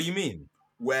island. Is that what you mean?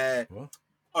 Where? What?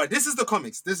 All right, this is the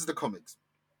comics.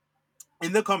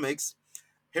 In the comics,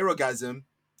 Herogasm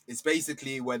is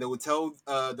basically where they will tell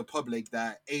the public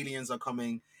that aliens are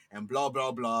coming and blah,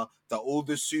 blah, blah, that all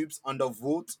the soups under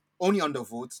vote, only under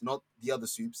vote, not the other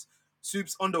soups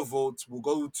under vote will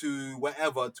go to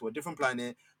wherever, to a different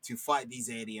planet, to fight these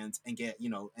aliens and get,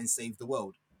 and save the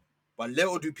world. But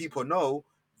little do people know,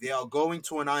 they are going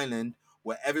to an island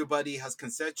where everybody has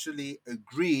consensually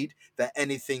agreed that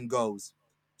anything goes.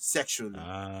 Sexually.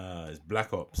 It's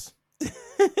Black Ops.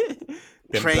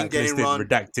 Train getting run.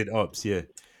 Redacted ops, yeah.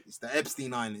 It's the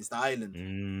Epstein Island. It's the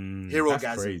island. Herogasm.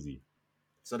 That's crazy.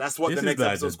 So that's what the next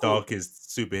episode's called. This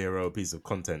is the darkest superhero piece of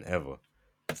content ever.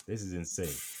 This is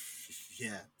insane.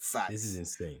 Yeah, facts. This is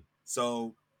insane.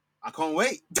 So I can't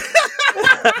wait.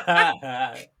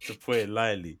 To put it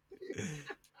lightly.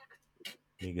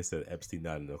 Nigga said Epstein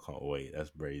Island. I can't wait. That's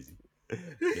crazy.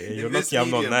 Yeah, you're lucky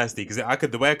I'm not nasty, because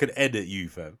the way I could edit you,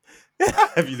 fam.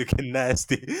 Have you looking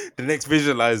nasty? The next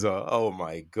visualizer. Oh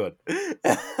my god. I'm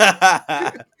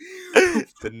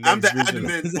the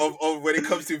admin of when it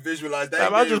comes to visualize.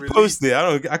 I'll just post it.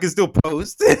 I can still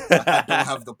post. I don't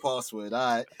have the password.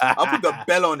 All right. I'll put the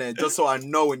bell on it just so I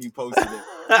know when you posted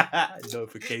it.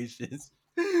 Notifications.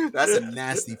 That's a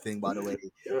nasty thing, by the way.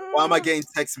 Why am I getting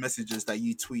text messages that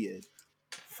you tweeted?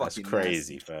 That's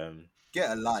crazy, fam. Get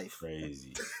a life.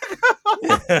 Crazy.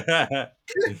 Get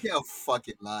a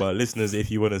fucking life. But listeners,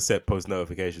 if you want to set post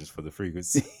notifications for the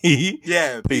frequency,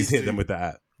 please hit them with the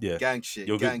app. Yeah. Gang shit.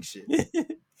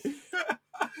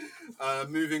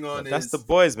 Moving on. That's the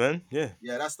boys, man. Yeah.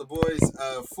 Yeah, that's the boys.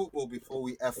 Football before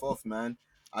we F off, man.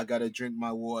 I gotta drink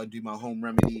my water, do my home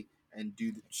remedy, and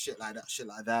do shit like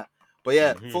that. But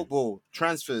yeah, football,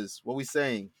 transfers, what we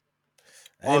saying?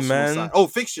 Hey, man. Side. Oh,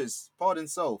 fixtures. Pardon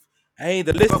self. Hey,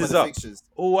 the list Cover is the up. fixtures.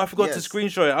 Oh, I forgot to Yes.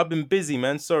 screenshot it. I've been busy,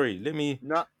 man. Sorry. Let me.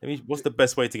 No, What's the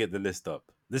best way to get the list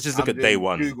up? Let's just look I'm at day doing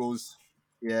one. Googles.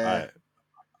 All Yeah. right.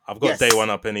 I've got day Yes.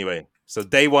 one up anyway. So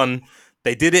day one,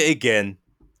 they did it again.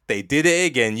 They did it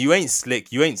again. You ain't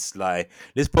slick. You ain't sly.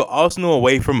 Let's put Arsenal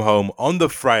away from home on the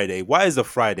Friday. Why is the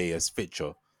Friday a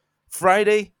feature?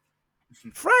 Friday?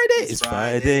 It's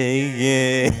Friday,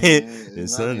 yeah.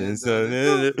 It's Sunday.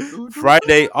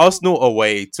 Friday, Arsenal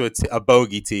away to a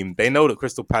bogey team. They know that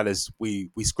Crystal Palace,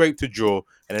 we scraped a draw,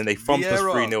 and then they thumped us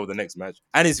Vieira. 3-0 the next match.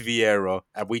 And it's Vieira,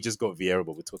 and we just got Vieira,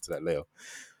 but we'll talk to that later.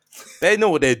 They know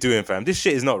what they're doing, fam. This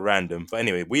shit is not random. But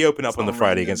anyway, we open up on the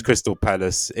Friday against Crystal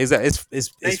Palace. It's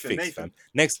fixed, Nathan. fam.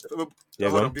 Next, hold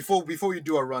on. Before you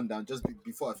do a rundown, just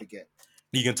before I forget,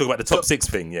 you can talk about the top six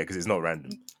thing, yeah, because it's not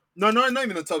random. No, not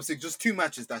even the top six. Just two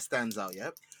matches that stands out.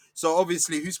 Yeah. So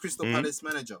obviously, who's Crystal Palace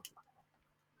manager?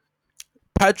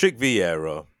 Patrick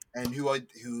Vieira. And who are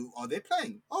they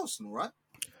playing? Arsenal, right?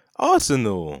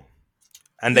 Arsenal.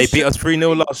 And they beat us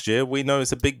 3-0 last year. We know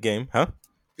it's a big game, huh?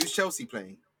 Who's Chelsea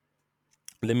playing?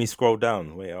 Let me scroll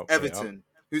down. Wait up. Everton.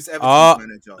 Who's Everton's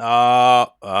manager?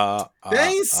 They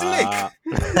ain't slick.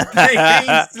 They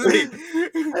ain't slick.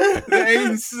 They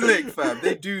ain't slick, fam.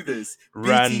 They do this.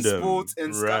 BT Sports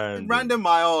and random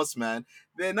my ass, man.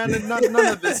 None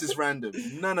of this is random.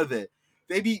 None of it.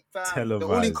 They be fam. They're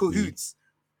all in cahoots.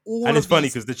 And it's funny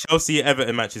because the Chelsea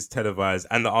Everton match is televised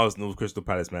and the Arsenal Crystal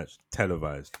Palace match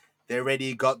televised. They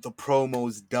already got the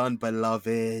promos done,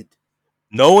 beloved.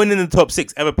 No one in the top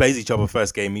six ever plays each other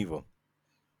first game either.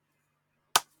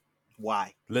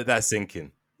 Why? Let that sink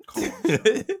in. Come on,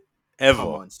 John. Ever. Come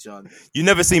on, John. You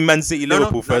never seen Man City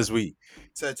Liverpool first week.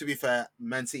 So to be fair,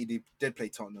 Man City did play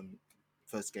Tottenham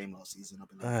first game last season, I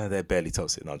believe. They're barely top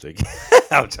six. No, I'm joking.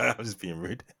 I'm just being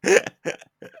rude.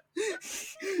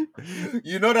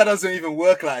 You know that doesn't even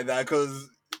work like that because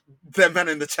they're man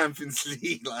in the Champions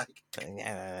League. Like you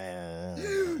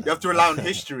have to rely on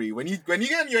history. When you get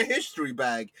in your history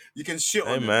bag, you can shit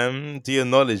on. Hey man, do your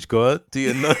knowledge, God. Do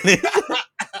your knowledge.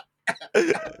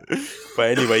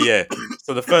 But anyway, yeah.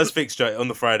 So the first fixture on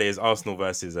the Friday is Arsenal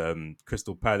versus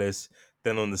Crystal Palace.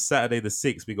 Then on the Saturday, the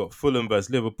 6th, we got Fulham versus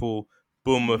Liverpool,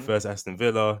 Bournemouth versus Aston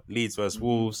Villa, Leeds versus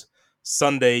Wolves.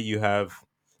 Sunday, you have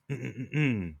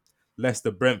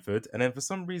Leicester Brentford. And then for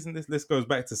some reason, this list goes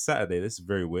back to Saturday. This is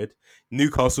very weird.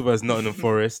 Newcastle versus Nottingham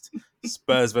Forest,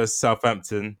 Spurs versus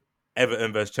Southampton,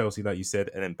 Everton versus Chelsea, like you said,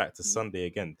 and then back to Sunday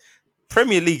again.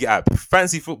 Premier League app,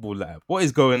 fancy football app. What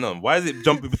is going on? Why is it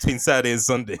jumping between Saturday and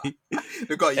Sunday?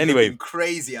 Anyway,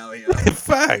 crazy out here.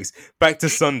 Facts. Back to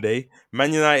Sunday,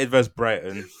 Man United versus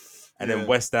Brighton, and then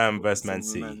West Ham versus Man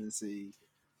City.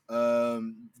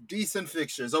 Decent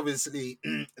fixtures. Obviously,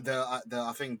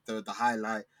 I think the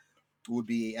highlight would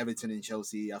be Everton and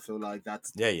Chelsea. I feel like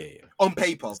that's on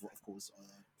paper, of course,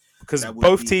 because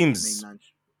both teams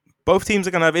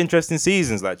are gonna have interesting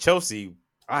seasons. Like Chelsea,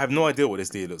 I have no idea what this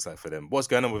deal looks like for them. What's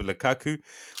going on with Lukaku?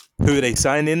 Who are they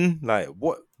signing? Like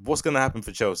what's gonna happen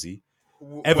for Chelsea?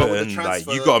 Everton, like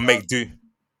you gotta make do.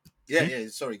 Yeah.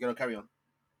 Sorry, gotta carry on.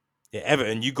 Yeah,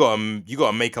 Everton, you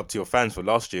gotta make up to your fans for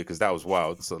last year because that was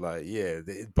wild. So like,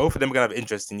 both of them are gonna have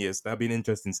interesting years. That'll be an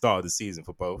interesting start of the season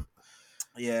for both.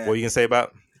 Yeah. What are you gonna say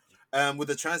about? With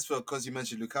the transfer, because you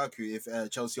mentioned Lukaku, if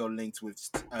Chelsea are linked with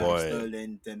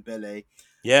Sterling, Dembele,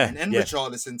 and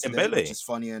Richarlison today, which is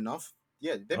funny enough.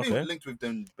 Yeah, they've been linked with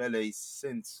Dembele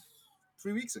since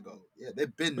 3 weeks ago. Yeah,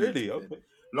 they've been really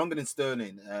longer than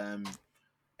Sterling.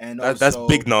 And that's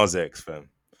big Nas X, fam.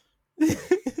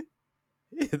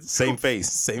 Same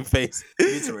face.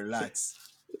 You need to relax.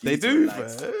 They do.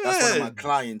 Relax. That's one of my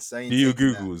clients. Do your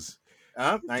Googles?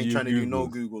 I ain't trying to do no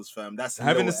Googles, fam. That's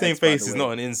having the same face is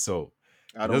not an insult.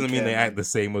 It doesn't mean they act the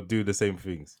same or do the same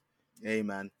things. Hey,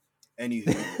 man.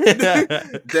 Anywho,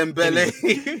 Dembele,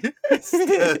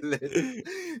 Sterling.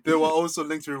 They were also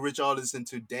linked with Richarlison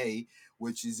today,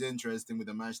 which is interesting with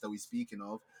the match that we're speaking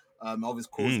of.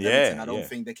 Obviously, Everton, I don't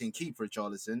think they can keep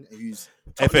Richarlison, who's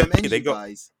FFP,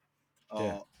 guys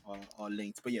are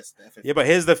linked. But yes, the FFP. Yeah, but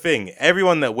here's the thing: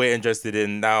 everyone that we're interested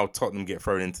in now, Tottenham get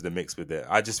thrown into the mix with it.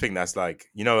 I just think that's like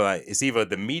it's either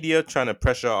the media trying to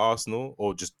pressure Arsenal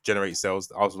or just generate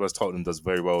sales. Arsenal versus Tottenham does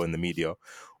very well in the media,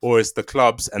 or it's the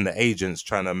clubs and the agents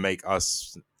trying to make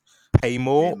us pay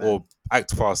more or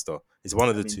act faster. It's one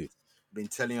of the two. Been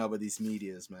telling you about these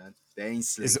medias, man. They ain't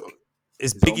slick.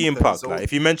 It's Biggie and Puck. Like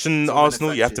if you mention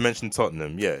Arsenal, you have to mention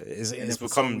Tottenham. Yeah, it's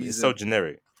become it's so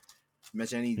generic.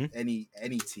 Imagine any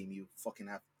team, you fucking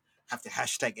have to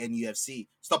hashtag NUFC.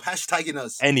 Stop hashtagging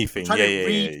us. Anything, yeah.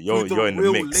 You're in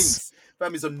the mix. Links.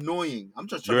 Fam, is annoying. I'm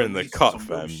just you're in the cut,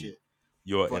 fam.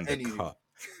 You're in the cut.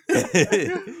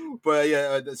 But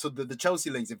yeah, so the Chelsea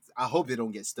links. If I hope they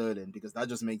don't get Sterling because that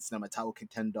just makes them a title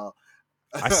contender.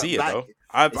 I see it Back, though.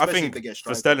 I especially if they think get for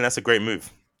striker Sterling that's a great move.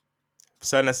 For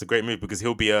Sterling that's a great move because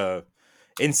he'll be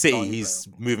in City starting player. he's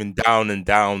moving down and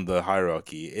down the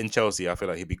hierarchy. In Chelsea, I feel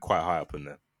like he'd be quite high up in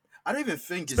there, I don't even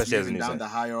think it's especially as a moving new down sign. the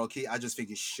hierarchy. I just think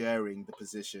it's sharing the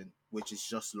position, which is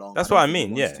just long. I That's what don't I think he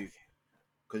mean. wants Yeah, to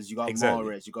because you got exactly.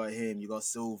 Mahrez, you got him, you got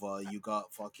Silva, you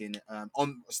got fucking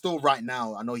on still right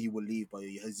now. I know he will leave, but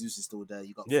Jesus is still there.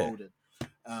 You got Yeah, Foden,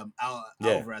 yeah.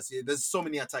 Alvarez. Yeah, there's so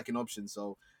many attacking options.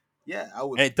 So yeah, I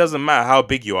would. And it doesn't matter how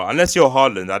big you are, unless you're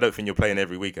Haaland. I don't think you're playing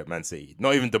every week at Man City.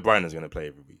 Not even De Bruyne is going to play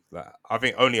every week. Like I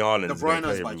think only Haaland De is going to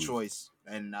Bruyne is play by every week. choice,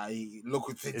 and I look.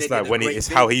 They It's did like a when great it's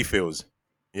thing. how he feels.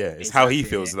 Yeah, it's how he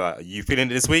Exactly. feels. Like you feeling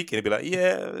it this week, and he'd be like,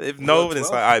 yeah. If It no, worked then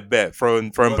it's well. like I bet It throwing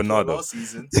worked well Bernardo. last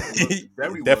season. It worked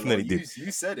very It well. definitely You did.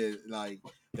 you said it like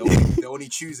they're only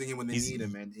choosing him when they He's need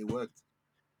him, and it worked.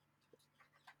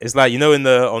 It's like in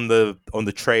the on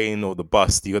the train or the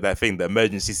bus, you got that thing, the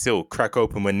emergency seal, crack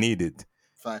open when needed. You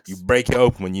Facts. break it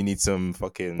open when you need some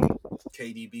fucking.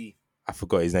 KDB. I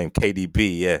forgot his name.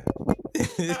 KDB. Yeah.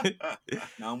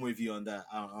 Now I'm with you on that.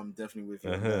 I'm definitely with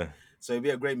you on that. Uh-huh. So it'd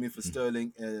be a great move for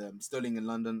Sterling. Sterling in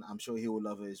London. I'm sure he will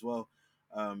love it as well.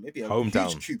 Maybe a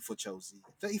Hometown. huge coup for Chelsea.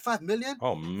 35 million?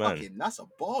 Oh man. Fucking, that's a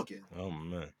bargain. Oh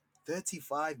man.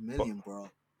 35 But million, bro.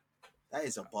 That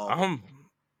is a bargain. I'm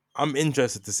I'm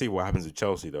interested to see what happens with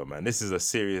Chelsea though, man. This is a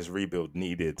serious rebuild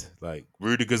needed. Like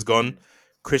Rudiger's gone, Yeah,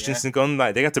 Christensen gone.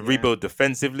 Like they got to yeah. rebuild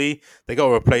defensively. They got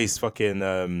to replace fucking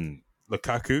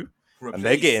Lukaku, and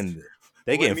they're Replaced. getting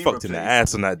What do you mean fucked in the replaced?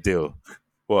 ass on that deal.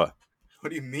 What? What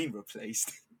do you mean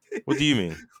replaced? What do you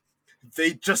mean?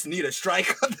 They just need a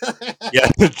striker. Yeah,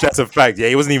 that's a fact. Yeah,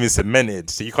 he wasn't even cemented,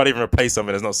 so you can't even replace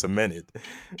something that's not cemented.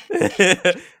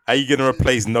 How you gonna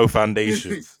replace no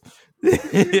foundations?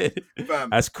 Fam,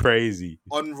 That's crazy.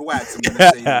 on wax, I'm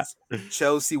gonna say this: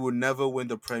 Chelsea will never win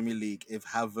the Premier League if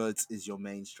Havertz is your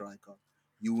main striker.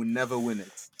 You will never win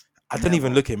it. I don't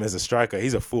even Never. look at him as a striker.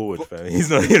 He's a forward, But, fam. He's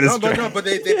not even a no, but striker. no, but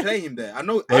they play him there. I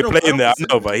know. They play I him don't there. I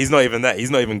consider know, him. but he's not even that.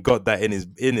 He's not even got that in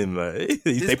him. Like,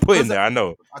 they put him Because there. I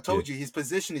know. I Yeah. told you his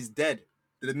position is dead.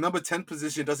 The number 10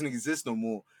 position doesn't exist no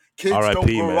more. Kids don't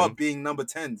R.I.P. grow up Man. being number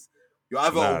 10s. You're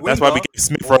either a Nah, that's why we winger gave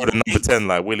Smith Rowe or the number 8. 10,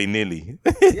 like willy nilly.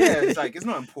 Yeah, it's like it's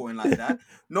not important like that.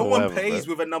 No one Whatever, plays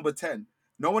man. with a number 10.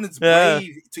 No one is Yeah,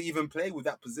 brave to even play with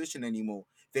that position anymore.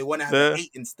 They want to have an yeah.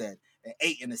 8 instead, an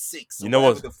 8 and a 6 You or know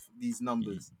whatever what? these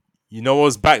numbers. You know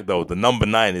what's back though? The number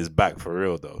 9 is back for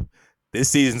real though. This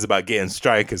season's about getting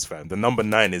strikers, fam. The number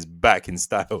 9 is back in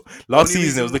style. The Last only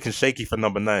season it was reason looking shaky for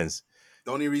number 9s.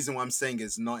 the only reason why I'm saying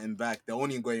is not in back. They're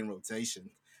only going in rotation.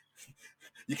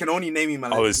 You can only name me Oh,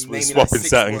 like it's name me like swapping 6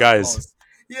 certain world guys. class.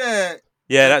 Yeah,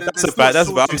 Yeah, that's there's a still fact. That's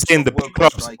a fact. I'm shortage saying of the big world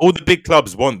class clubs, all strikers. the big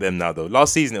clubs want them now though.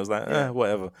 Last season it was like, Yeah.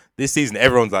 whatever. This season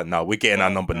everyone's like, no, we're getting our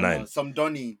number No, 9. Some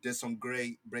Donny did some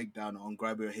great breakdown on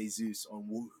Gabriel Jesus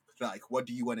on like what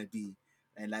do you want to be,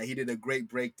 and like he did a great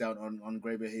breakdown on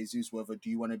Gabriel Jesus. Whether do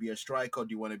you want to be a striker, or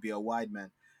do you want to be a wide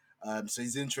man? So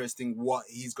it's interesting what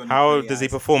he's gonna How play does he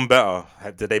as. perform better?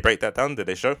 Did they break that down? Did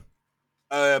they show?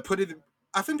 Put it.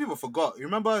 I think people forgot. You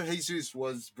remember Jesus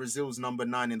was Brazil's number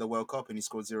 9 in the World Cup, and he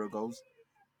scored 0 goals.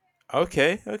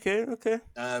 Okay.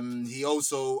 He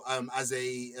also as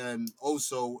a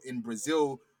also in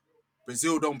Brazil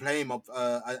don't play him up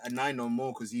a 9 no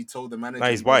more because he told the No, manager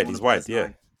he's he doesn't wide. want He's to play wide. as Yeah,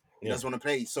 9. He yeah. doesn't want to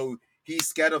play, so he's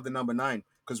scared of the number 9.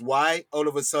 Because why? All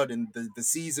of a sudden, the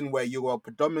season where you are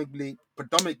predominantly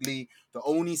the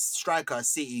only striker at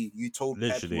City, you told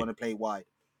Pep you want Literally. to play wide.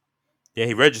 Yeah,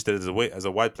 he registered as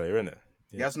a wide player, isn't it?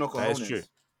 He Yeah, has no that is true. cojones,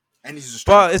 and he's a But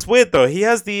striker. it's weird though. He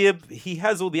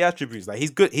has all the attributes. Like he's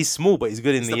good. He's small, but he's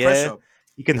good in It's the the air. pressure.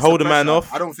 He can It's the hold a man pressure.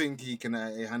 I off. don't think he can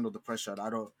handle the pressure. I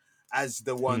don't as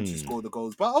the one to Hmm. score the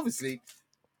goals. But obviously,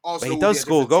 But he Arsenal will be does a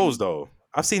score different goals team. though.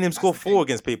 I've seen him That's score the 4 thing.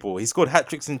 against people. He scored hat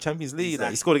tricks in Champions League. Like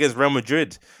he Exactly. scored against Real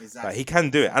Madrid. Exactly. Like he can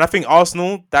do it. And I think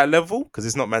Arsenal that level because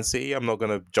it's not Man City. I'm not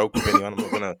gonna joke with anyone. I'm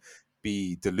not gonna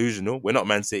be delusional. We're not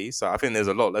Man City, so I think there's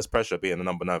a lot less pressure being the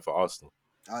number 9 for Arsenal.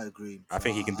 I agree. I So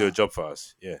think he can do a job for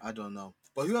us. Yeah. I don't know.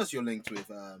 But who else you're linked with?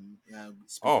 Yeah, Oh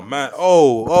speaking of man. links,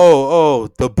 Oh,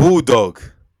 the Bulldog.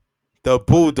 The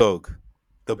Bulldog.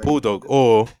 The beg your Bulldog. pardon.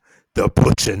 Or the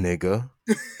Butcher nigga.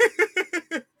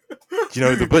 Do you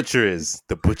know who the Butcher is?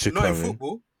 The Butcher Not in coming.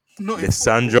 football. Not in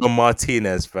Lissandro football.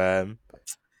 Martinez, fam.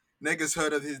 Niggas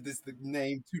heard of this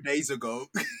name 2 days ago.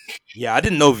 Yeah, I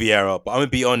didn't know Vieira, but I'm gonna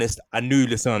be honest. I knew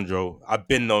Lissandro. I've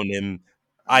been known him.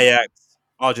 Ajax,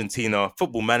 Argentina,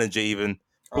 football manager even.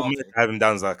 Oh, Football okay. manager have him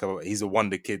down as like he's a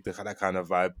wonder kid, that kind of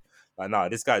vibe. Like, nah,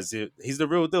 this guy's he's the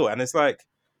real deal, and it's like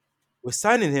we're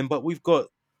signing him, but we've got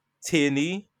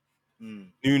Tierney. Mm.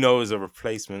 Nuno is a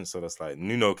replacement, so that's like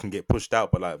Nuno can get pushed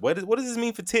out. But like, what does this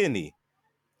mean for Tierney?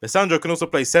 Lissandro can also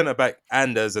play centre back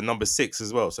and as a number 6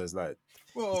 as well. So it's like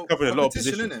he's Well, covering a lot of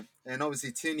competition, positions. innit? And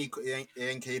obviously, Tierney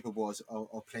ain't capable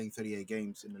of playing 38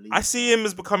 games in the league. I see him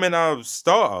as becoming our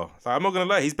starter. Like, I'm not gonna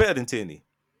lie, he's better than Tierney.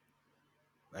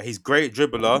 Like, he's great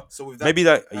dribbler. So with that, Maybe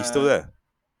that. Are you still there?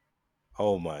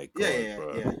 Oh my god,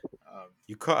 bro! yeah.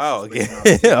 You cut out again.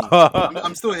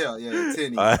 I'm still here. Yeah,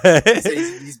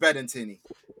 Tierney. He's better than Tierney.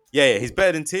 Yeah, he's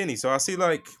better than Tierney. So I see,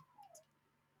 like,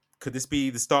 could this be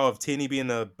the start of Tierney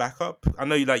being a backup? I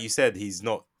know, like you said, he's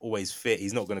not always fit.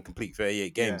 He's not going to complete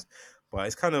 38 games. Yeah. But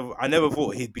it's kind of, I never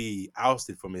thought he'd be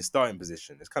ousted from his starting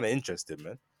position. It's kind of interesting,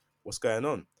 man. What's going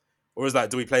on? Or is like,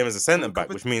 do we play him as a centre back?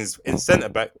 Which means in centre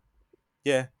back,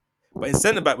 yeah. But in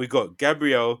centre back, we've got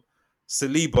Gabriel,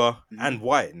 Saliba, and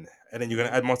White. And then you're going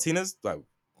to add Martinez. Like,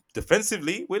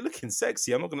 defensively, we're looking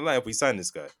sexy. I'm not going to lie if we sign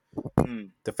this guy.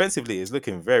 Defensively, it's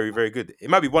looking very, very good. It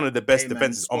might be one of the best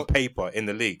defenses on paper in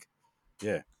the league.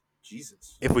 Yeah.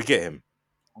 Jesus. If we get him.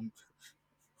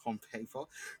 On paper?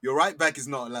 Your right back is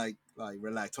not like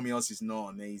relax. Tomiyasu is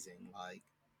not amazing. Like,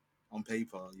 on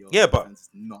paper, your defense is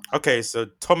not. Okay, so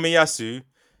Tomiyasu,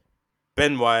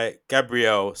 Ben White,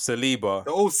 Gabriel, Saliba,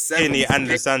 they're all 7. Tierney, and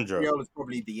Lissandro. Gabriel is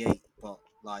probably the 8, but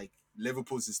like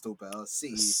Liverpool's is still better.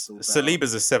 City is still better.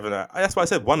 Saliba's a 7. That's why I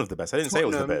said one of the best. I didn't say it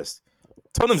was the best.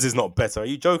 Tottenham's is not better. Are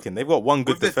you joking? They've got one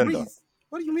good defender. Threes.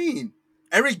 What do you mean?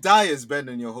 Eric Dyer's better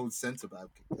than your whole centre back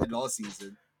in last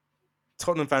season.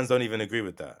 Tottenham fans don't even agree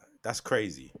with that. That's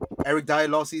crazy. Eric Dyer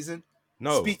last season?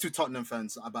 No. Speak to Tottenham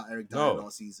fans about Eric Dyer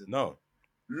last season. No.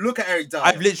 Look at Eric Dyer.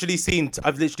 I've literally seen.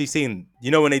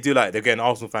 You know when they do like they're getting an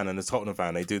Arsenal fan and a Tottenham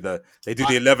fan. They do the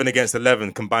 11 against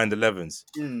 11 combined 11s.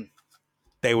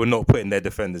 They were not putting their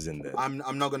defenders in there. I'm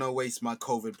not gonna waste my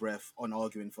COVID breath on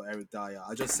arguing for Eric Dyer.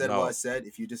 I just said what I said.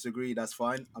 If you disagree, that's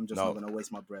fine. I'm just not gonna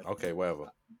waste my breath. Okay,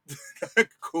 whatever.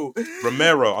 Cool.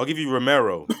 Romero, I'll give you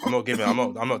Romero.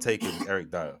 I'm not taking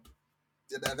Eric Dyer.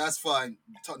 That's fine.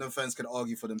 Tottenham fans can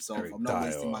argue for themselves. I'm not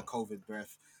wasting my COVID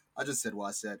breath. I just said what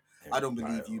I said. I don't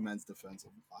believe you man's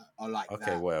defensive. I like that.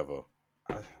 Okay, whatever.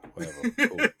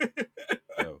 Cool.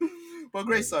 But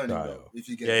great signing though, if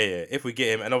you get him. Yeah. If we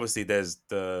get him, and obviously there's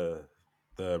the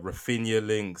Rafinha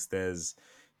links. There's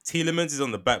Tielemans is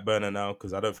on the back burner now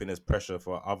because I don't think there's pressure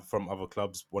from other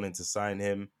clubs wanting to sign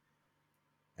him.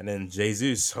 And then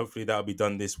Jesus, hopefully that'll be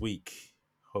done this week.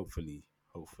 Hopefully.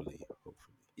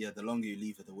 Yeah, the longer you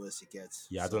leave it, the worse it gets.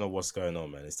 Yeah, I don't know what's going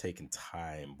on, man. It's taking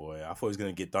time, boy. I thought it was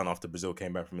going to get done after Brazil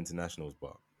came back from internationals,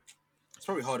 but it's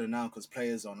probably harder now because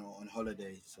players on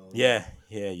holiday. So yeah,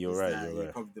 you're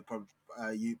right.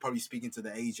 You're probably speaking to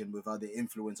the agent without the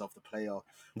influence of the player.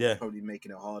 Yeah, probably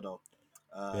making it harder,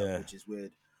 which is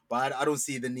weird. But I don't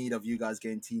see the need of you guys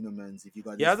getting Tielemans if you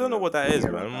guys. Yeah, I don't know what that is,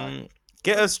 man.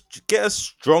 Get a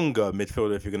stronger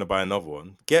midfielder if you're gonna buy another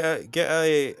one. Get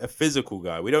a physical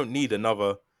guy. We don't need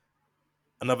another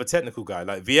technical guy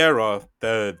like Vieira.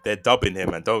 They're dubbing him,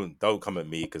 and don't come at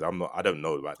me because I don't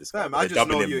know about this guy. I just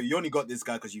know you only got this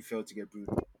guy because you failed to get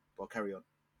Bruno. But carry on.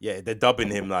 Yeah, they're dubbing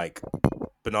him like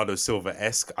Bernardo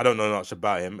Silva-esque. I don't know much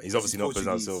about him. He's obviously not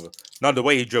Bernardo Silva. No, the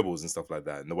way he dribbles and stuff like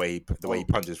that, and the way he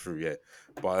punches through. Yeah,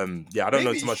 but I don't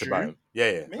know too much about him.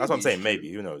 Yeah. That's what I'm saying.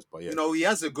 Maybe, who knows? But yeah, he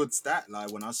has a good stat.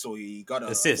 Like when I saw he got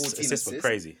assists were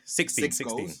crazy.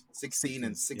 16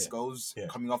 and 6 goals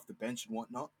coming off the bench and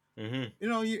whatnot.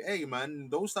 Mm-hmm. Hey man,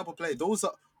 those type of players, those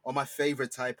are my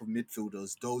favorite type of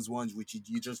midfielders. Those ones which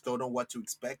you just don't know what to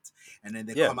expect, and then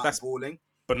they come out balling.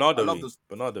 Bernardo.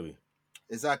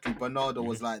 Exactly, Bernardo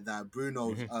was like that.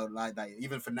 Bruno like that.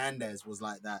 Even Fernandez was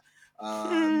like that.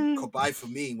 Kabay for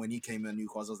me when he came in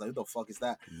Newcastle, I was like, "Who the fuck is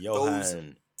that?"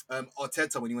 Johan. Those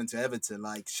Arteta when he went to Everton,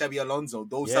 like Xabi Alonso,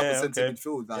 those type of centre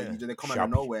midfield, like they come out of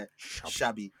nowhere,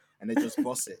 shabby, and they just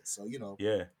boss it. So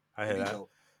yeah, I hear that.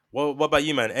 Well, what about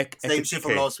you, man? Same shit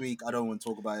from last week. I don't want to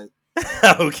talk about it.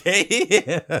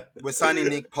 Okay. We're signing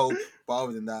Nick Pope, but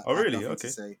other than that, oh really? I have Okay.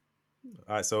 to say.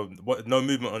 All right, so what? No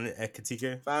movement on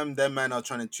Ekitike? Fam, them man are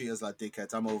trying to treat us like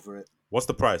dickheads. I'm over it. What's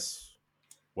the price?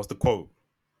 What's the quote?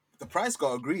 The price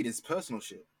got agreed. It's personal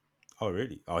shit. Oh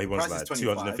really? Oh, he wants like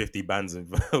 250 bands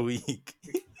a week.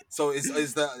 So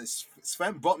is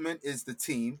Sven Botman is the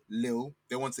team. Lille,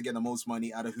 they want to get the most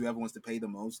money out of whoever wants to pay the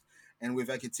most. And with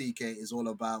Ekitike, it's all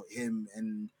about him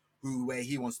and where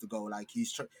he wants to go. Like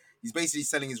he's basically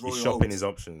selling his royal He's shopping hopes. his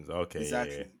options. Okay,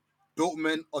 exactly. Yeah.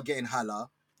 Dortmund are getting Haller.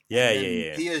 Yeah.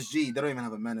 PSG, they don't even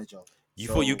have a manager. You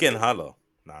thought you getting Haller?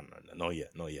 No, not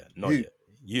yet.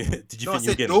 Did you No, I think you were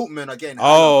said getting? Dortmund are getting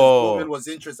Oh, Dortmund was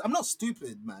interested. I'm not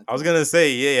stupid, man. I was gonna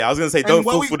say, yeah. I was gonna say, And don't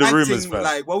fall for the rumors,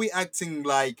 fam. were we acting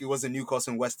like it was a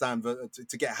Newcastle and West Ham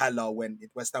to get Haller when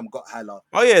West Ham got Haller?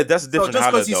 Oh yeah, that's a So different just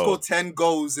Haller because he though. scored 10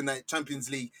 goals in the Champions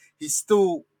League, he's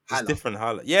still It's Haller. different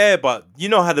Haller. Yeah, but you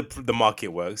know how the market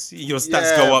works. Your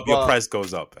stats go up, your price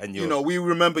goes up, and you know we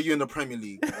remember you in the Premier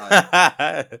League.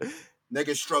 Like,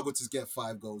 niggas struggle to get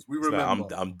 5 goals. We remember.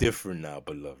 Like, I'm different now,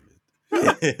 beloved.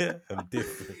 I'm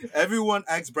different. Everyone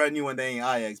acts brand new when they ain't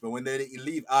Ajax, but when they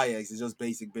leave Ajax, it's just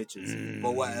basic bitches.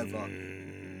 But whatever.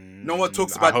 No one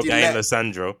talks about. I hope that ain't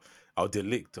Lissandro. Oh,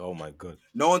 Delict. Oh my god.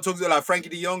 No one talks about like Frankie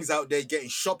De Jong's out there getting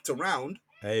shopped around.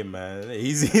 Hey man,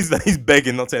 he's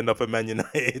begging not to end up at Man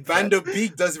United. Van der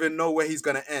Beek doesn't even know where he's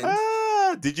gonna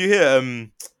end. Did you hear?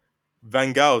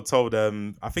 Van Gaal told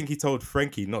I think he told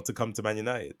Frankie not to come to Man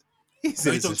United. He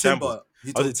said it's a shambles.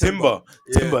 Timber.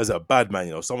 Timber is a bad man.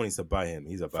 You know, someone needs to buy him.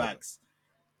 He's a bad. Facts.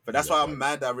 But that's why I'm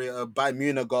mad that Bayern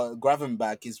Munich got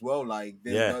Gravenberch as well. Like,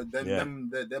 they're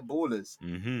ballers.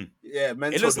 Mm-hmm. Yeah,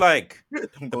 it looks like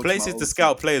the places to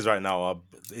scout players right now are.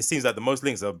 It seems like the most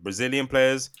links are Brazilian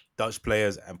players, Dutch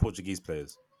players, and Portuguese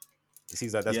players. It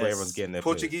seems like that's where everyone's getting their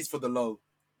Portuguese players. For the low.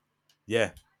 Yeah.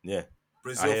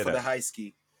 Brazil for the high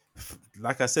ski.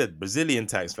 Like I said, Brazilian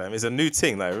tax, fam, is a new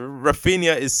thing. Like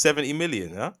Rafinha is 70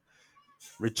 million, huh?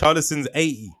 Richarlison's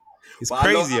 80. It's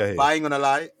crazy out here. Buying on a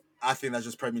lie, I think that's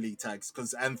just Premier League tax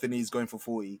because Anthony's going for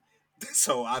 40.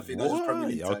 So I think that's just Premier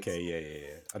League tax. Okay,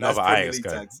 yeah. Another Ajax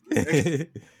guy.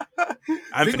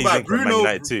 Anthony's like Man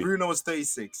United too. Bruno was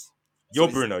 36. You're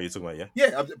Bruno, you're talking about, yeah?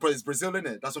 Yeah, but it's Brazil, isn't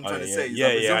it? That's what I'm trying to say.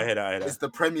 Yeah, I hear that. It's the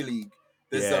Premier League.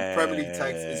 The Premier League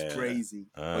tax is crazy.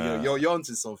 You're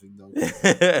onto something, though.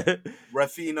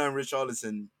 Rafinha and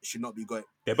Richarlison should not be going.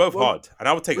 They're both hard. And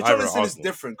I would take either at Arsenal. Richarlison is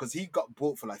different because he got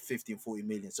bought for like 50 and 40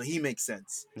 million. So he makes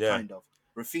sense, kind of.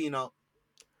 Rafinha.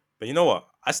 But you know what?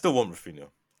 I still want Rafinha.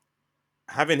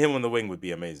 Having him on the wing would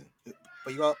be amazing.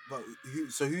 But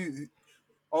who?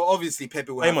 Obviously,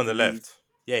 Pepe will play him on the left.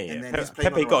 Yeah.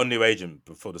 Pepe got a new agent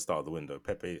before the start of the window.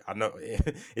 Pepe, I know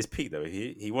it's peak though.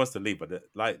 He wants to leave, but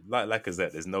like I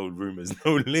said, there's no rumors,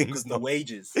 no links, no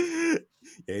wages.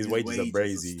 His wages are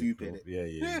crazy. Stupid.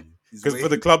 Yeah. Because for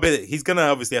the club, he's gonna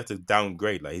obviously have to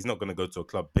downgrade. Like he's not gonna go to a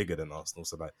club bigger than Arsenal.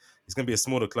 So like it's gonna be a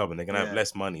smaller club, and they're gonna have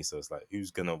less money. So it's like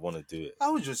who's gonna want to do it? I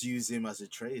would just use him as a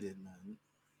trade-in, man.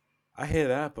 I hear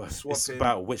that, but it's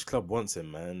about which club wants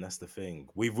him, man. That's the thing.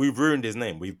 We've ruined his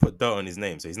name. We've put dirt on his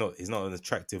name, so he's not an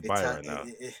attractive buyer right now.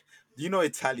 You know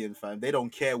Italian, fam. They don't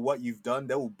care what you've done.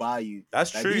 They will buy you.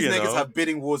 That's true, these niggas have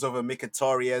bidding wars over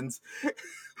Mkhitaryan.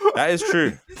 That is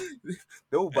true.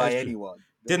 They will buy anyone.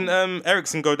 Didn't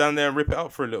Ericsson go down there and rip it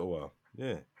up for a little while?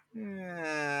 Yeah.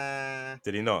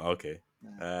 Did he not? Okay.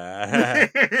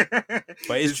 But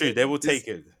it's true. They will take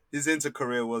it. His inter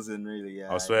career wasn't really.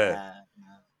 I swear.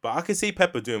 But I can see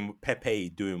Pepe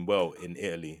doing well in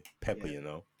Italy. You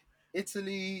know.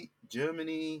 Italy,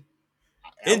 Germany.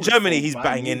 In Germany, he's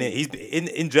banging it. He's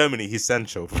in Germany. He's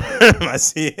Sancho. I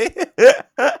see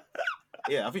it.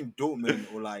 Yeah, I think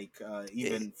Dortmund or like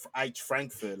even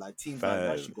Frankfurt, like teams like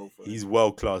that should go for it. He's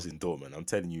world class in Dortmund. I'm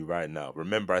telling you right now.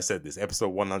 Remember, I said this episode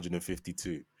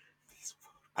 152.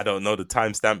 I don't know the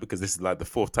timestamp because this is like the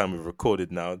 4th time we've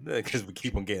recorded now because we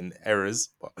keep on getting errors.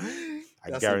 But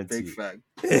I guarantee. A big fact.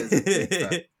 That's a big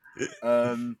fact.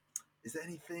 Is there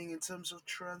anything in terms of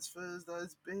transfers that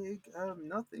is big?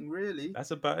 Nothing really.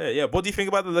 That's about it. Yeah. What do you think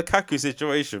about the Lukaku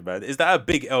situation, man? Is that a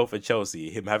big L for Chelsea?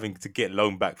 Him having to get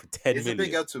loaned back for 10 million? It's a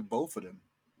big L to both of them.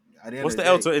 What's the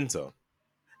L to Inter?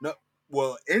 No,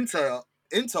 well, Inter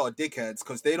are dickheads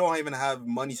because they don't even have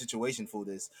money situation for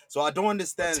this. So I don't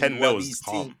understand 10 why these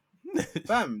teams.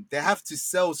 Fam, they have to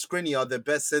sell Skriniar, their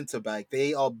best centre back.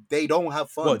 They don't have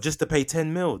funds. What, just to pay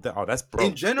 10 mil? Oh, that's broke.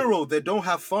 In general, they don't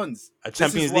have funds. A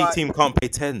Champions League team can't pay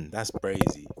 10. That's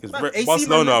crazy. Because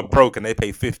Barcelona are broke and they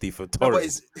pay 50 for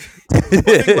Torres.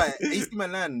 AC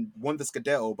Milan won the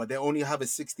Scudetto, but they only have a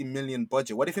 60 million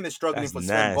budget. What do you think they're struggling for?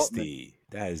 Nasty.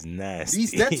 That is nasty.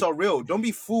 These debts are real. Don't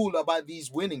be fooled about these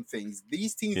winning things.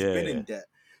 These teams been in debt.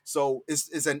 So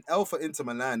it's an L for Inter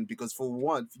Milan because for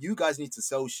one, you guys need to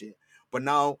sell shit. But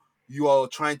now you are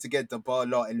trying to get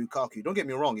Dybala and Lukaku. Don't get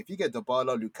me wrong. If you get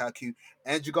Dybala, Lukaku,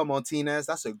 and you got Martinez,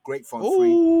 that's a great front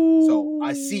three. So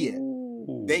I see it.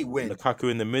 They win. Lukaku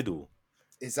in the middle.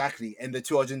 Exactly. And the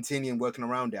 2 Argentinian working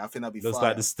around it. I think that'd be fire. Looks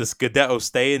like the Scudetto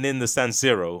staying in the San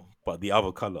Siro, but the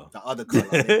other colour. The other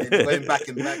colour. They're going back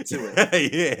and back to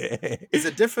it. Yeah.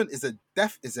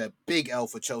 It's a big L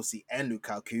for Chelsea and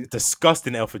Lukaku.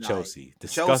 Disgusting L for Chelsea.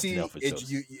 Disgusting L for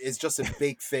Chelsea. It's just a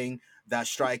big thing. That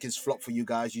strike is flop for you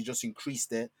guys. You just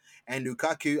increased it. And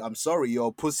Lukaku, I'm sorry, you're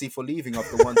a pussy for leaving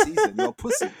after one season. You're a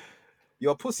pussy.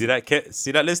 You're a pussy.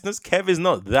 See that, listeners? Kev is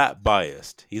not that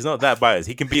biased. He's not that biased.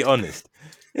 He can be honest.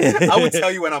 I would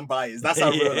tell you when I'm biased. That's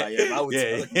how real I am. I would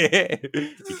tell you.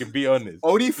 He can be honest.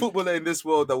 Only footballer in this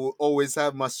world that will always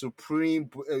have my supreme,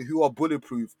 who are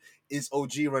bulletproof, is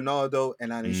OG Ronaldo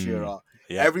and Alan Shearer.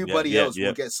 Everybody else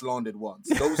will get slandered once.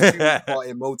 Those two are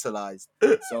immortalized.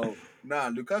 So,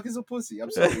 Lukaku's a pussy.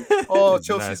 I'm sorry. Oh,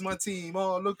 Chelsea's my team.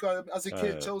 Oh, look, as a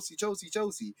kid,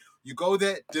 Chelsea. You go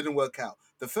there, didn't work out.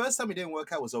 The first time it didn't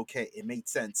work out was okay. It made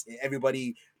sense.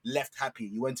 Everybody left happy.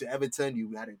 You went to Everton.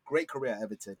 You had a great career at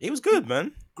Everton. He was good,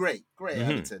 man. Great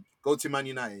Everton. Go to Man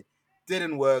United.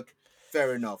 Didn't work.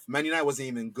 Fair enough. Man United wasn't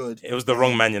even good. It was the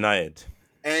wrong Man United.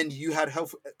 And you had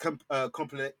health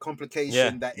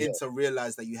complication that Inter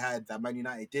realized that you had that Man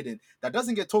United didn't. That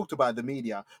doesn't get talked about in the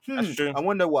media. That's true. I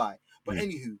wonder why. But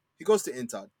anywho, he goes to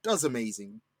Inter, does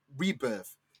amazing,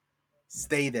 rebirth,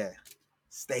 stay there.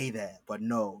 But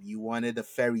no, you wanted a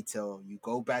fairy tale. You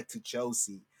go back to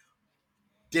Chelsea.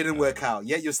 Didn't work out.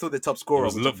 Yet you're still the top scorer,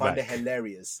 which I find it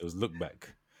hilarious. It was look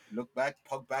back. Look back,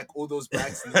 pug back, all those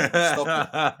backs.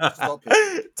 Stop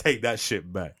it. Take that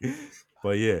shit back.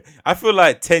 But yeah, I feel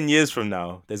like 10 years from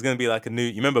now, there's gonna be like a new.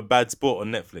 You remember Bad Sport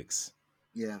on Netflix?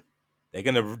 Yeah. They're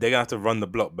gonna have to run the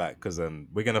block back because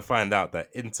we're gonna find out that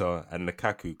Inter and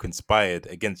Lukaku conspired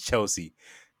against Chelsea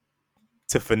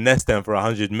to finesse them for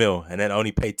 100 mil and then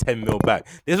only pay 10 mil back.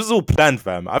 This was all planned,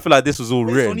 fam. I feel like this was all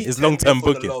written. It's long-term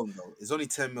booking. It's only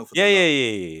 10 mil for the loan.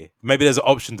 Yeah. Maybe there's an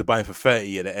option to buy him for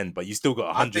 30 at the end, but you still got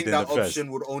 100 in the first. I think that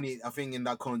option would only. I think in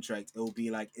that contract it will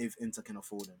be like if Inter can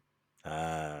afford him.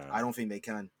 I don't think they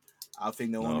can. I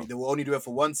think they will only do it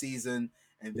for one season,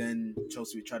 and then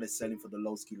Chelsea will try to sell him for the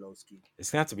low ski. It's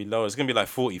gonna have to be low. It's gonna be like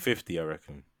 40, 50, I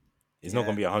reckon. It's not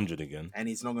gonna be 100 again, and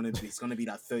it's gonna be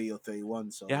like 30 or 31.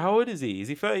 So how old is he? Is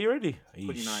he 30 already?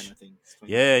 29, I think.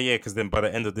 Yeah. Because then by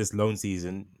the end of this loan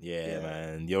season,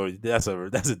 man, that's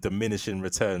a diminishing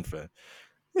return for.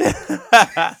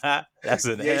 That's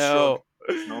an L. Sure.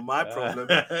 It's not my problem.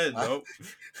 Nope.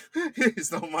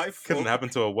 It's not my fault. Couldn't happen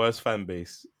to a worse fan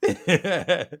base.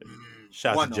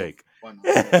 Shout out to Jake. Shout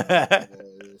out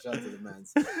to the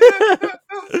mans.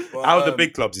 Out of the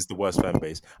big clubs is the worst fan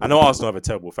base. I know Arsenal have a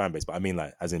terrible fan base, but I mean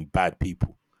like as in bad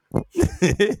people.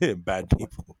 Bad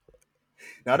people.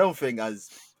 Now, I don't think as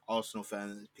Arsenal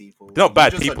fans people. They're not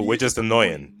bad people, we're just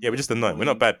annoying. Yeah, we're just annoying. We're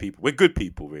not bad people. We're good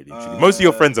people, really. Most of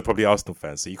your friends are probably Arsenal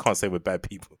fans, so you can't say we're bad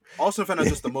people. Arsenal fans are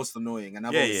just the most annoying, and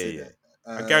I've always said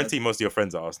that. I guarantee most of your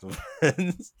friends are Arsenal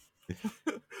fans.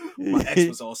 My ex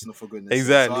was Arsenal, for goodness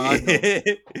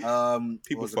exactly. So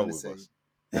people fuck with us.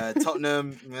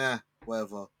 Tottenham,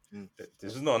 whatever.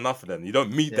 This is not enough of them. You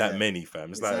don't meet that many,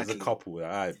 fam. It's like there's a couple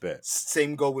that I bet.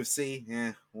 Same goal with C.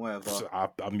 Whatever. So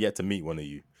I'm yet to meet one of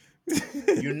you.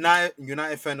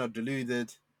 United fan are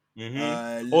deluded.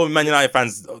 All Man United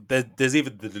fans, there's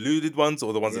either the deluded ones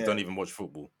or the ones that don't even watch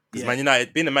football. Because Man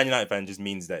United, being a Man United fan just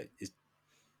means that it's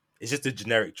just a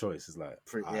generic choice. It's like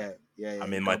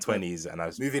I'm in my 20s and I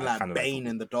was moving like Bane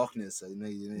in the darkness.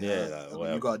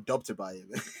 You got adopted by him.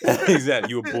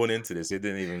 Exactly, you were born into this. It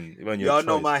didn't even. Y'all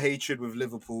know my hatred with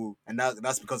Liverpool, and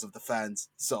that's because of the fans.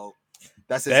 So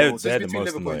that's it. It's between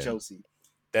Liverpool and Chelsea.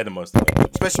 They're the most annoying.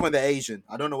 Especially when they're Asian.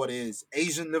 I don't know what it is.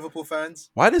 Asian Liverpool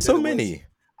fans. Why are there so many?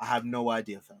 I have no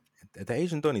idea, fam. The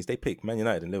Asian Donnies, they pick Man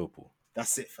United and Liverpool.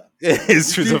 That's it, fam.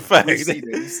 It's a fact.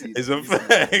 It's a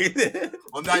fact.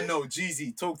 On that note,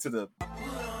 Jeezy, talk to them.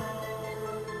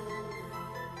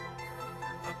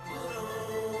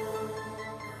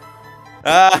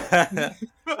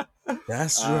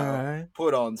 That's right.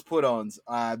 Put Ons.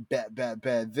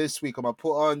 Bet. This week on my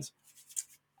Put Ons,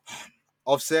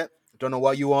 Offset. Don't know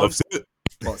what you want. Offset.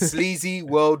 But Sleazy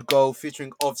World Goal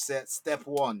featuring Offset. Step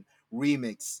 1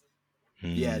 remix.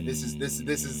 Yeah, this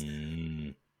is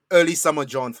early summer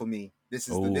John for me. This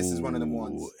is one of them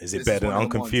ones. Is it better than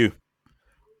Unconfused?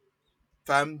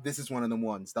 Fam, this is one of them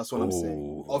ones. That's what I'm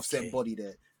saying. Offset body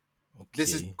there. Okay.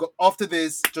 This is after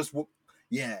this. That's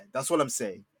what I'm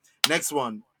saying. Next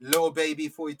one, Lil Baby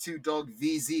 42 Dog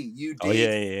VZ. You dig? Oh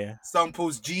yeah.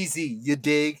 Samples Jeezy. You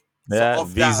dig? Yeah, so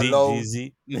off that alone,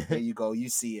 VZ. There you go. You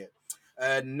see it.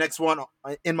 Next one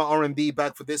in my R&B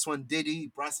bag for this one,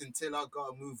 Diddy, Bryson Tiller,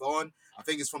 Gotta Move On. I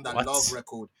think it's from that Love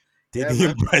record. Diddy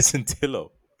and Bryson Tiller.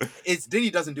 It's Diddy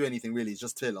doesn't do anything really. It's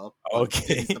just Tiller.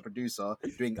 Okay. He's the producer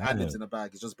doing ad-libs in the bag.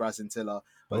 It's just Bryson Tiller.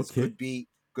 But it's good beat,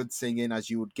 good singing as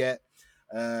you would get.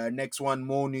 Next one,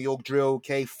 more New York drill.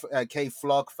 K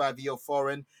Flock, 5-year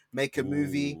foreign, make a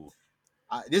movie.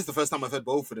 This is the first time I've heard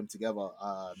both of them together.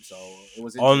 So it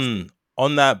was interesting.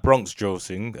 On that Bronx drill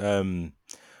thing.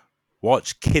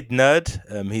 Watch Kid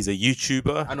Nerd. He's a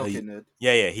YouTuber. I know Kid Nerd.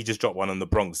 Yeah. He just dropped one on the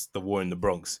Bronx, the war in the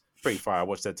Bronx. Pretty fire. I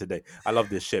watched that today. I love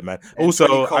this shit, man. And Also,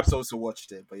 20 Cops also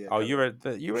watched it, but yeah. Oh, you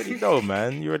already know,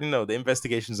 man. You already know the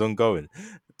investigation's ongoing.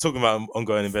 Talking about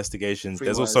ongoing investigations, Free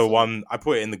there's also YSL. one I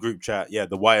put it in the group chat. Yeah,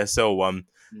 the YSL one,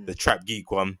 Mm. the Trap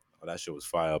Geek one. Oh, that shit was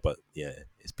fire, but yeah,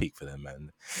 it's peak for them,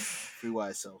 man. Free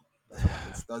YSL.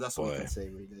 That's what we can say,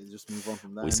 really. Just move on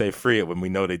from that. We say free it when we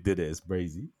know they did it. It's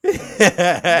crazy.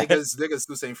 niggas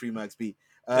still saying free Max B.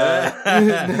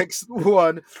 Next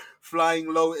one,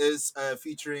 Flying Lotus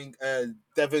featuring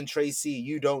Devin Tracy.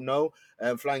 You don't know.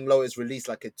 Flying Lotus released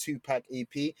like a 2-pack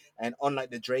EP, and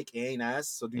unlike the Drake, it ain't ass.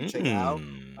 So do check it out.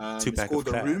 2-pack it's called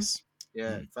of The Room. class.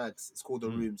 Yeah, facts. It's called The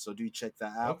Room. So do check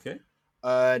that out. Okay.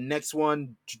 Next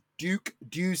one,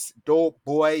 Deuce, Dope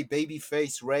Boy,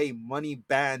 Babyface Ray, Money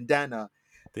Bandana.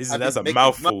 That's a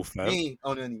mouthful, fam.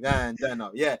 On any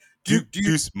bandana, yeah.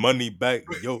 Deuce money back,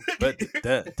 yo. But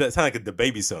that sounds like the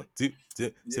baby song.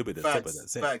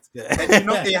 Facts. Yeah. And you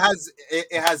know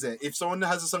it has it. If someone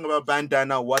has a song about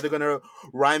bandana, what they're gonna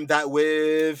rhyme that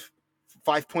with?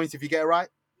 5 points if you get it right.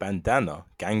 Bandana,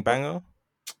 gangbanger.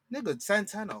 Nigga,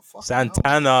 Santana.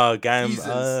 Santana, gang.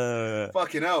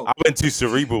 Fucking hell. I went too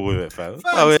cerebral with it, fam.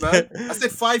 Facts, man. I said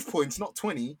 5 points, not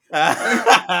 20.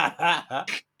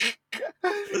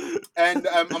 And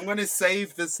I'm gonna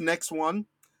save this next one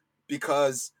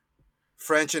because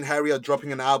French and Harry are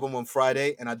dropping an album on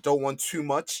Friday, and I don't want too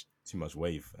much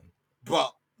wave, fam.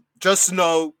 But just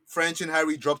know French and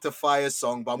Harry dropped a fire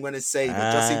song, but I'm gonna save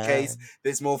it just in case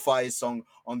there's more fire song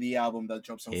on the album that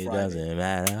drops on Friday. It doesn't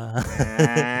matter.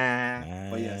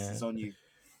 But yes, it's on you.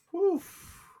 Oof.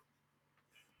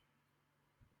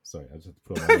 Sorry, I just had to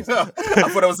put on my list. I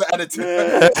thought it was the attitude.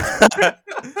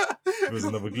 It was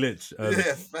another glitch.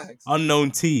 Yeah, facts.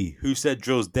 Unknown T, Who Said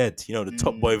Drill's Dead? You know, the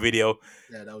Top Boy video.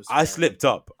 Yeah, that was. I slipped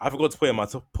up. I forgot to put in my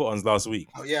put-ons last week.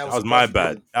 Oh yeah, that was my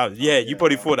bad. You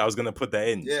probably thought I was gonna put that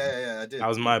in. Yeah, I did. That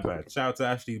was my bad. Shout out to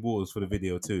Ashley Walls for the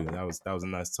video too. That was a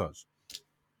nice touch.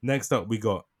 Next up, we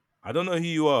got, I don't know who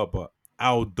you are, but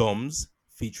Al Doms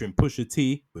featuring Pusha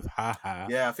T with Ha Ha.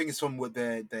 Yeah, I think it's from with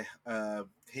the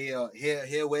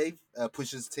Here Wave,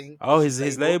 Pusha's team. Oh,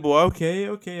 his label. Okay.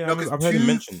 No, I've heard him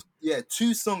mention. Yeah,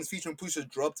 2 songs featuring Pusha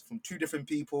dropped from 2 different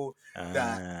people.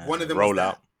 That one of them roll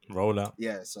was out.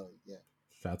 Yeah, so yeah.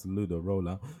 Shout out to Ludo, roll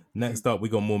out. Next up, we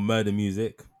got more murder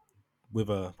music with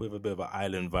a bit of an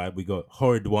island vibe. We got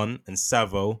Horrid One and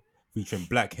Savo featuring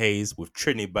Black Haze with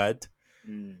Trinidad.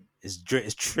 It's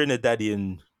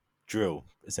Trinidadian drill,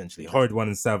 essentially. Horrid One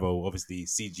and Savo, obviously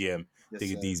CGM.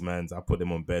 Digga D's mans, I put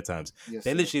them on bare times.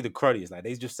 They're literally the cruddies. Like,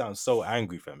 they just sound so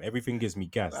angry, fam. Everything gives me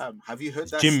gas. Have you heard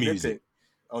that gym snippet music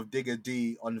of Digga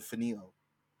D on Finito?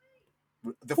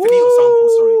 The Finito sample,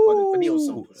 sorry. The Finito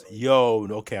sample. Sorry. Yo,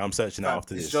 okay, I'm searching out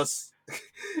after this. It's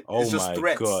just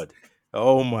threats. God.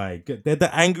 Oh my god. They're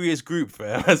the angriest group,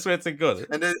 fam. I swear to God.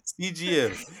 And then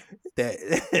CGM.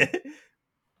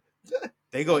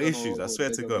 They got issues, I swear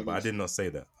to God, but I did not say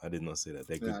that. They're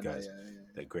good guys.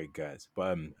 They're great guys.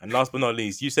 But and last but not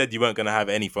least, you said you weren't gonna have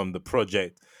any from the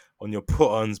project on your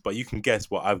put-ons, but you can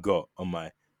guess what I've got on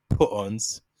my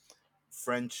put-ons.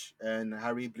 French and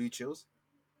Harry Blue Chills.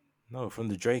 No, from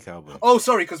the Drake album. Oh,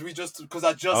 sorry, because I just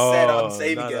said I'm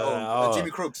saving it.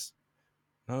 Jimmy Crooks.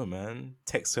 No, man.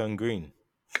 Texan Green.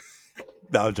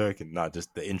 No, I'm joking. No,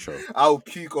 just the intro. I'll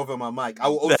puke over my mic. I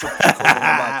will also puke over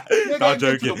my mic. No, I'm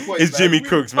joking. It's Jimmy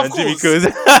Cooks, man. Jimmy Cooks.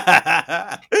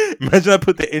 Imagine I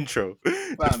put the intro.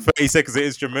 30 seconds of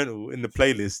instrumental in the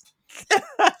playlist.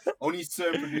 Only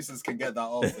certain producers can get that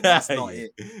off, and that's not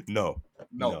it. No,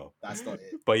 that's not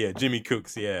it. But yeah, Jimmy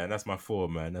Cooks, and that's my 4,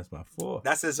 man. That's my 4.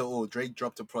 That says it all. Drake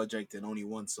dropped a project in only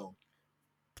 1 song.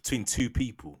 Between 2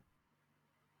 people.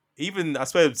 Even, I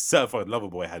swear, Certified Lover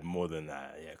Boy had more than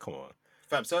that. Yeah, come on.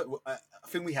 Fam, so I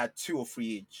think we had 2 or 3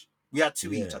 each. We had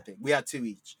 2 each, I think. We had 2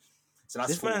 each. So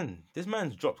that's this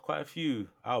man's dropped quite a few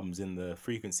albums in the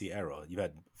Frequency era. You've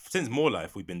had, since More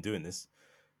Life, we've been doing this.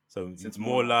 So since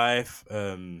More Life,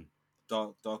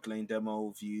 Dark Lane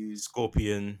Demo, Views,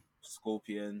 Scorpion,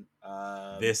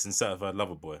 this and Certified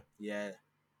Lover Boy. Yeah.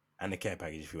 And the Care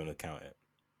Package, if you want to count it.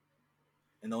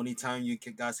 And the only time you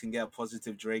guys can get a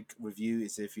positive Drake review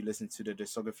is if you listen to the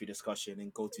discography discussion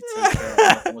and go to Take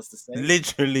Care. What's to say?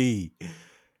 Literally.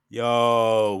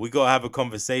 Yo, we got to have a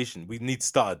conversation. We need to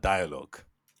start a dialogue.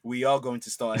 We are going to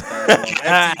start a dialogue.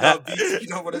 FTW, you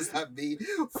know what does that mean?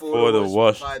 For the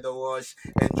wash. By the wash.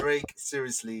 And Drake,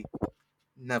 seriously,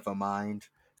 never mind.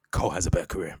 Cole has a better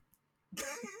career.